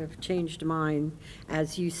that would have changed mine.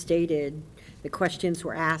 As you stated, the questions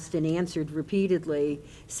were asked and answered repeatedly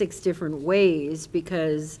 6 different ways,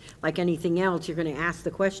 because like anything else, you're going to ask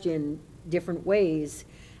the question different ways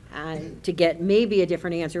to get maybe a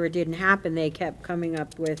different answer. It didn't happen. They kept coming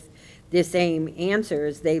up with the same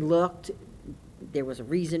answers. They looked, there was a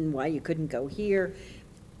reason why you couldn't go here.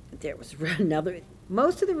 There was another,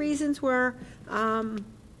 most of the reasons were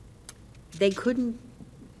they couldn't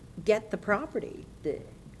get the property. The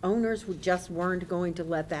owners just weren't going to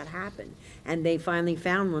let that happen. And they finally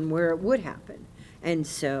found one where it would happen. And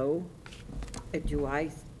so, do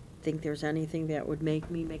I think there's anything that would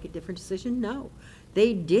make me make a different decision? No.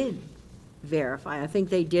 They did verify. I think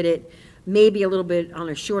they did it maybe a little bit on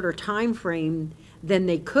a shorter time frame than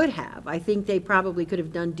they could have. I think they probably could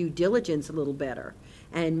have done due diligence a little better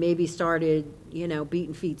and maybe started, you know,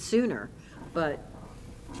 beating feet sooner. But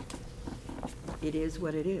it is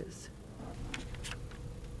what it is.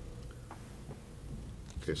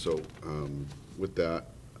 Okay, so with that,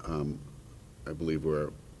 I believe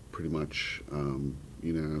we're pretty much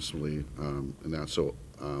unanimously in that. So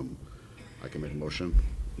I can make a motion.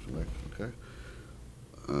 Okay.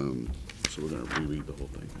 So we're going to reread the whole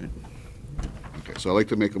thing. Right? Okay. So I'd like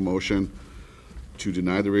to make a motion to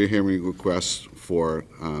deny the rehearing request for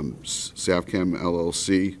Savchem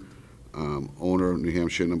LLC, owner, New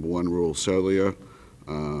Hampshire number 1 Rural Cellular,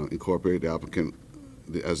 Incorporated, applicant,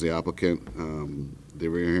 as the applicant. The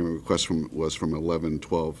rehearing request was from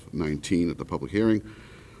 11/12/19 at the public hearing.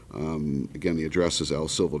 Again, the address is L.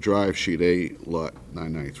 Silva Drive, Sheet A, Lot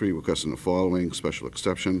 993, requesting the following special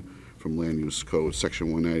exception from Land Use Code,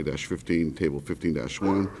 Section 190-15, Table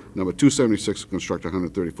 15-1, number 276, to construct a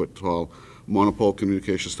 130-foot tall monopole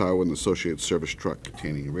communications tower and associated service truck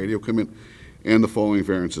containing a radio equipment. And the following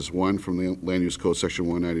variances: 1, from the Land Use Code, Section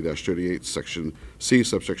 190-38, Section C,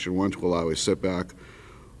 subsection 1, to allow a setback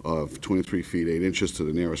of 23 feet 8 inches to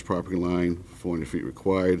the nearest property line, 400 feet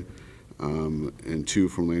required. And 2,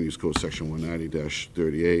 from Land Use Code, Section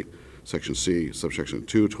 190-38, Section C, subsection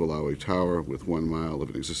 2, to allow a tower with 1 mile of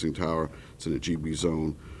an existing tower. It's in a GB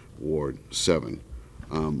zone, Ward 7.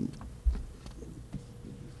 I don't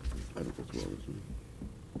go through all this.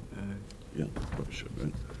 Yeah, probably should,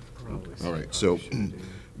 right? All right, so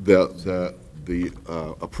the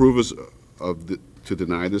approvers to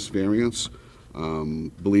deny this variance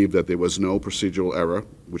believe that there was no procedural error,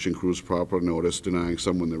 which includes proper notice denying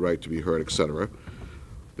someone the right to be heard, etc.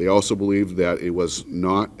 They also believe that it was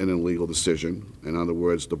not an illegal decision. In other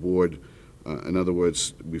words,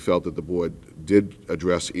 we felt that the board did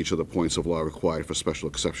address each of the points of law required for special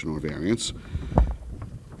exception or variance.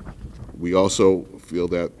 We also feel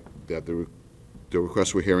that the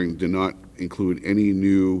request we're hearing did not include any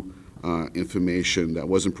new information that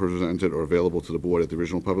wasn't presented or available to the board at the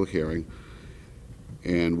original public hearing.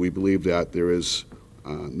 And we believe that there is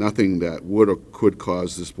nothing that would or could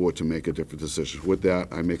cause this board to make a different decision. With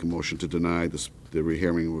that, I make a motion to deny the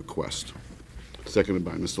rehearing request. Seconded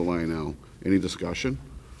by Mr. Lionel. Any discussion?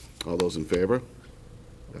 All those in favor?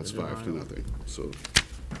 That's 5-0. So, all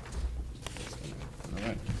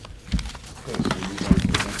right. Okay, so we move on to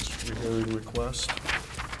the next rehearing request.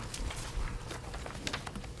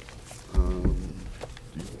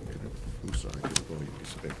 I'm sorry, I didn't go your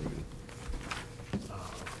piece of paper again.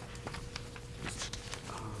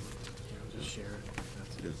 Just share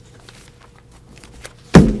it.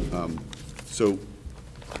 So,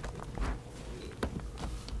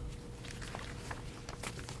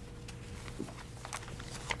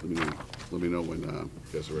 let me know when you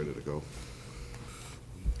guys are ready to go.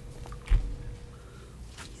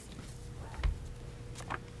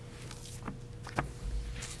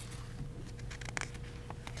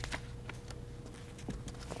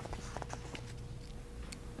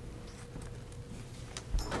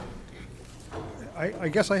 I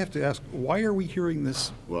guess I have to ask, why are we hearing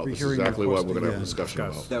this? Well, this is exactly what we're going to have a discussion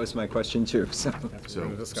about. That was my question too, so. So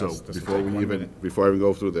before I even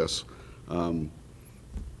go through this,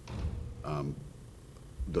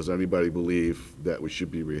 does anybody believe that we should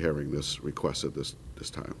be rehearing this request at this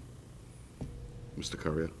time? Mr.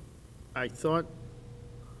 Currier? I thought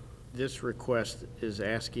this request is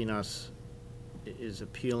asking us, is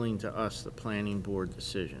appealing to us, the planning board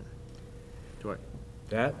decision.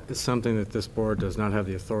 That is something that this board does not have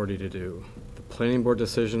the authority to do. The planning board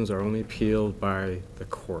decisions are only appealed by the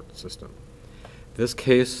court system. This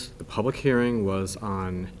case, the public hearing was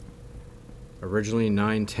on originally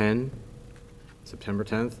 9/10, September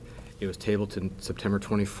 10th. It was tabled to September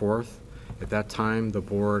 24th. At that time, the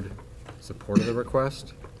board supported the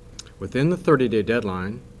request. Within the 30-day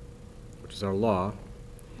deadline, which is our law,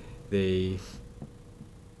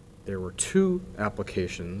 there were 2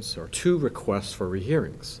 applications or 2 requests for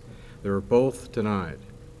rehearings. They were both denied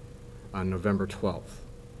on November 12th.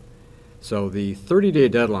 So the 30-day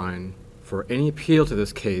deadline for any appeal to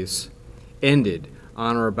this case ended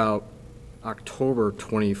on or about October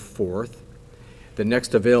 24th. The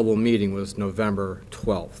next available meeting was November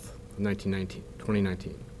 12th,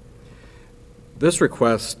 2019. This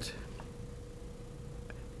request,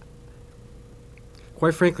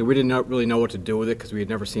 quite frankly, we did not really know what to do with it because we had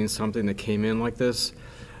never seen something that came in like this.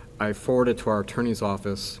 I forwarded to our attorney's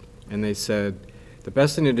office, and they said the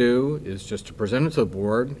best thing to do is just to present it to the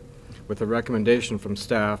board with a recommendation from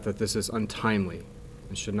staff that this is untimely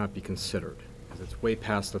and should not be considered, because it's way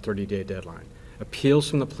past the 30-day deadline. Appeals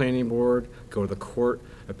from the planning board go to the court.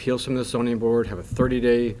 Appeals from the zoning board have a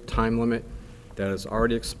 30-day time limit that has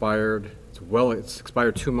already expired. It's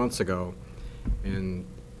expired 2 months ago, and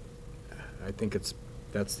I think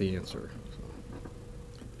that's the answer, so,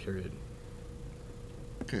 period.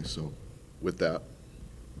 Okay, so with that,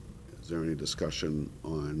 is there any discussion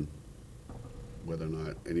on whether or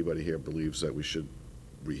not anybody here believes that we should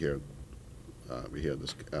rehear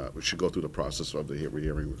this, we should go through the process of the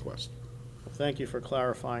rehearing request? Thank you for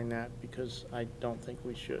clarifying that, because I don't think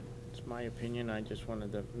we should. It's That's my opinion. I just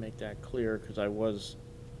wanted to make that clear because I was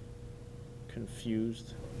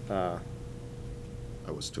confused I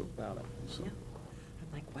was too. about it. So, Yeah.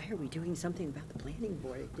 I'm like, why are we doing something about the planning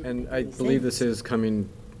board? It didn't And make I any believe this sense. is coming,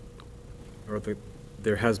 or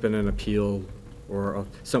there has been an appeal, or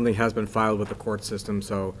something has been filed with the court system,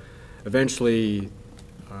 so eventually,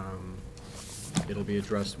 it'll be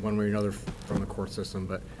addressed one way or another from the court system,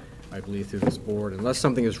 but I believe through this board, unless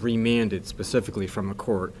something is remanded specifically from a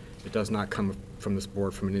court, it does not come from this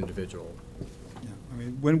board, from an individual. Yeah, I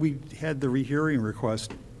mean, when we had the rehearing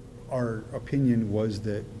request, our opinion was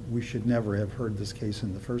that we should never have heard this case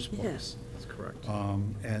in the first place. That's correct.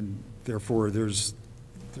 And therefore, I mean,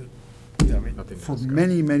 Nothing to for discuss.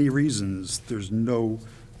 many, many reasons, there's no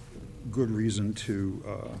good reason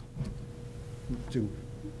to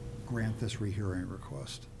grant this rehearing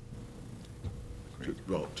request,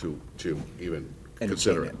 Well, to even Entertain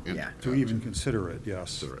consider it, it. yeah. to even consider it,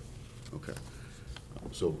 yes. Consider it, okay.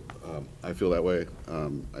 So I feel that way.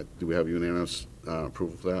 Do we have unanimous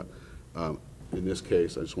approval for that? In this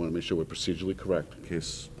case, I just want to make sure we're procedurally correct. In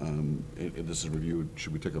case if this is reviewed,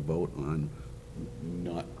 should we take a vote on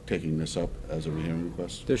not taking this up as a rehearing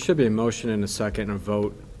request? There should be a motion and a second and a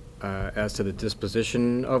vote as to the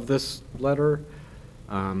disposition of this letter.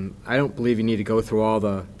 I don't believe you need to go through all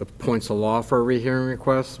the points of law for a rehearing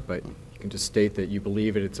request, but you can just state that you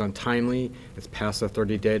believe it's untimely, it's past the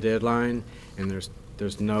 30-day deadline, and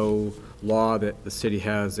there's no law that the city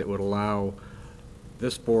has that would allow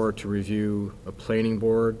this board to review a planning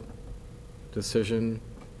board decision.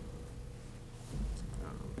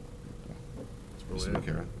 That's Mr. really it.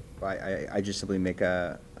 McCarron? I just simply make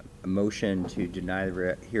a motion to deny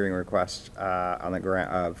the hearing request on the ground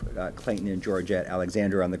of Clayton and Georgette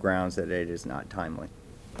Alexander on the grounds that it is not timely.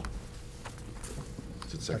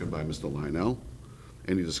 Is it seconded by Mr. Lionel?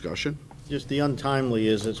 Any discussion? Just the untimely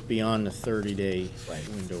is it's beyond the 30-day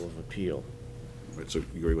window of appeal. Right, so you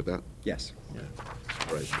agree with that? Yes. Yeah.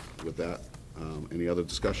 All right, with that, any other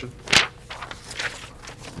discussion?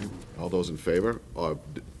 All those in favor of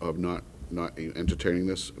not entertaining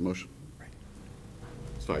this motion?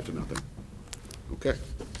 It's 5-0. Okay,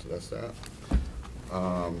 so that's that.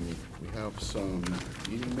 We have some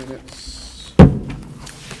meeting minutes. We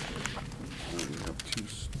have two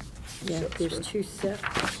Yeah, sets, there's right? two sets.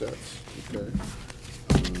 Two sets, okay.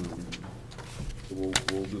 So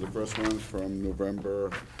we'll do the first one from November,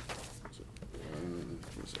 what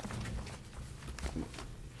is it?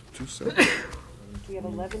 Two sets? We have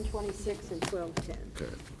 11/26 and 12/10.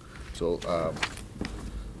 Okay, so,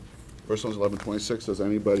 first one's 11/26. Does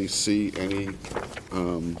anybody see any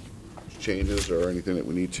changes or anything that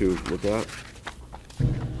we need to look at?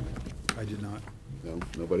 I did not. No,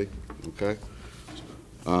 nobody? Okay.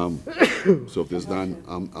 So if there's none,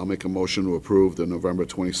 I'll make a motion to approve the November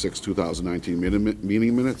 26, 2019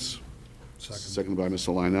 meeting minutes. Seconded by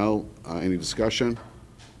Mr. Lionel. Any discussion?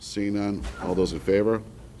 Seeing none, all those in favor?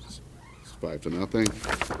 It's 5-0.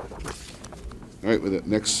 All right, with the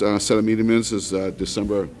next set of meeting minutes is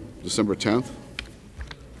December 10th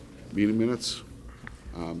meeting minutes.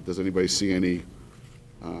 Does anybody see any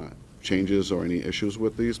changes or any issues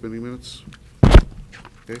with these meeting minutes?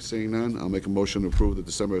 Okay, seeing none, I'll make a motion to approve the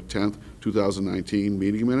December 10th, 2019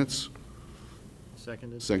 meeting minutes.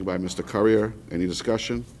 Seconded? Seconded by Mr. Courier. Any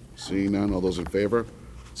discussion? Seeing none, all those in favor?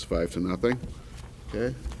 It's 5-0.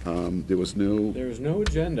 Okay, there was no, There is no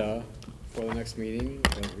agenda for the next meeting,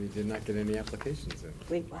 but we did not get any applications in.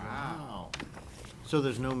 Wait, Wow. So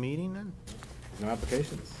there's no meeting then? No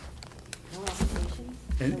applications. no applications?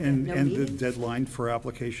 And No the meetings? deadline for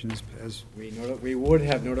applications has, We would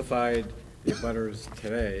have notified the butters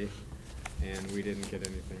today, and we didn't get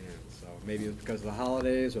anything in. So maybe it's because of the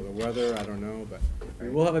holidays or the weather, I don't know, but we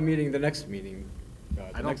will have a meeting, the next meeting.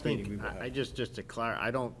 I don't think, I just to clarify,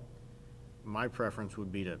 my preference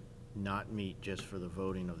would be to not meet just for the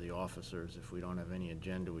voting of the officers. If we don't have any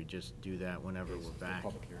agenda, we just do that whenever we're back.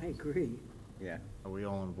 I agree. Yeah. Are we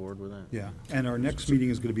all on board with that? yeah. And our next meeting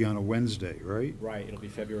is going to be on a Wednesday, right? Right, it'll be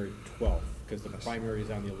February 12th, because the primary is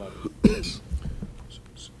on the 11th.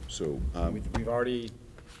 so, We've already,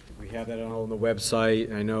 we have that all on the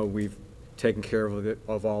website. I know we've taken care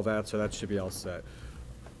of all that, so that should be all set.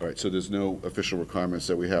 all right, so there's no official requirements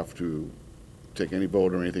that we have to take any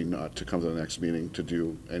vote or anything not to come to the next meeting to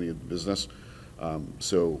do any business.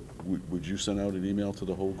 So would you send out an email to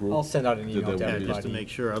the whole group? I'll send out an email to Yeah, everybody. just to make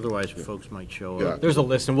sure, otherwise folks might show Yeah. up. There's a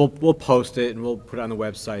list, and we'll post it, and we'll put it on the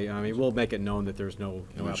website. I mean, we'll make it known that there's no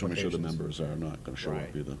And I just want to make sure the applications. members are not going to show up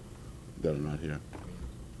Right. either, that are not here.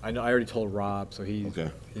 I know, I already told Rob, so he Okay.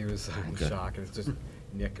 was in Okay. shock, and it's just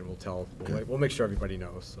Nick, and we'll Okay. we'll make sure everybody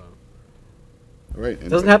knows, so. All right. It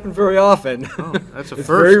doesn't happen very often. Oh, that's a It's first.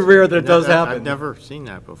 very rare that it does happen. I've never seen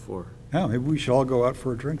that before. Yeah, maybe we should all go out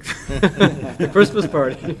for a drink. The Christmas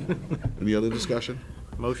party. Any other discussion?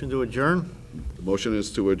 Motion to adjourn? The motion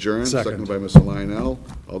is to adjourn, Second. seconded by Mr. Lionel.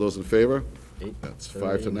 All those in favor? That's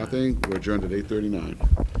 5-0. We're adjourned at 8:39.